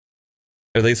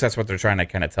least that's what they're trying to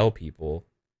kind of tell people,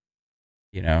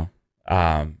 you know.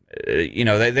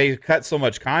 They cut so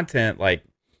much content, like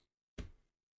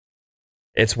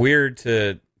it's weird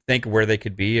to think where they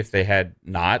could be if they had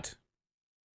not.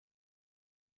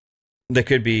 They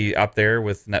could be up there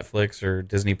with Netflix or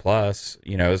Disney Plus,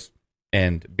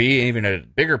 and be even a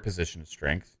bigger position of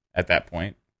strength at that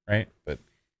point, right? But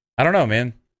I don't know,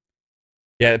 man.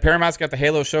 Yeah, Paramount's got the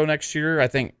Halo show next year. I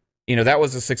think, that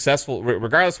was a successful,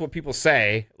 regardless of what people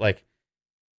say, like,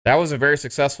 that was a very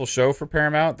successful show for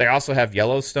Paramount. They also have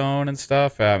Yellowstone and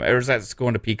stuff. Or that's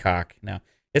going to Peacock now.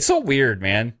 It's so weird,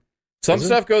 man. Some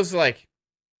stuff goes like,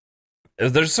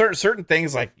 there's certain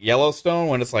things like Yellowstone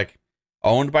when it's like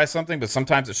owned by something, but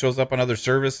sometimes it shows up on other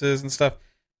services and stuff.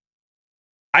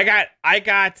 I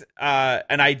got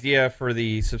an idea for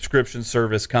the subscription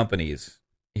service companies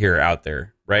here out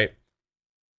there, right?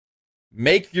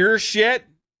 Make your shit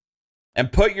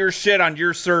and put your shit on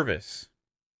your service.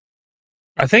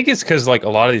 I think it's because like a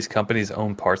lot of these companies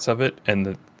own parts of it,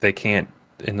 and they can't.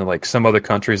 In like some other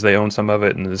countries, they own some of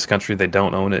it, and in this country, they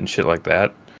don't own it and shit like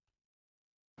that.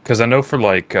 Because I know for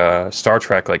like Star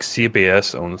Trek, like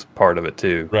CBS owns part of it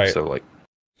too, right? So like,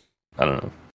 I don't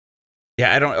know.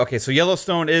 Yeah, I don't. Okay, so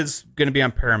Yellowstone is going to be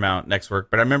on Paramount next week,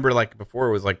 but I remember like before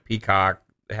it was like Peacock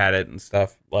had it and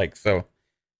stuff like so.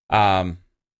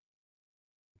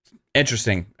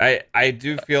 Interesting. I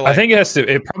do feel like I think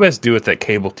it probably has to do with that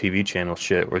cable TV channel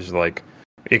shit, where it's like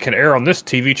it can air on this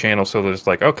TV channel, so there's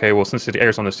like, okay, well since it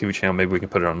airs on this TV channel, maybe we can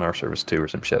put it on our service too or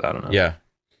some shit. I don't know. Yeah.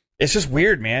 It's just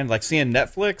weird, man. Like seeing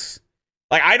Netflix,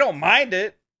 like I don't mind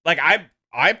it. Like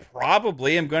I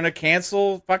probably am going to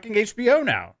cancel fucking HBO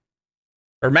now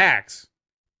or Max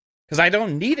because I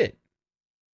don't need it.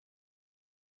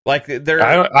 Like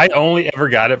I only ever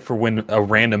got it for when a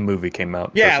random movie came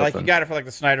out. Yeah, like you got it for like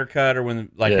the Snyder Cut or when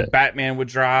like Batman would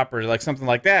drop or like something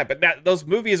like that. But those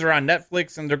movies are on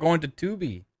Netflix and they're going to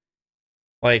Tubi.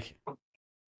 Like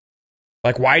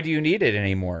why do you need it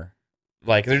anymore?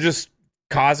 Like they're just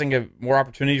causing more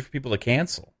opportunity for people to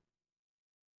cancel.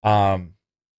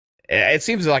 It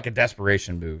seems like a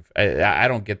desperation move. I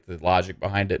don't get the logic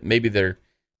behind it. Maybe they're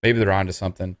onto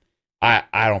something. I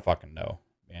don't fucking know,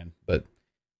 man. But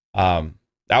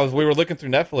we were looking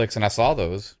through Netflix and I saw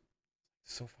those.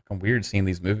 It's so fucking weird seeing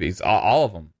these movies, all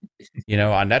of them,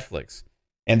 on Netflix,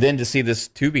 and then to see this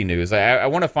Tubi news. I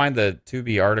want to find the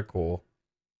Tubi article,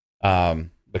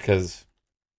 because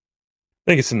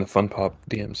I think it's in the FunPop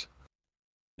DMs.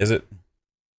 Is it?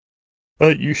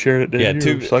 You shared it, didn't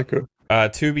you? Tubi, Psycho.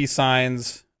 Tubi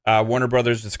signs Warner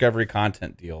Brothers Discovery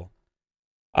content deal.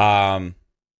 Tubi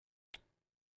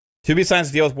signs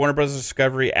a deal with Warner Brothers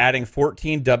Discovery, adding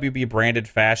 14 WB branded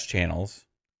fast channels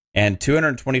and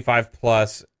 225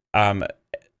 plus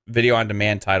video on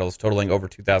demand titles, totaling over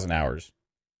 2,000 hours.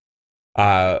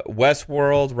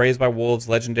 Westworld, Raised by Wolves,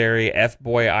 Legendary,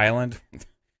 F-Boy Island,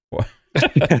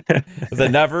 The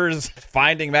Nevers,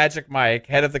 Finding Magic Mike,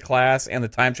 Head of the Class, and The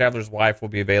Time Traveler's Wife will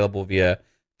be available via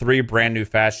 3 brand new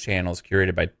fast channels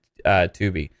curated by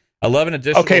Tubi. 11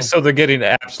 additional. Okay, so they're getting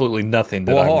absolutely nothing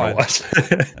that I want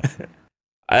to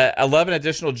watch. 11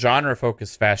 additional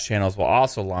genre-focused fast channels will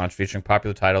also launch, featuring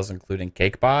popular titles including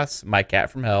Cake Boss, My Cat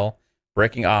from Hell,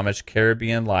 Breaking Amish,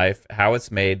 Caribbean Life, How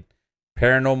It's Made,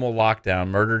 Paranormal Lockdown,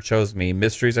 Murder Chose Me,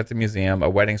 Mysteries at the Museum, A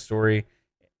Wedding Story,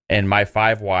 and My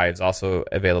 5 Wives, also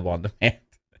available on demand.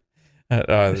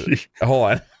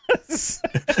 Hold on.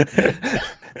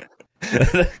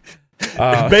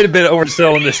 Made a bit of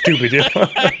overselling this stupid.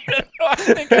 I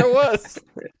think I was.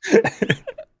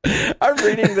 I'm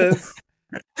reading this.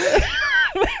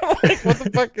 Like, what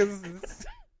the fuck is this?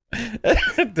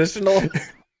 Additional.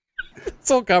 This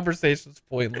whole conversation's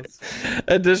pointless.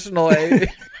 Additional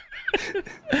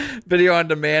video on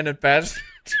demand and fast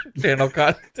channel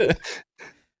content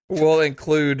will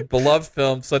include beloved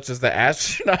films such as The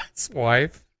Astronaut's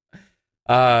Wife,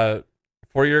 For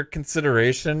Your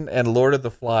Consideration, and Lord of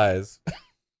the Flies,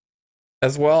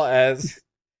 as well as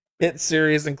hit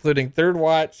series including Third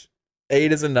Watch,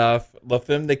 8 is Enough, La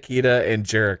Femme Nikita, and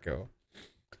Jericho.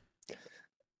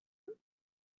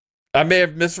 I may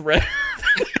have misread.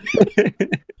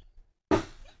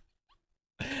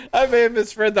 I may have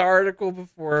misread the article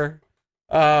before.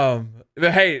 But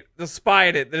hey,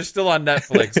 despite it, they're still on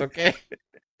Netflix, okay?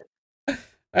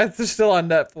 They're still on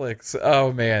Netflix.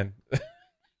 Oh, man.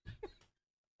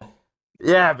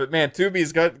 Yeah, but man,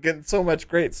 Tubi's getting so much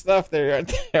great stuff there,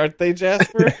 aren't they,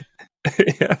 Jasper?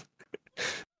 Yeah.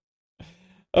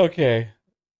 Okay.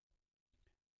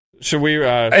 Should we?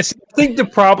 I think the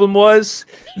problem was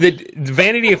that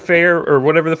Vanity Fair or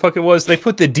whatever the fuck it was, they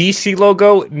put the DC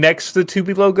logo next to the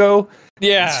Tubi logo.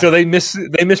 Yeah. So they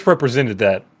misrepresented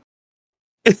that.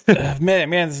 Man,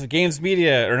 this is games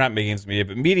media, or not games media,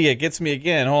 but media gets me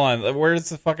again. Hold on, where's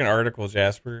the fucking article,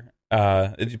 Jasper?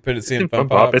 Did you put it in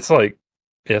FunPop? It's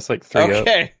like 3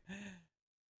 okay.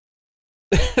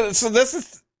 So this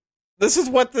is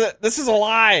a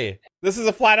lie. This is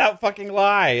a flat out fucking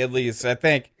lie. At least I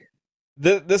think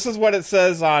this is what it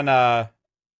says on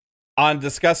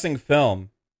Discussing Film.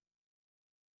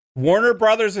 Warner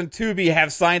Brothers and Tubi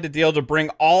have signed a deal to bring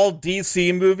all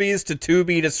DC movies to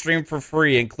Tubi to stream for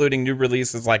free, including new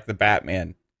releases like The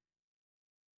Batman.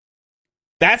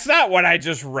 That's not what I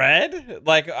just read.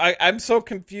 Like, I'm so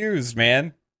confused,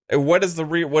 man. What is the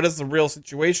real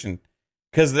situation?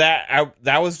 Because that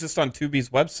was just on Tubi's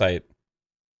website.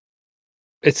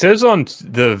 It says on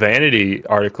the Vanity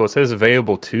article, it says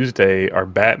available Tuesday are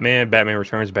Batman, Batman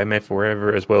Returns, Batman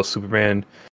Forever, as well as Superman,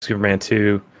 Superman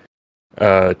 2.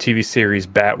 TV series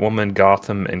Batwoman,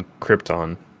 Gotham, and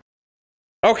Krypton.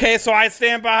 Okay, so I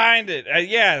stand behind it.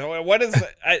 Yeah, what is?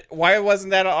 Why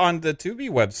wasn't that on the Tubi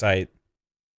website?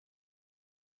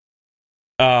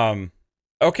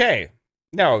 Okay,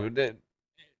 no,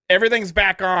 everything's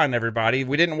back on. Everybody,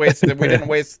 we didn't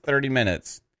waste 30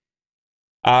 minutes.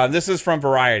 This is from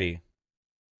Variety.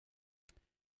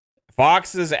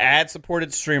 Fox's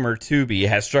ad-supported streamer Tubi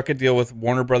has struck a deal with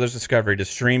Warner Brothers Discovery to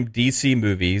stream DC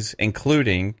movies,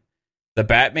 including The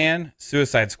Batman,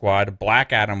 Suicide Squad,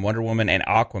 Black Adam, Wonder Woman, and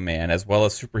Aquaman, as well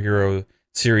as superhero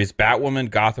series Batwoman,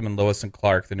 Gotham, and Lois and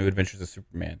Clark, The New Adventures of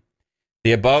Superman.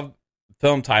 The above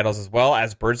film titles, as well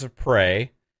as Birds of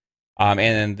Prey,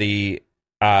 and the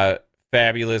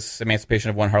fabulous Emancipation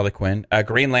of One Harley Quinn,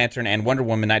 Green Lantern, and Wonder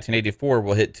Woman 1984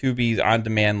 will hit Tubi's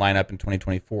on-demand lineup in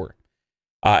 2024.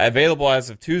 Available as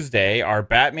of Tuesday are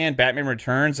Batman, Batman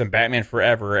Returns, and Batman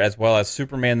Forever, as well as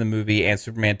Superman the movie and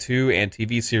Superman 2 and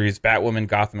TV series Batwoman,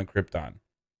 Gotham, and Krypton.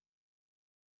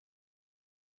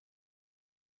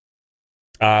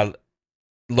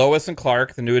 Lois and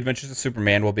Clark, The New Adventures of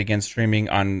Superman, will begin streaming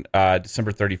on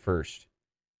December 31st.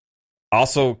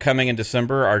 Also coming in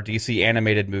December are DC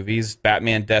animated movies,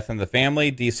 Batman, Death in the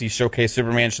Family, DC Showcase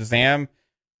Superman Shazam,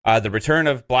 The Return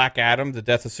of Black Adam, The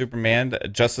Death of Superman,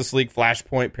 Justice League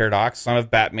Flashpoint Paradox, Son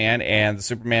of Batman, and the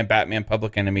Superman Batman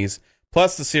Public Enemies,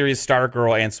 plus the series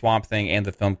Stargirl and Swamp Thing and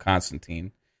the film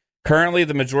Constantine. Currently,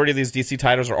 the majority of these DC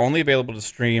titles are only available to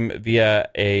stream via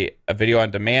a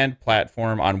video-on-demand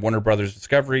platform on Warner Brothers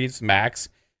Discovery's Max,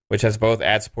 which has both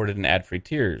ad-supported and ad-free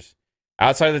tiers.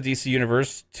 Outside of the DC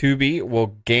universe, Tubi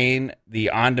will gain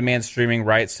the on-demand streaming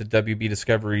rights to WB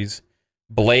Discovery's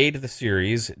Blade the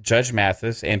series, Judge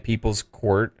Mathis, and People's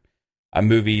Court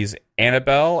movies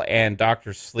Annabelle and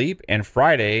Doctor Sleep, and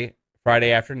Friday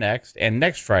After Next, and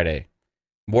Next Friday.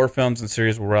 More films and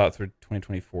series will roll out through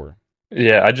 2024.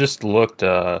 Yeah, I just looked.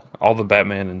 All the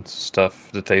Batman and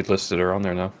stuff that they listed are on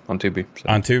there now on Tubi. So.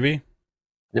 On Tubi?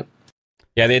 Yep.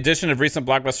 Yeah, the addition of recent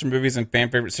blockbuster movies and fan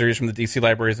favorite series from the DC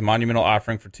library is a monumental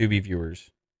offering for Tubi viewers.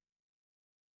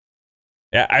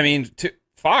 Yeah, I mean,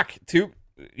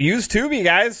 use Tubi,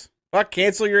 guys. Fuck,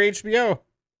 cancel your HBO.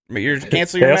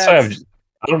 Cancel your Max.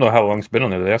 I don't know how long it's been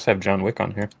on there. They also have John Wick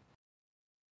on here.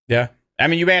 Yeah. I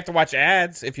mean, you may have to watch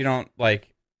ads if you don't. They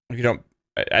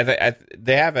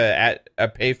have a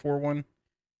pay for one,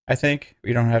 I think.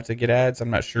 You don't have to get ads. I'm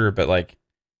not sure, but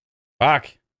fuck.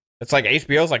 It's like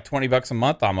HBO's like $20 a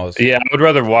month almost. Yeah, I would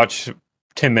rather watch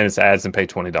 10 minutes ads than pay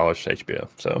 $20 to HBO.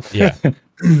 So yeah.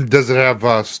 Does it have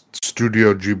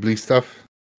Studio Ghibli stuff?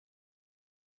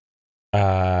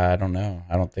 I don't know.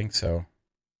 I don't think so.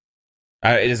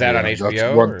 Is that on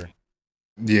HBO?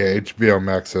 Yeah, HBO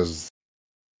Max has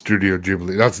Studio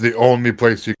Ghibli. That's the only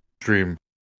place you can stream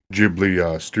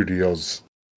Ghibli Studios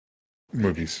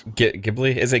movies.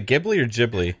 Ghibli? Is it Ghibli or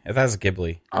Ghibli? If that's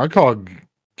Ghibli. I call it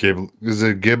Ghibli. Is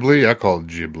it Ghibli? I call it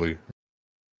Ghibli.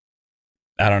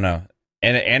 I don't know.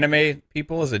 And anime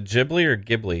people, is it Ghibli or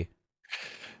Ghibli?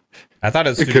 I thought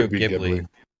it was Studio Ghibli.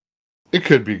 It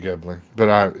could be Ghibli,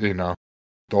 but the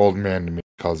old man to me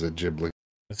calls it Ghibli.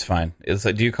 It's fine.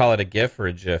 Do you call it a GIF or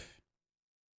a GIF?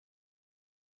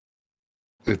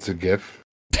 It's a GIF.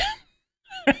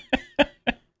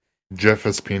 GIF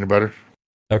is peanut butter.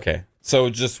 Okay, so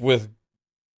just with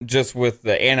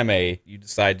the anime, you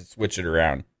decide to switch it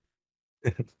around.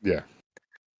 Yeah,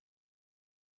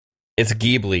 it's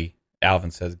Ghibli.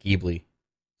 Alvin says Ghibli.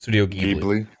 Studio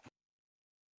Ghibli.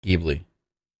 Ghibli.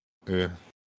 Yeah.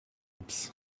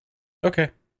 Oops. Okay,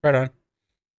 right on.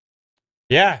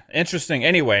 Yeah, interesting.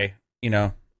 Anyway,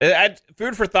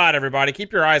 food for thought, everybody.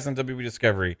 Keep your eyes on WB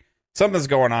Discovery. something's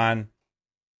going on.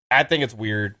 I think it's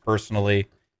weird, personally.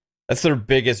 That's their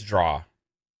biggest draw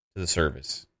to the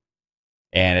service.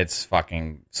 And it's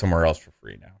fucking somewhere else for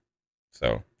free now.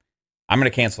 So I'm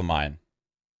going to cancel mine.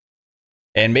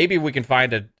 And maybe we can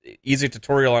find an easy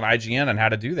tutorial on IGN on how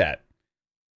to do that.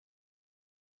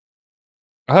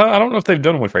 I don't know if they've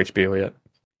done one for HBO yet.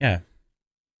 Yeah.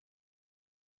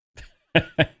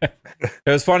 It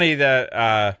was funny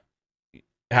that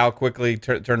how quickly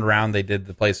turned around they did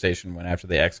the PlayStation one after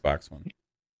the Xbox one.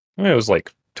 I mean, it was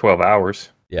like 12 hours.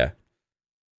 Yeah.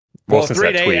 Well,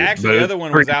 3 days. Actually, the other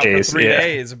one was out for 3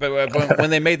 days. But when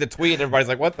they made the tweet, everybody's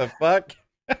like, "What the fuck?"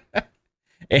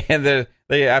 And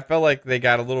I felt like they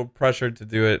got a little pressured to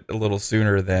do it a little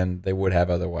sooner than they would have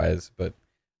otherwise. But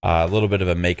a little bit of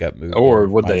a makeup move. Or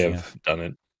would they have done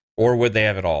it? Or would they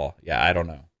have it all? Yeah, I don't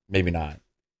know. Maybe not.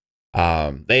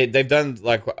 They've done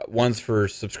like ones for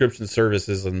subscription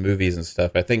services and movies and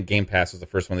stuff. I think Game Pass was the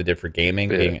first one they did for gaming,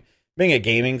 being a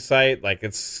gaming site. Like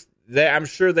I'm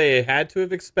sure they had to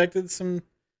have expected some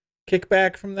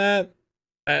kickback from that.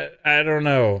 I don't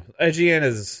know. IGN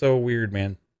is so weird,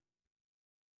 man.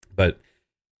 But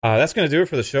that's gonna do it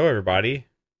for the show, everybody.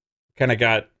 Kind of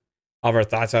got all of our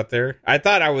thoughts out there. I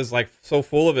thought I was like so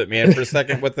full of it, man, for a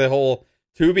second with the whole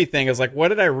Tubi thing. I was like, what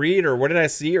did I read or what did I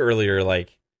see earlier?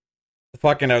 Like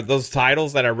fucking those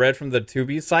titles that I read from the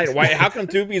Tubi site. Why? How come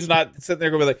Tubi's not sitting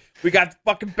there going like, we got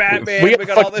fucking Batman, we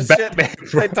got all this Batman,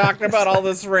 shit. They talking about all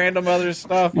this random other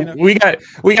stuff. You know? We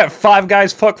got 5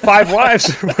 guys fuck 5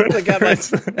 wives. They got like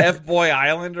F Boy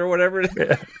Island or whatever.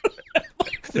 Yeah.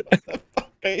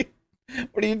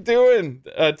 What are you doing,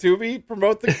 Tubi?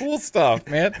 Promote the cool stuff,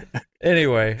 man.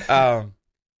 Anyway,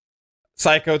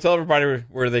 Psycho, tell everybody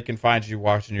where they can find you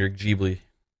watching your Ghibli.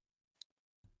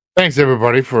 Thanks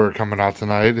everybody for coming out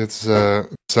tonight. It's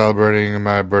celebrating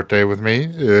my birthday with me.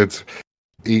 It's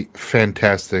a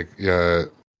fantastic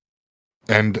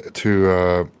end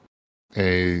to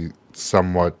a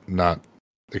somewhat not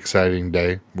exciting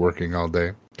day, working all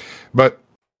day. But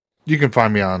you can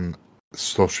find me on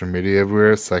social media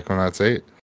everywhere, Psychonauts8.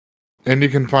 And you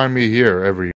can find me here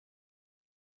every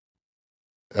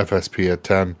FSP at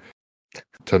 10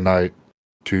 tonight,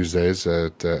 Tuesdays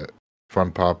at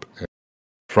FunPop, and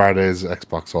Fridays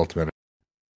Xbox Ultimate.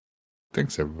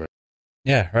 Thanks, everybody.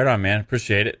 Yeah, right on, man.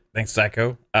 Appreciate it. Thanks,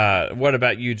 Psycho. What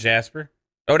about you, Jasper?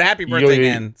 Oh, and happy birthday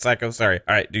again, Psycho. Sorry.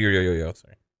 All right, do your yo.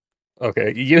 Sorry.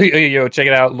 Okay, yo, check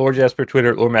it out. Lord Jasper,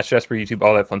 Twitter, Lord Match Jasper, YouTube,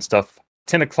 all that fun stuff.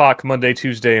 10 o'clock Monday,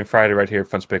 Tuesday, and Friday right here at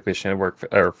Fun Speculation Network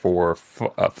for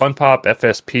FunPop,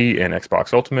 FSP, and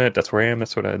Xbox Ultimate. That's where I am.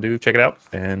 That's what I do. Check it out.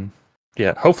 And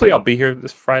yeah, hopefully I'll be here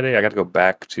this Friday. I got to go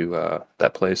back to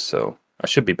that place, so I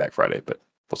should be back Friday, but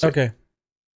we'll see. Okay.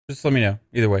 Just let me know.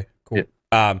 Either way. Cool.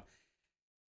 Yeah.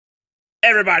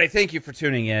 Everybody, thank you for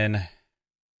tuning in.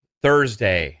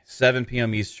 Thursday, 7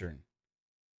 p.m. Eastern.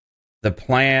 The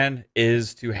plan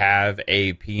is to have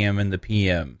a PM in the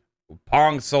PM.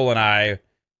 Pong, Soul, and I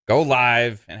go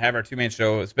live and have our 2-man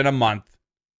show. It's been a month,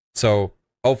 so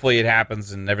hopefully it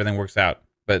happens and everything works out.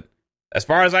 But as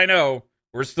far as I know,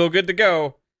 we're still good to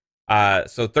go.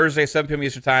 So Thursday, 7 p.m.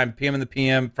 Eastern Time, PM in the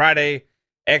PM. Friday,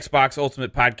 Xbox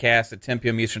Ultimate Podcast at 10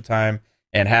 p.m. Eastern Time.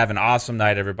 And have an awesome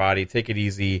night, everybody. Take it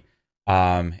easy.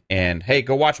 And hey,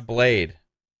 go watch Blade.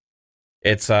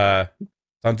 It's on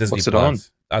Disney What's it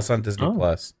Plus. It's on Disney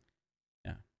Plus.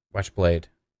 Yeah, watch Blade.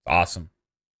 It's awesome.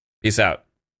 Peace out.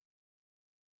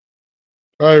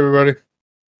 Bye, everybody.